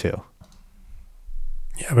 Blocks 2.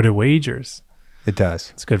 Yeah, but it wagers. It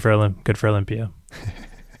does. It's good for Olympia.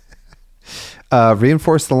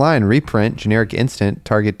 Reinforce the line. Reprint. Generic instant.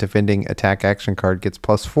 Target defending attack action card gets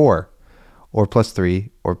 +4 or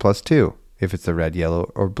 +3 or +2 if it's the red,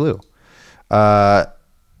 yellow, or blue. I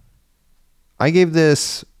gave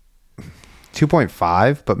this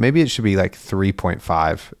 2.5, but maybe it should be like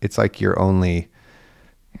 3.5. It's like your only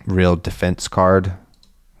real defense card,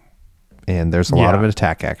 and there's a lot of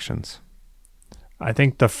attack actions. I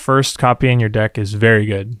think the first copy in your deck is very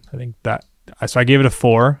good. I think that. So I gave it a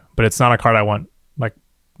 4, but it's not a card I want like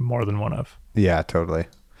more than one of. Yeah, totally.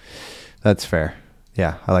 That's fair.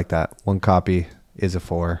 Yeah, I like that. One copy is a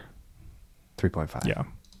 4. 3.5. Yeah.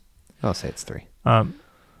 I'll say it's 3.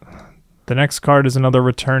 The next card is another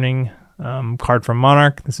returning card from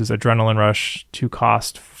Monarch. This is Adrenaline Rush, 2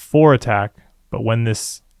 cost, 4 attack. But when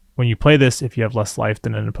you play this, if you have less life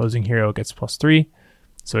than an opposing hero, it gets +3.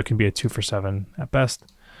 So it can be a 2 for 7 at best.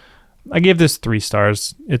 I gave this 3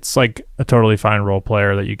 stars. It's like a totally fine role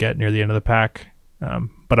player that you get near the end of the pack.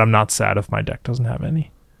 But I'm not sad if my deck doesn't have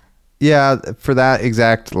any. Yeah, for that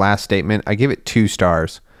exact last statement, I gave it 2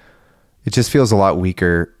 stars. It just feels a lot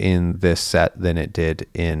weaker in this set than it did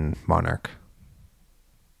in Monarch.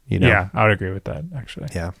 You know? Yeah, I would agree with that, actually.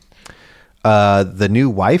 Yeah. The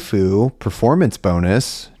new waifu performance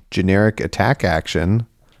bonus, generic attack action,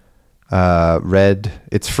 red,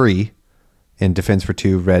 it's free, and defense for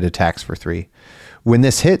 2, red attacks for 3. When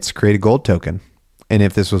this hits, create a gold token. And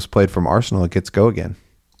if this was played from Arsenal, it gets go again.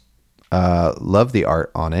 Love the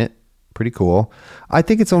art on it. Pretty cool. I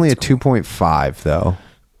think it's only a 2.5 though.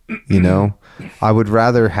 You know, I would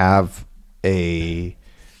rather have a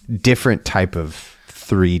different type of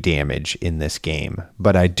 3 damage in this game,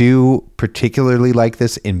 but I do particularly like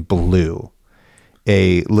this in blue.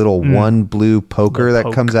 A little 1 blue poker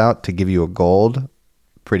that comes out to give you a gold.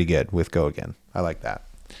 Pretty good with go again. I like that.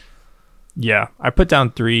 Yeah, I put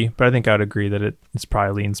down 3, but I think I would agree that it's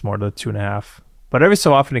probably leans more to 2.5. But every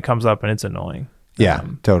so often it comes up and it's annoying. Yeah,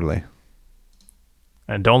 totally.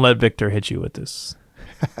 And don't let Victor hit you with this.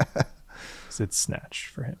 It's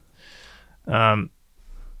snatch for him.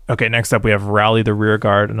 Okay, next up we have Rally the Rear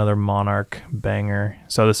Guard, another Monarch banger.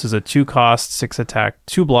 So this is a 2 cost, 6 attack,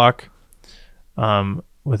 2 block,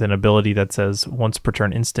 with an ability that says once per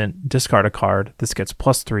turn instant, discard a card. This gets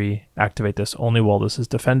 +3. Activate this only while this is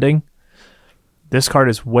defending. This card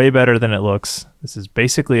is way better than it looks. This is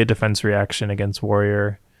basically a defense reaction against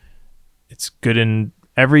Warrior. It's good in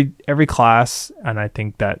every class, and I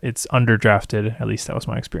think that it's underdrafted. At least that was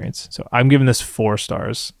my experience. So I'm giving this 4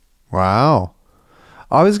 stars. Wow.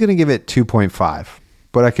 I was going to give it 2.5,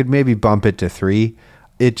 but I could maybe bump it to 3.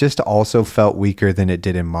 It just also felt weaker than it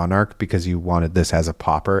did in Monarch because you wanted this as a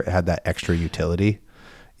popper. It had that extra utility.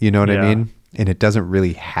 You know what I mean? And it doesn't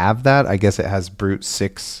really have that. I guess it has Brute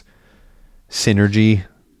 6 synergy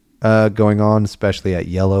going on, especially at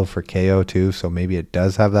yellow for KO too. So maybe it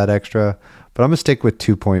does have that extra. But I'm going to stick with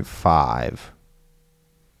 2.5.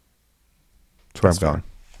 That's where I'm going.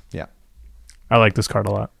 Yeah. I like this card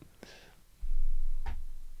a lot.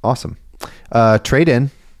 Awesome. Trade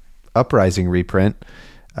in. Uprising reprint.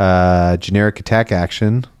 Generic attack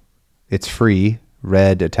action. It's free.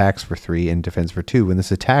 Red attacks for 3 and defense for 2. When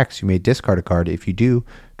this attacks, you may discard a card. If you do,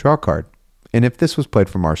 draw a card. And if this was played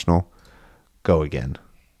from Arsenal, go again.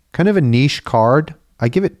 Kind of a niche card. I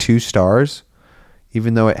give it 2 stars,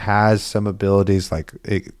 even though it has some abilities like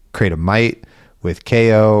create a might with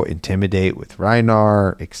KO, intimidate with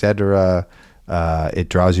Rhinar, etc. It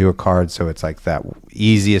draws you a card, so it's like that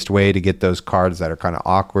easiest way to get those cards that are kind of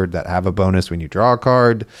awkward that have a bonus when you draw a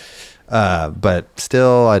card. But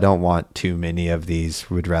still, I don't want too many of these.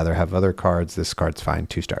 Would rather have other cards. This card's fine.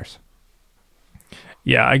 2 stars.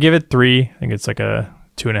 Yeah, I give it 3. I think it's like a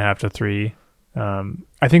 2.5 to 3.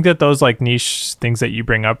 I think that those like niche things that you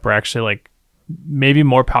bring up are actually like maybe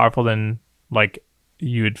more powerful than like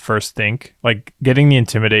you would first think. Like getting the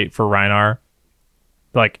Intimidate for Rhinar,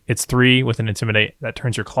 like it's 3 with an Intimidate that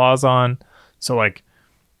turns your claws on. So like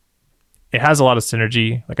it has a lot of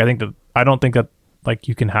synergy. Like I don't think that like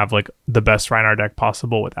you can have like the best Rhinar deck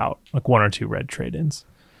possible without like 1 or 2 red trade-ins.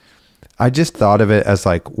 I just thought of it as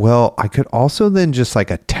like, well, I could also then just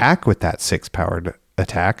like attack with that 6 powered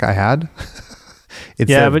attack I had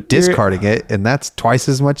instead of discarding it, and that's twice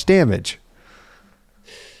as much damage.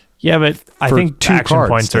 Yeah, but I think 2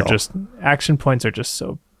 action points are just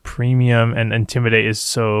so premium, and Intimidate is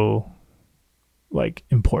so like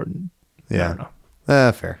important. Yeah. I don't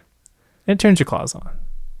know. Fair. It turns your claws on.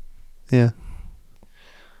 Yeah.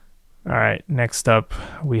 All right, next up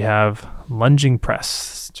we have Lunging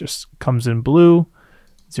Press. Just comes in blue,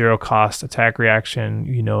 0 cost attack reaction.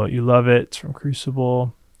 You know it, you love it. It's from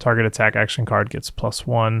Crucible. Target attack action card gets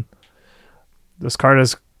 +1. This card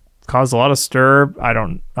has caused a lot of stir.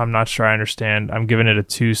 I'm not sure I understand. I'm giving it a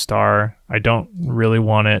 2 star. I don't really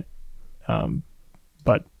want it,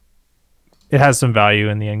 but it has some value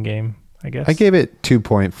in the end game, I guess. I gave it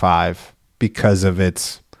 2.5 because of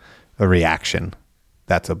its a reaction.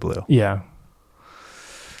 That's a blue. Yeah.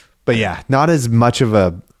 But yeah, not as much of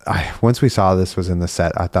a... once we saw this was in the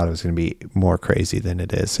set, I thought it was going to be more crazy than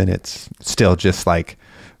it is. And it's still just like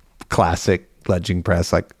classic Lunging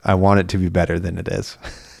Press. Like, I want it to be better than it is.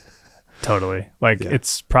 Totally. Like,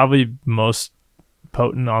 it's probably most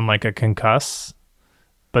potent on like a Concuss,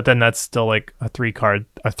 but then that's still like a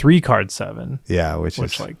 3-card 7. Yeah, which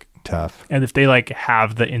is like tough. And if they like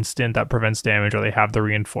have the instant that prevents damage, or they have the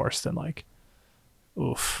reinforced, then like,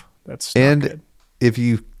 oof, that's not good. If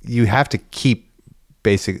you have to keep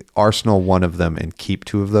basic arsenal one of them and keep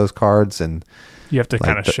 2 of those cards, and you have to like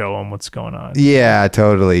kind of show them what's going on. Yeah,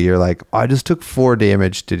 totally. You're like, I just took 4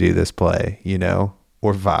 damage to do this play, you know,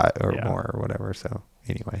 or 5 or more or whatever. So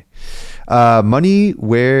anyway, Money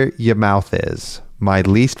Where Your Mouth Is. My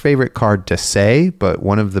least favorite card to say, but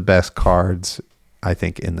one of the best cards I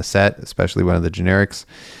think in the set, especially one of the generics.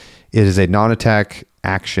 It is a non-attack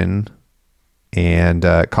action, and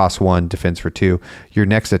costs 1, defense for 2. Your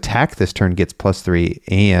next attack this turn gets +3,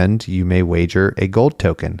 and you may wager a gold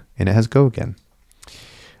token, and it has go again.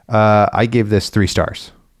 I gave this 3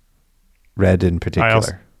 stars. Red in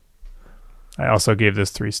particular. I also gave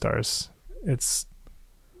this 3 stars. It's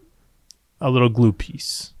a little glue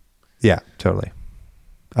piece. Yeah, totally.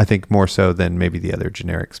 I think more so than maybe the other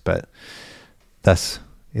generics, but thus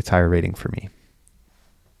it's higher rating for me.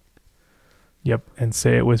 Yep, and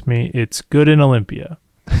say it with me. It's good in Olympia.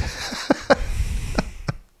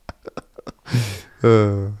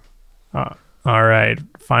 All right,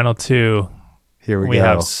 final 2. Here we go. We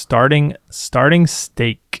have starting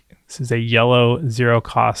stake. This is a yellow 0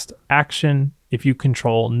 cost action. If you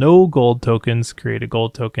control no gold tokens, create a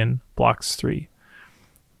gold token. Blocks 3.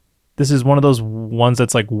 This is one of those ones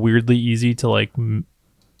that's like weirdly easy to like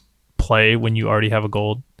play when you already have a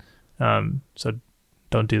gold. So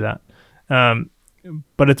don't do that.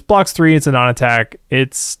 But it's blocks 3. It's a non-attack.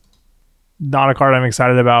 It's not a card I'm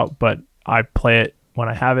excited about, but I play it when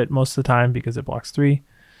I have it most of the time because it blocks 3.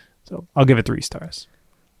 So I'll give it 3 stars.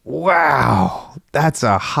 Wow, that's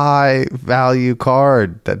a high value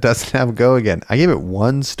card that doesn't have go again. I gave it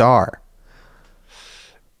 1 star.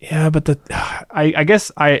 Yeah, but I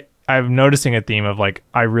guess I'm noticing a theme of like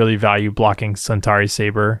I really value blocking Centauri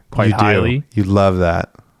Saber quite highly. You love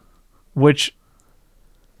that, which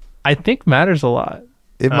I think matters a lot.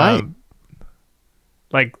 It might.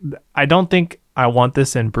 Like, I don't think I want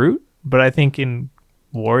this in Brute, but I think in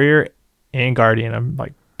Warrior and Guardian, I'm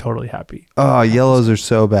like totally happy. Oh, yellows are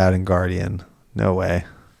so bad in Guardian. No way.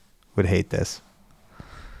 Would hate this.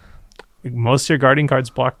 Like, most of your Guardian cards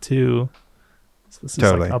block 2. So this is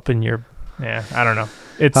totally like up in your... Yeah, I don't know.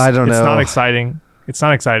 It's I don't know. It's not exciting. It's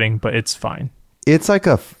not exciting, but it's fine. It's like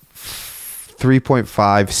a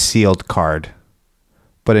 3.5 sealed card.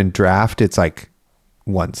 But in draft, it's like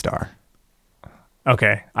 1 star.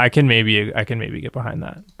 Okay, I can maybe get behind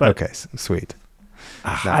that. But okay, sweet.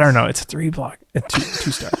 Nice. I don't know. It's a 3 block, a 2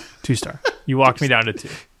 star, 2 star. You walked me down to 2.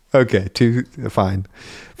 Okay, 2, fine.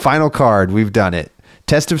 Final card. We've done it.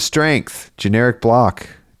 Test of Strength, generic block,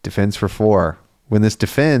 defends for 4. When this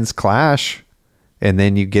defends, clash, and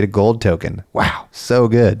then you get a gold token. Wow, so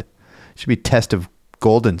good. Should be Test of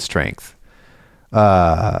Golden Strength.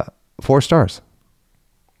 4 stars.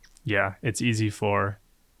 Yeah, it's easy for.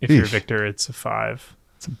 If Eesh. you're Victor, it's a 5.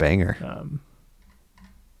 It's a banger.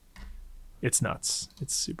 It's nuts.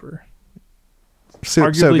 It's super. So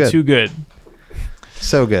Arguably good. too good.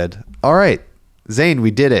 So good. All right, Zane,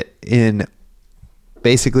 we did it in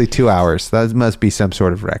basically 2 hours. That must be some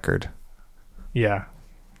sort of record. Yeah.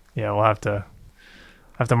 We'll have to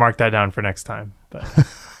mark that down for next time. But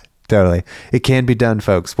Totally. It can be done,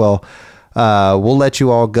 folks. Well, we'll let you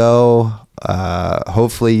all go.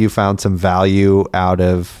 Hopefully you found some value out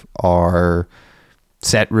of our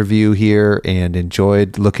set review here and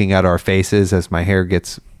enjoyed looking at our faces as my hair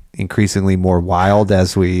gets increasingly more wild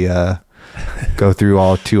as we go through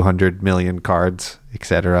all 200 million cards,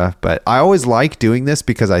 etc. But I always like doing this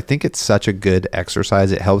because I think it's such a good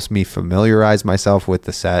exercise. It helps me familiarize myself with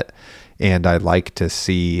the set, and I like to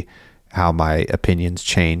see how my opinions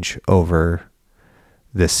change over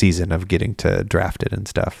this season of getting to draft it and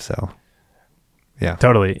stuff. So yeah,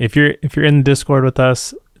 totally. If you're in the Discord with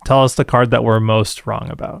us, tell us the card that we're most wrong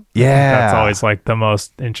about. Yeah, that's always like the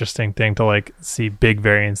most interesting thing to like see big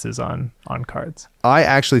variances on cards. I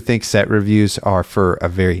actually think set reviews are for a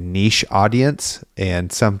very niche audience,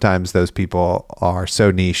 and sometimes those people are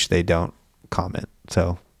so niche they don't comment.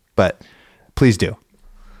 So, but please do.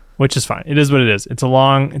 Which is fine. It is what it is. It's a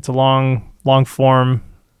long form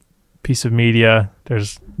piece of media.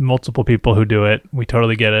 There's multiple people who do it. We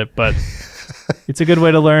totally get it, but it's a good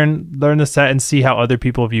way to learn the set and see how other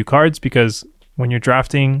people view cards, because when you're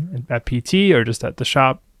drafting at PT or just at the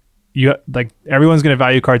shop, you like everyone's going to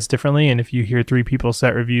value cards differently, and if you hear 3 people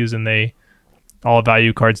set reviews and they all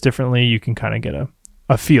value cards differently, you can kind of get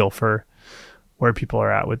a feel for where people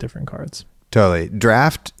are at with different cards. Totally.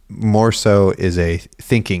 Draft more so is a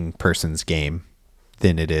thinking person's game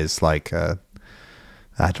than it is like a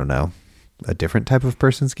different type of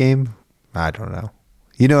person's game. I don't know.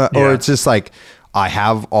 Or it's just like, I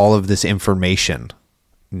have all of this information.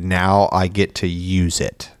 Now I get to use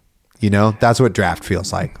it. That's what draft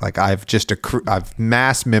feels like. Like I've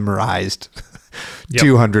mass memorized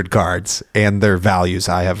 200 cards and their values.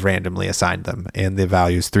 I have randomly assigned them, and the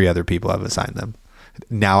values 3 other people have assigned them.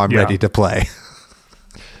 Now I'm ready to play.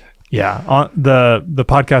 Yeah. On the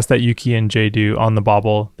podcast that Yuki and Jay do on the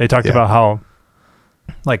Bobble, they talked about how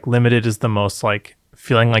like limited is the most like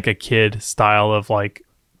feeling like a kid style of like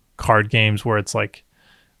card games, where it's like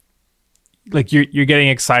you're getting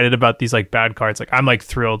excited about these like bad cards. Like I'm like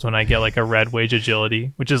thrilled when I get like a red Wage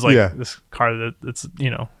Agility, which is like this card that's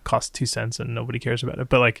costs 2 cents and nobody cares about it.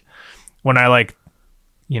 But like when I like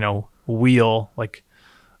wheel like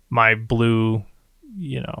my blue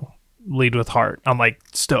Lead with Heart, I'm like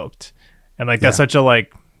stoked. And like that's such a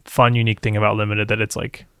like fun, unique thing about limited, that it's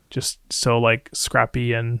like just so like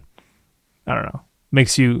scrappy, and I don't know,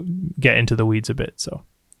 makes you get into the weeds a bit. So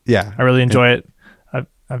yeah, I really enjoy it.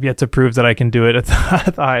 I've yet to prove that I can do it at the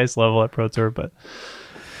highest level at Pro Tour, but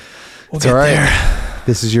it's all right there.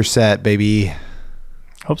 This is your set, baby.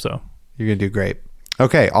 Hope so. You're gonna do great.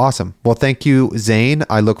 Okay, awesome. Well, thank you, Zane.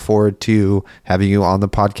 I look forward to having you on the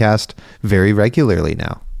podcast very regularly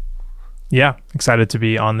now. Yeah, excited to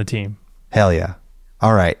be on the team. Hell yeah.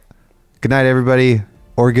 All right. Good night, everybody,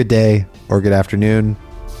 or good day, or good afternoon.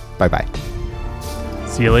 Bye-bye.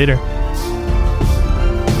 See you later.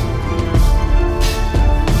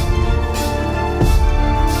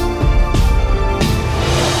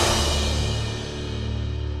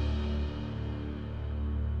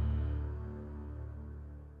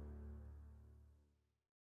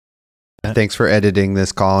 Thanks for editing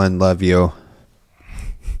this, Colin. Love you.